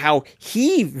telling how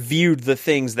he viewed the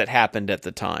things that happened at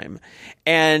the time.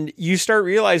 And you start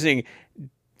realizing,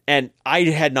 and I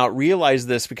had not realized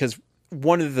this, because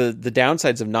one of the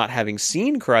downsides of not having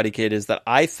seen Karate Kid is that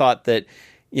I thought that,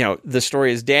 the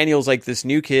story is Daniel's like this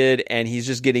new kid and he's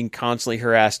just getting constantly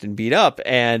harassed and beat up.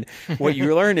 And what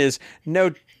you learn is,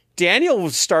 no, Daniel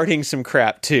was starting some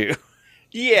crap too.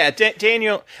 Yeah,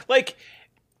 Daniel, like,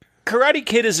 Karate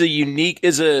Kid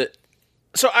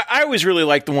so I always really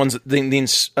like the ones,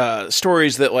 these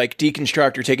stories that like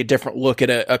deconstruct or take a different look at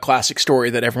a classic story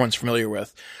that everyone's familiar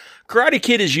with. Karate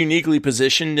Kid is uniquely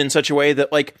positioned in such a way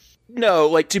that, like, no,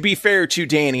 like, to be fair to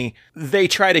Danny, they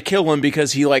try to kill him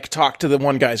because he, like, talked to the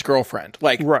one guy's girlfriend.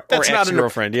 Like, right, that's or not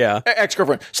ex-girlfriend, yeah.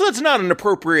 Ex-girlfriend. So that's not an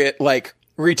appropriate, like,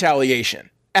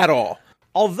 retaliation at all.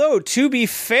 Although, to be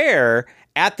fair,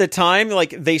 at the time,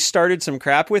 like, they started some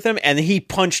crap with him, and he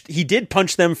did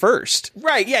punch them first.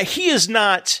 Right, yeah, he is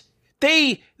not...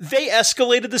 They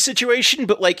escalated the situation,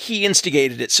 but like he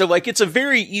instigated it. So like it's a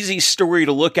very easy story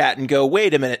to look at and go,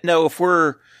 wait a minute. No,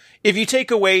 if you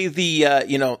take away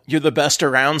the You're the Best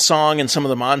Around song and some of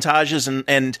the montages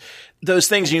and those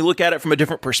things, and you look at it from a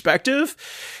different perspective,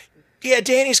 yeah,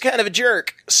 Danny's kind of a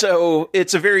jerk. So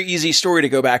it's a very easy story to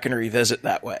go back and revisit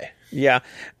that way. Yeah.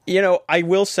 I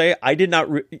will say I did not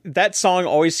that song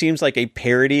always seems like a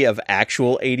parody of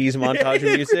actual 80s montage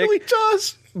music. It really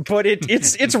does. But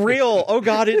it's real. Oh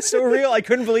God, it's so real. I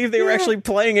couldn't believe they were actually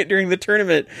playing it during the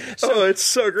tournament. So it's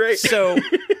so great.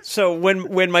 So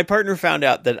when my partner found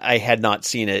out that I had not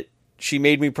seen it, she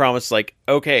made me promise, like,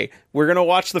 okay, we're going to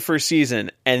watch the first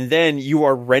season and then you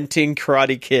are renting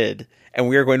Karate Kid and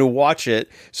we are going to watch it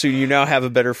so you now have a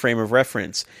better frame of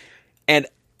reference. And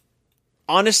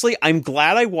honestly, I'm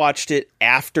glad I watched it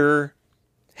after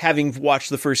having watched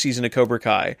the first season of Cobra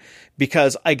Kai,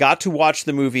 because I got to watch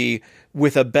the movie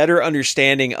with a better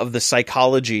understanding of the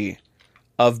psychology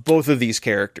of both of these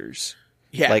characters.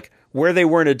 Yeah. Like where they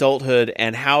were in adulthood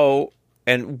and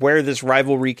where this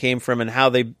rivalry came from and how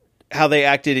they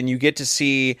acted. And you get to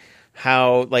see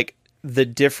how, like, the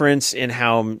difference in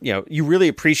how, you really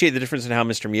appreciate the difference in how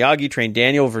Mr. Miyagi trained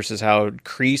Daniel versus how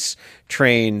Kreese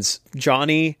trains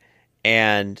Johnny,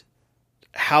 and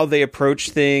how they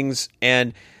approach things.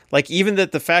 And like, even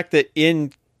that the fact that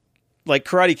in like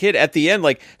Karate Kid at the end,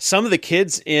 like some of the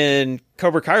kids in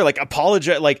Cobra Kai are like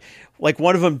apologize, like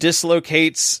one of them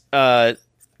dislocates,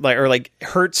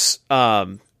 hurts,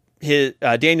 his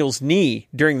Daniel's knee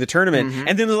during the tournament,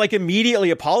 and then like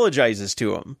immediately apologizes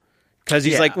to him because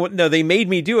he's like, well, no, they made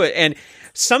me do it. And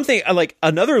something like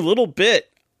another little bit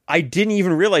I didn't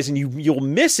even realize, and you'll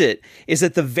miss it, is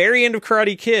at the very end of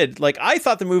Karate Kid. Like I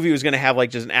thought the movie was going to have like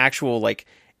just an actual like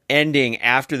ending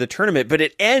after the tournament, but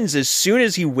it ends as soon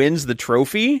as he wins the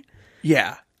trophy.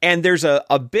 Yeah. And there's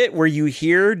a bit where you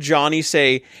hear Johnny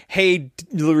say, "Hey,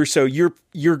 LaRusso,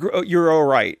 you're all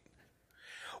right."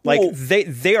 Like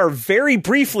they are very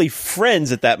briefly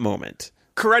friends at that moment.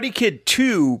 Karate Kid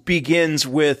 2 begins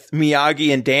with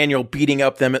Miyagi and Daniel beating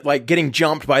up them, like getting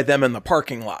jumped by them in the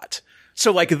parking lot.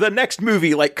 So like the next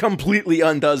movie like completely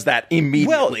undoes that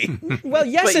immediately. Well,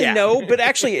 yes and no, but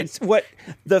actually it's what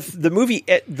the movie,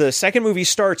 the second movie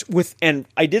starts with, and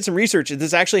I did some research. This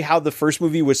is actually how the first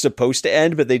movie was supposed to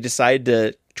end, but they decided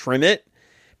to trim it.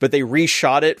 But they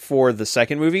reshot it for the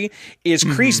second movie, is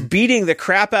Kreese beating the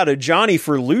crap out of Johnny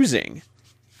for losing.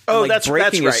 Oh, like that's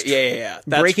right. Yeah.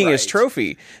 That's breaking right. his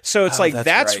trophy. So it's like,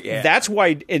 that's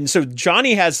why. And so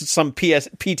Johnny has some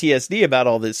PTSD about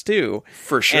all this too.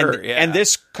 For sure. And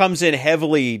this comes in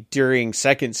heavily during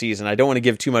second season. I don't want to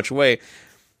give too much away,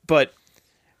 but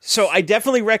so I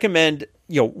definitely recommend,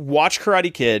 watch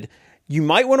Karate Kid. You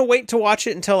might want to wait to watch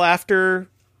it until after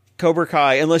Cobra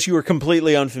Kai, unless you were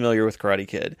completely unfamiliar with Karate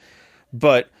Kid.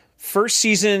 But first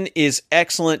season is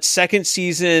excellent. Second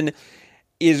season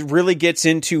really gets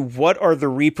into what are the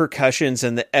repercussions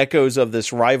and the echoes of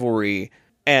this rivalry,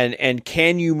 and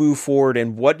can you move forward,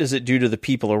 and what does it do to the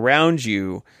people around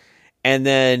you? And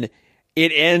then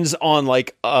it ends on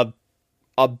like a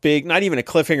big, not even a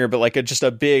cliffhanger, but like just a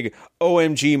big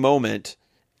OMG moment.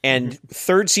 And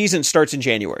third season starts in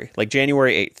January, like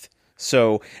January 8th.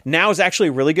 So now is actually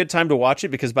a really good time to watch it,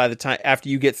 because by the time after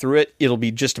you get through it, it'll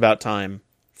be just about time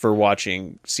for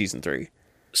watching season 3.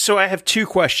 So I have 2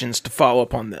 questions to follow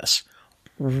up on this.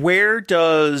 Where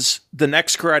does the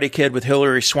next Karate Kid with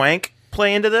Hilary Swank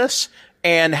play into this?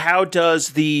 And how does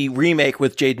the remake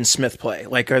with Jaden Smith play?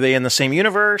 Like, are they in the same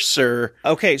universe, or?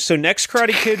 Okay, so next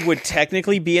Karate Kid would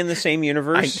technically be in the same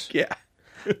universe. Yeah.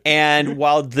 And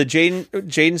while the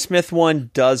Jaden Smith one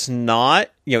does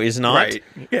not, is not, right.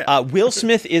 Yeah. Will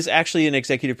Smith is actually an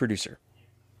executive producer.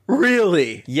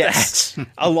 Really? Yes.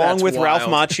 Along with wild. Ralph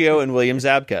Macchio and William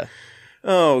Zabka.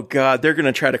 Oh, God. They're going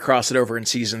to try to cross it over in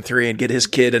season 3 and get his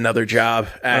kid another job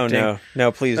acting. Oh,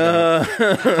 no, please don't.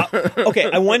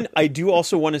 Okay, I do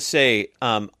also want to say,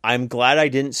 I'm glad I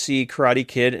didn't see Karate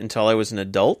Kid until I was an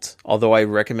adult, although I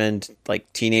recommend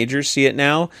like teenagers see it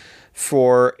now,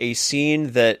 for a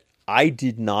scene that I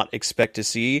did not expect to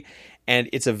see. And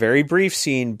it's a very brief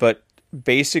scene, but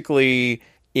basically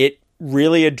it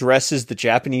really addresses the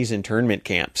Japanese internment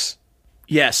camps.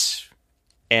 Yes.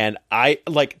 And I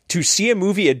like to see a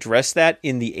movie address that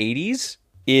in the 80s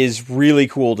is really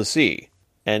cool to see.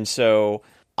 And so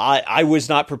I was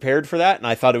not prepared for that. And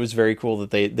I thought it was very cool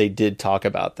that they did talk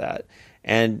about that.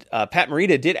 And Pat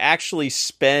Morita did actually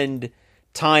spend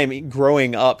time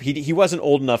growing up. He wasn't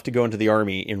old enough to go into the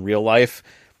army in real life,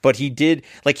 but he did,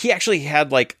 like, he actually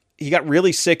had like, he got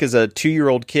really sick as a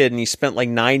 2-year-old kid, and he spent like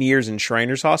 9 years in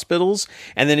Shriners hospitals.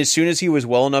 And then as soon as he was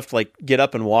well enough to like get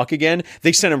up and walk again,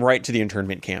 they sent him right to the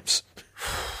internment camps.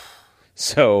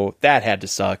 So that had to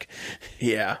suck.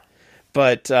 Yeah.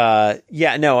 But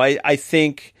I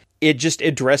think it just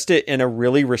addressed it in a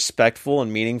really respectful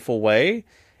and meaningful way.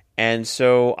 And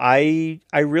so I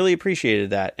really appreciated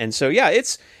that. And so, yeah,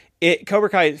 Cobra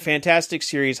Kai, fantastic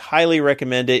series. Highly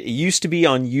recommend it. It used to be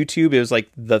on YouTube. It was like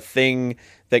the thing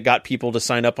that got people to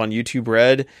sign up on YouTube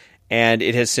Red. And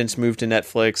it has since moved to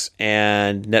Netflix.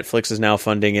 And Netflix is now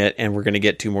funding it. And we're going to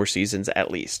get 2 more seasons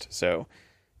at least. So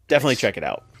definitely check it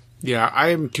out. Yeah, I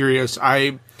am curious.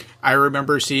 I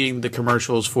remember seeing the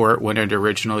commercials for it when it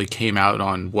originally came out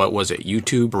on, what was it,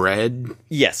 YouTube Red?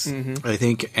 Yes. Mm-hmm. I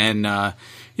think. And,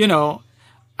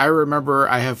 I remember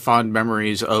I have fond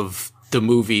memories of the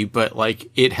movie, but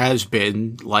like it has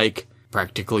been like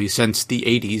practically since the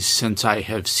 80s since I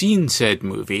have seen said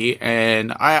movie,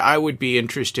 and I would be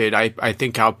interested. I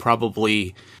think I'll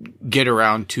probably get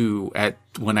around to at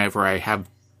whenever I have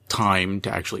time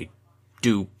to actually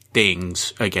do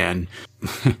things again.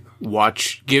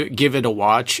 give it a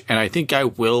watch, and I think I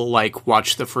will like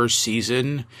watch the first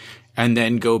season and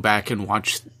then go back and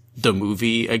watch the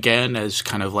movie again as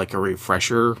kind of like a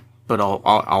refresher, but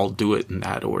I'll do it in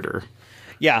that order.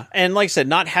 Yeah, and like I said,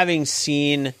 not having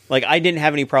seen, like, I didn't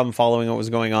have any problem following what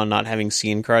was going on, not having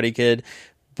seen Karate Kid,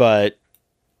 but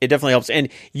It definitely helps. And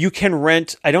you can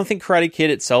rent, I don't think Karate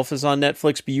Kid itself is on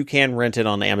Netflix, but you can rent it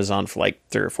on Amazon for like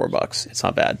 $3 or $4. It's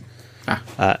not bad.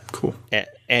 Cool.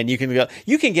 And you can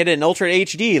get it in Ultra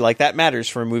HD, like that matters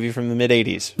for a movie from the mid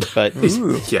 80s. But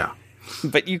Yeah.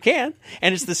 but you can,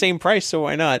 and it's the same price, so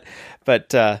why not?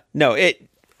 But no,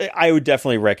 I would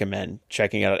definitely recommend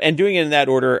checking it out, and doing it in that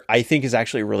order. I think is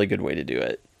actually a really good way to do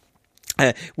it.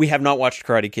 We have not watched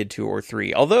Karate Kid 2 or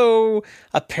 3, although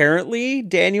apparently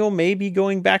Daniel may be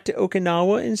going back to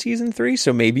Okinawa in season 3,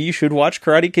 so maybe you should watch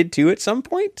Karate Kid 2 at some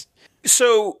point.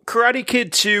 So Karate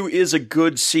Kid 2 is a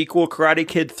good sequel. Karate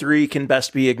Kid 3 can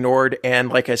best be ignored. And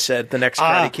like I said, the next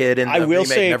Karate Kid and the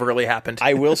remake never really happened.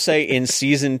 I will say in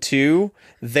season 2,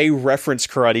 they reference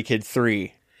Karate Kid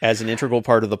 3 as an integral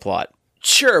part of the plot.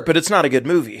 Sure, but it's not a good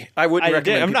movie. I wouldn't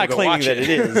recommend I'm not people go claiming watch that it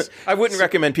is. I wouldn't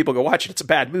recommend people go watch it. It's a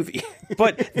bad movie.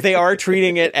 But they are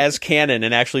treating it as canon,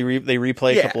 and actually they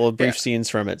replay a couple of brief scenes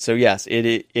from it. So yes,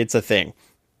 it's a thing.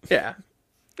 Yeah.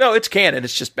 No, it's canon.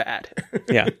 It's just bad.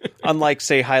 Yeah. Unlike,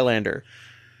 say, Highlander.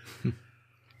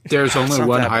 There's only not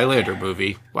one that bad. Highlander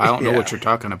movie. Well, I don't know what you're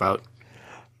talking about.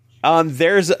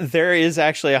 There is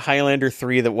actually a Highlander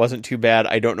 3 that wasn't too bad.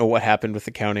 I don't know what happened with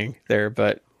the counting there,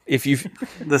 but if you've...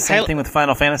 The same thing with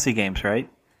Final Fantasy games, right?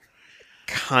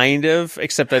 Kind of,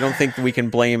 except I don't think we can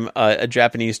blame a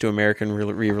Japanese to American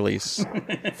re-release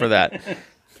for that.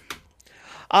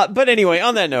 But anyway,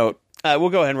 on that note, we'll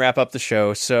go ahead and wrap up the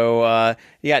show. So,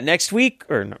 next week,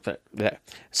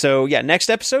 next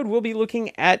episode, we'll be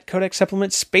looking at Codex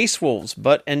Supplement Space Wolves.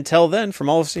 But until then, from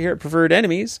all of us here at Preferred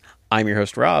Enemies, I'm your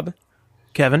host, Rob.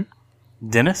 Kevin.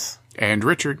 Dennis. And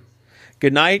Richard.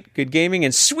 Good night, good gaming,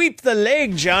 and sweep the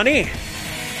leg, Johnny!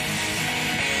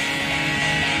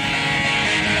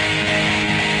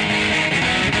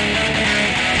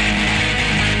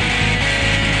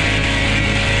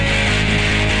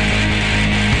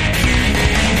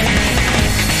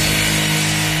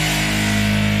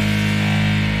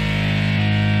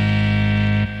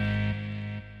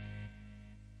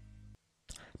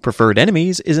 Preferred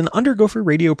Enemies is an Undergopher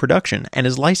Radio production and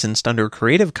is licensed under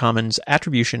Creative Commons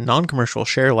Attribution Non-Commercial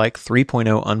Share-alike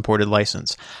 3.0 Unported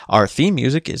license. Our theme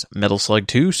music is Metal Slug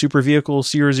 2 Super Vehicle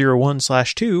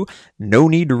 001/2 No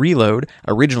Need to Reload,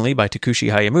 originally by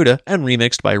Takushi Hayamuda and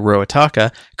remixed by Ro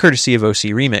Ataka, courtesy of OC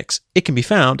Remix. It can be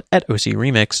found at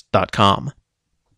ocremix.com.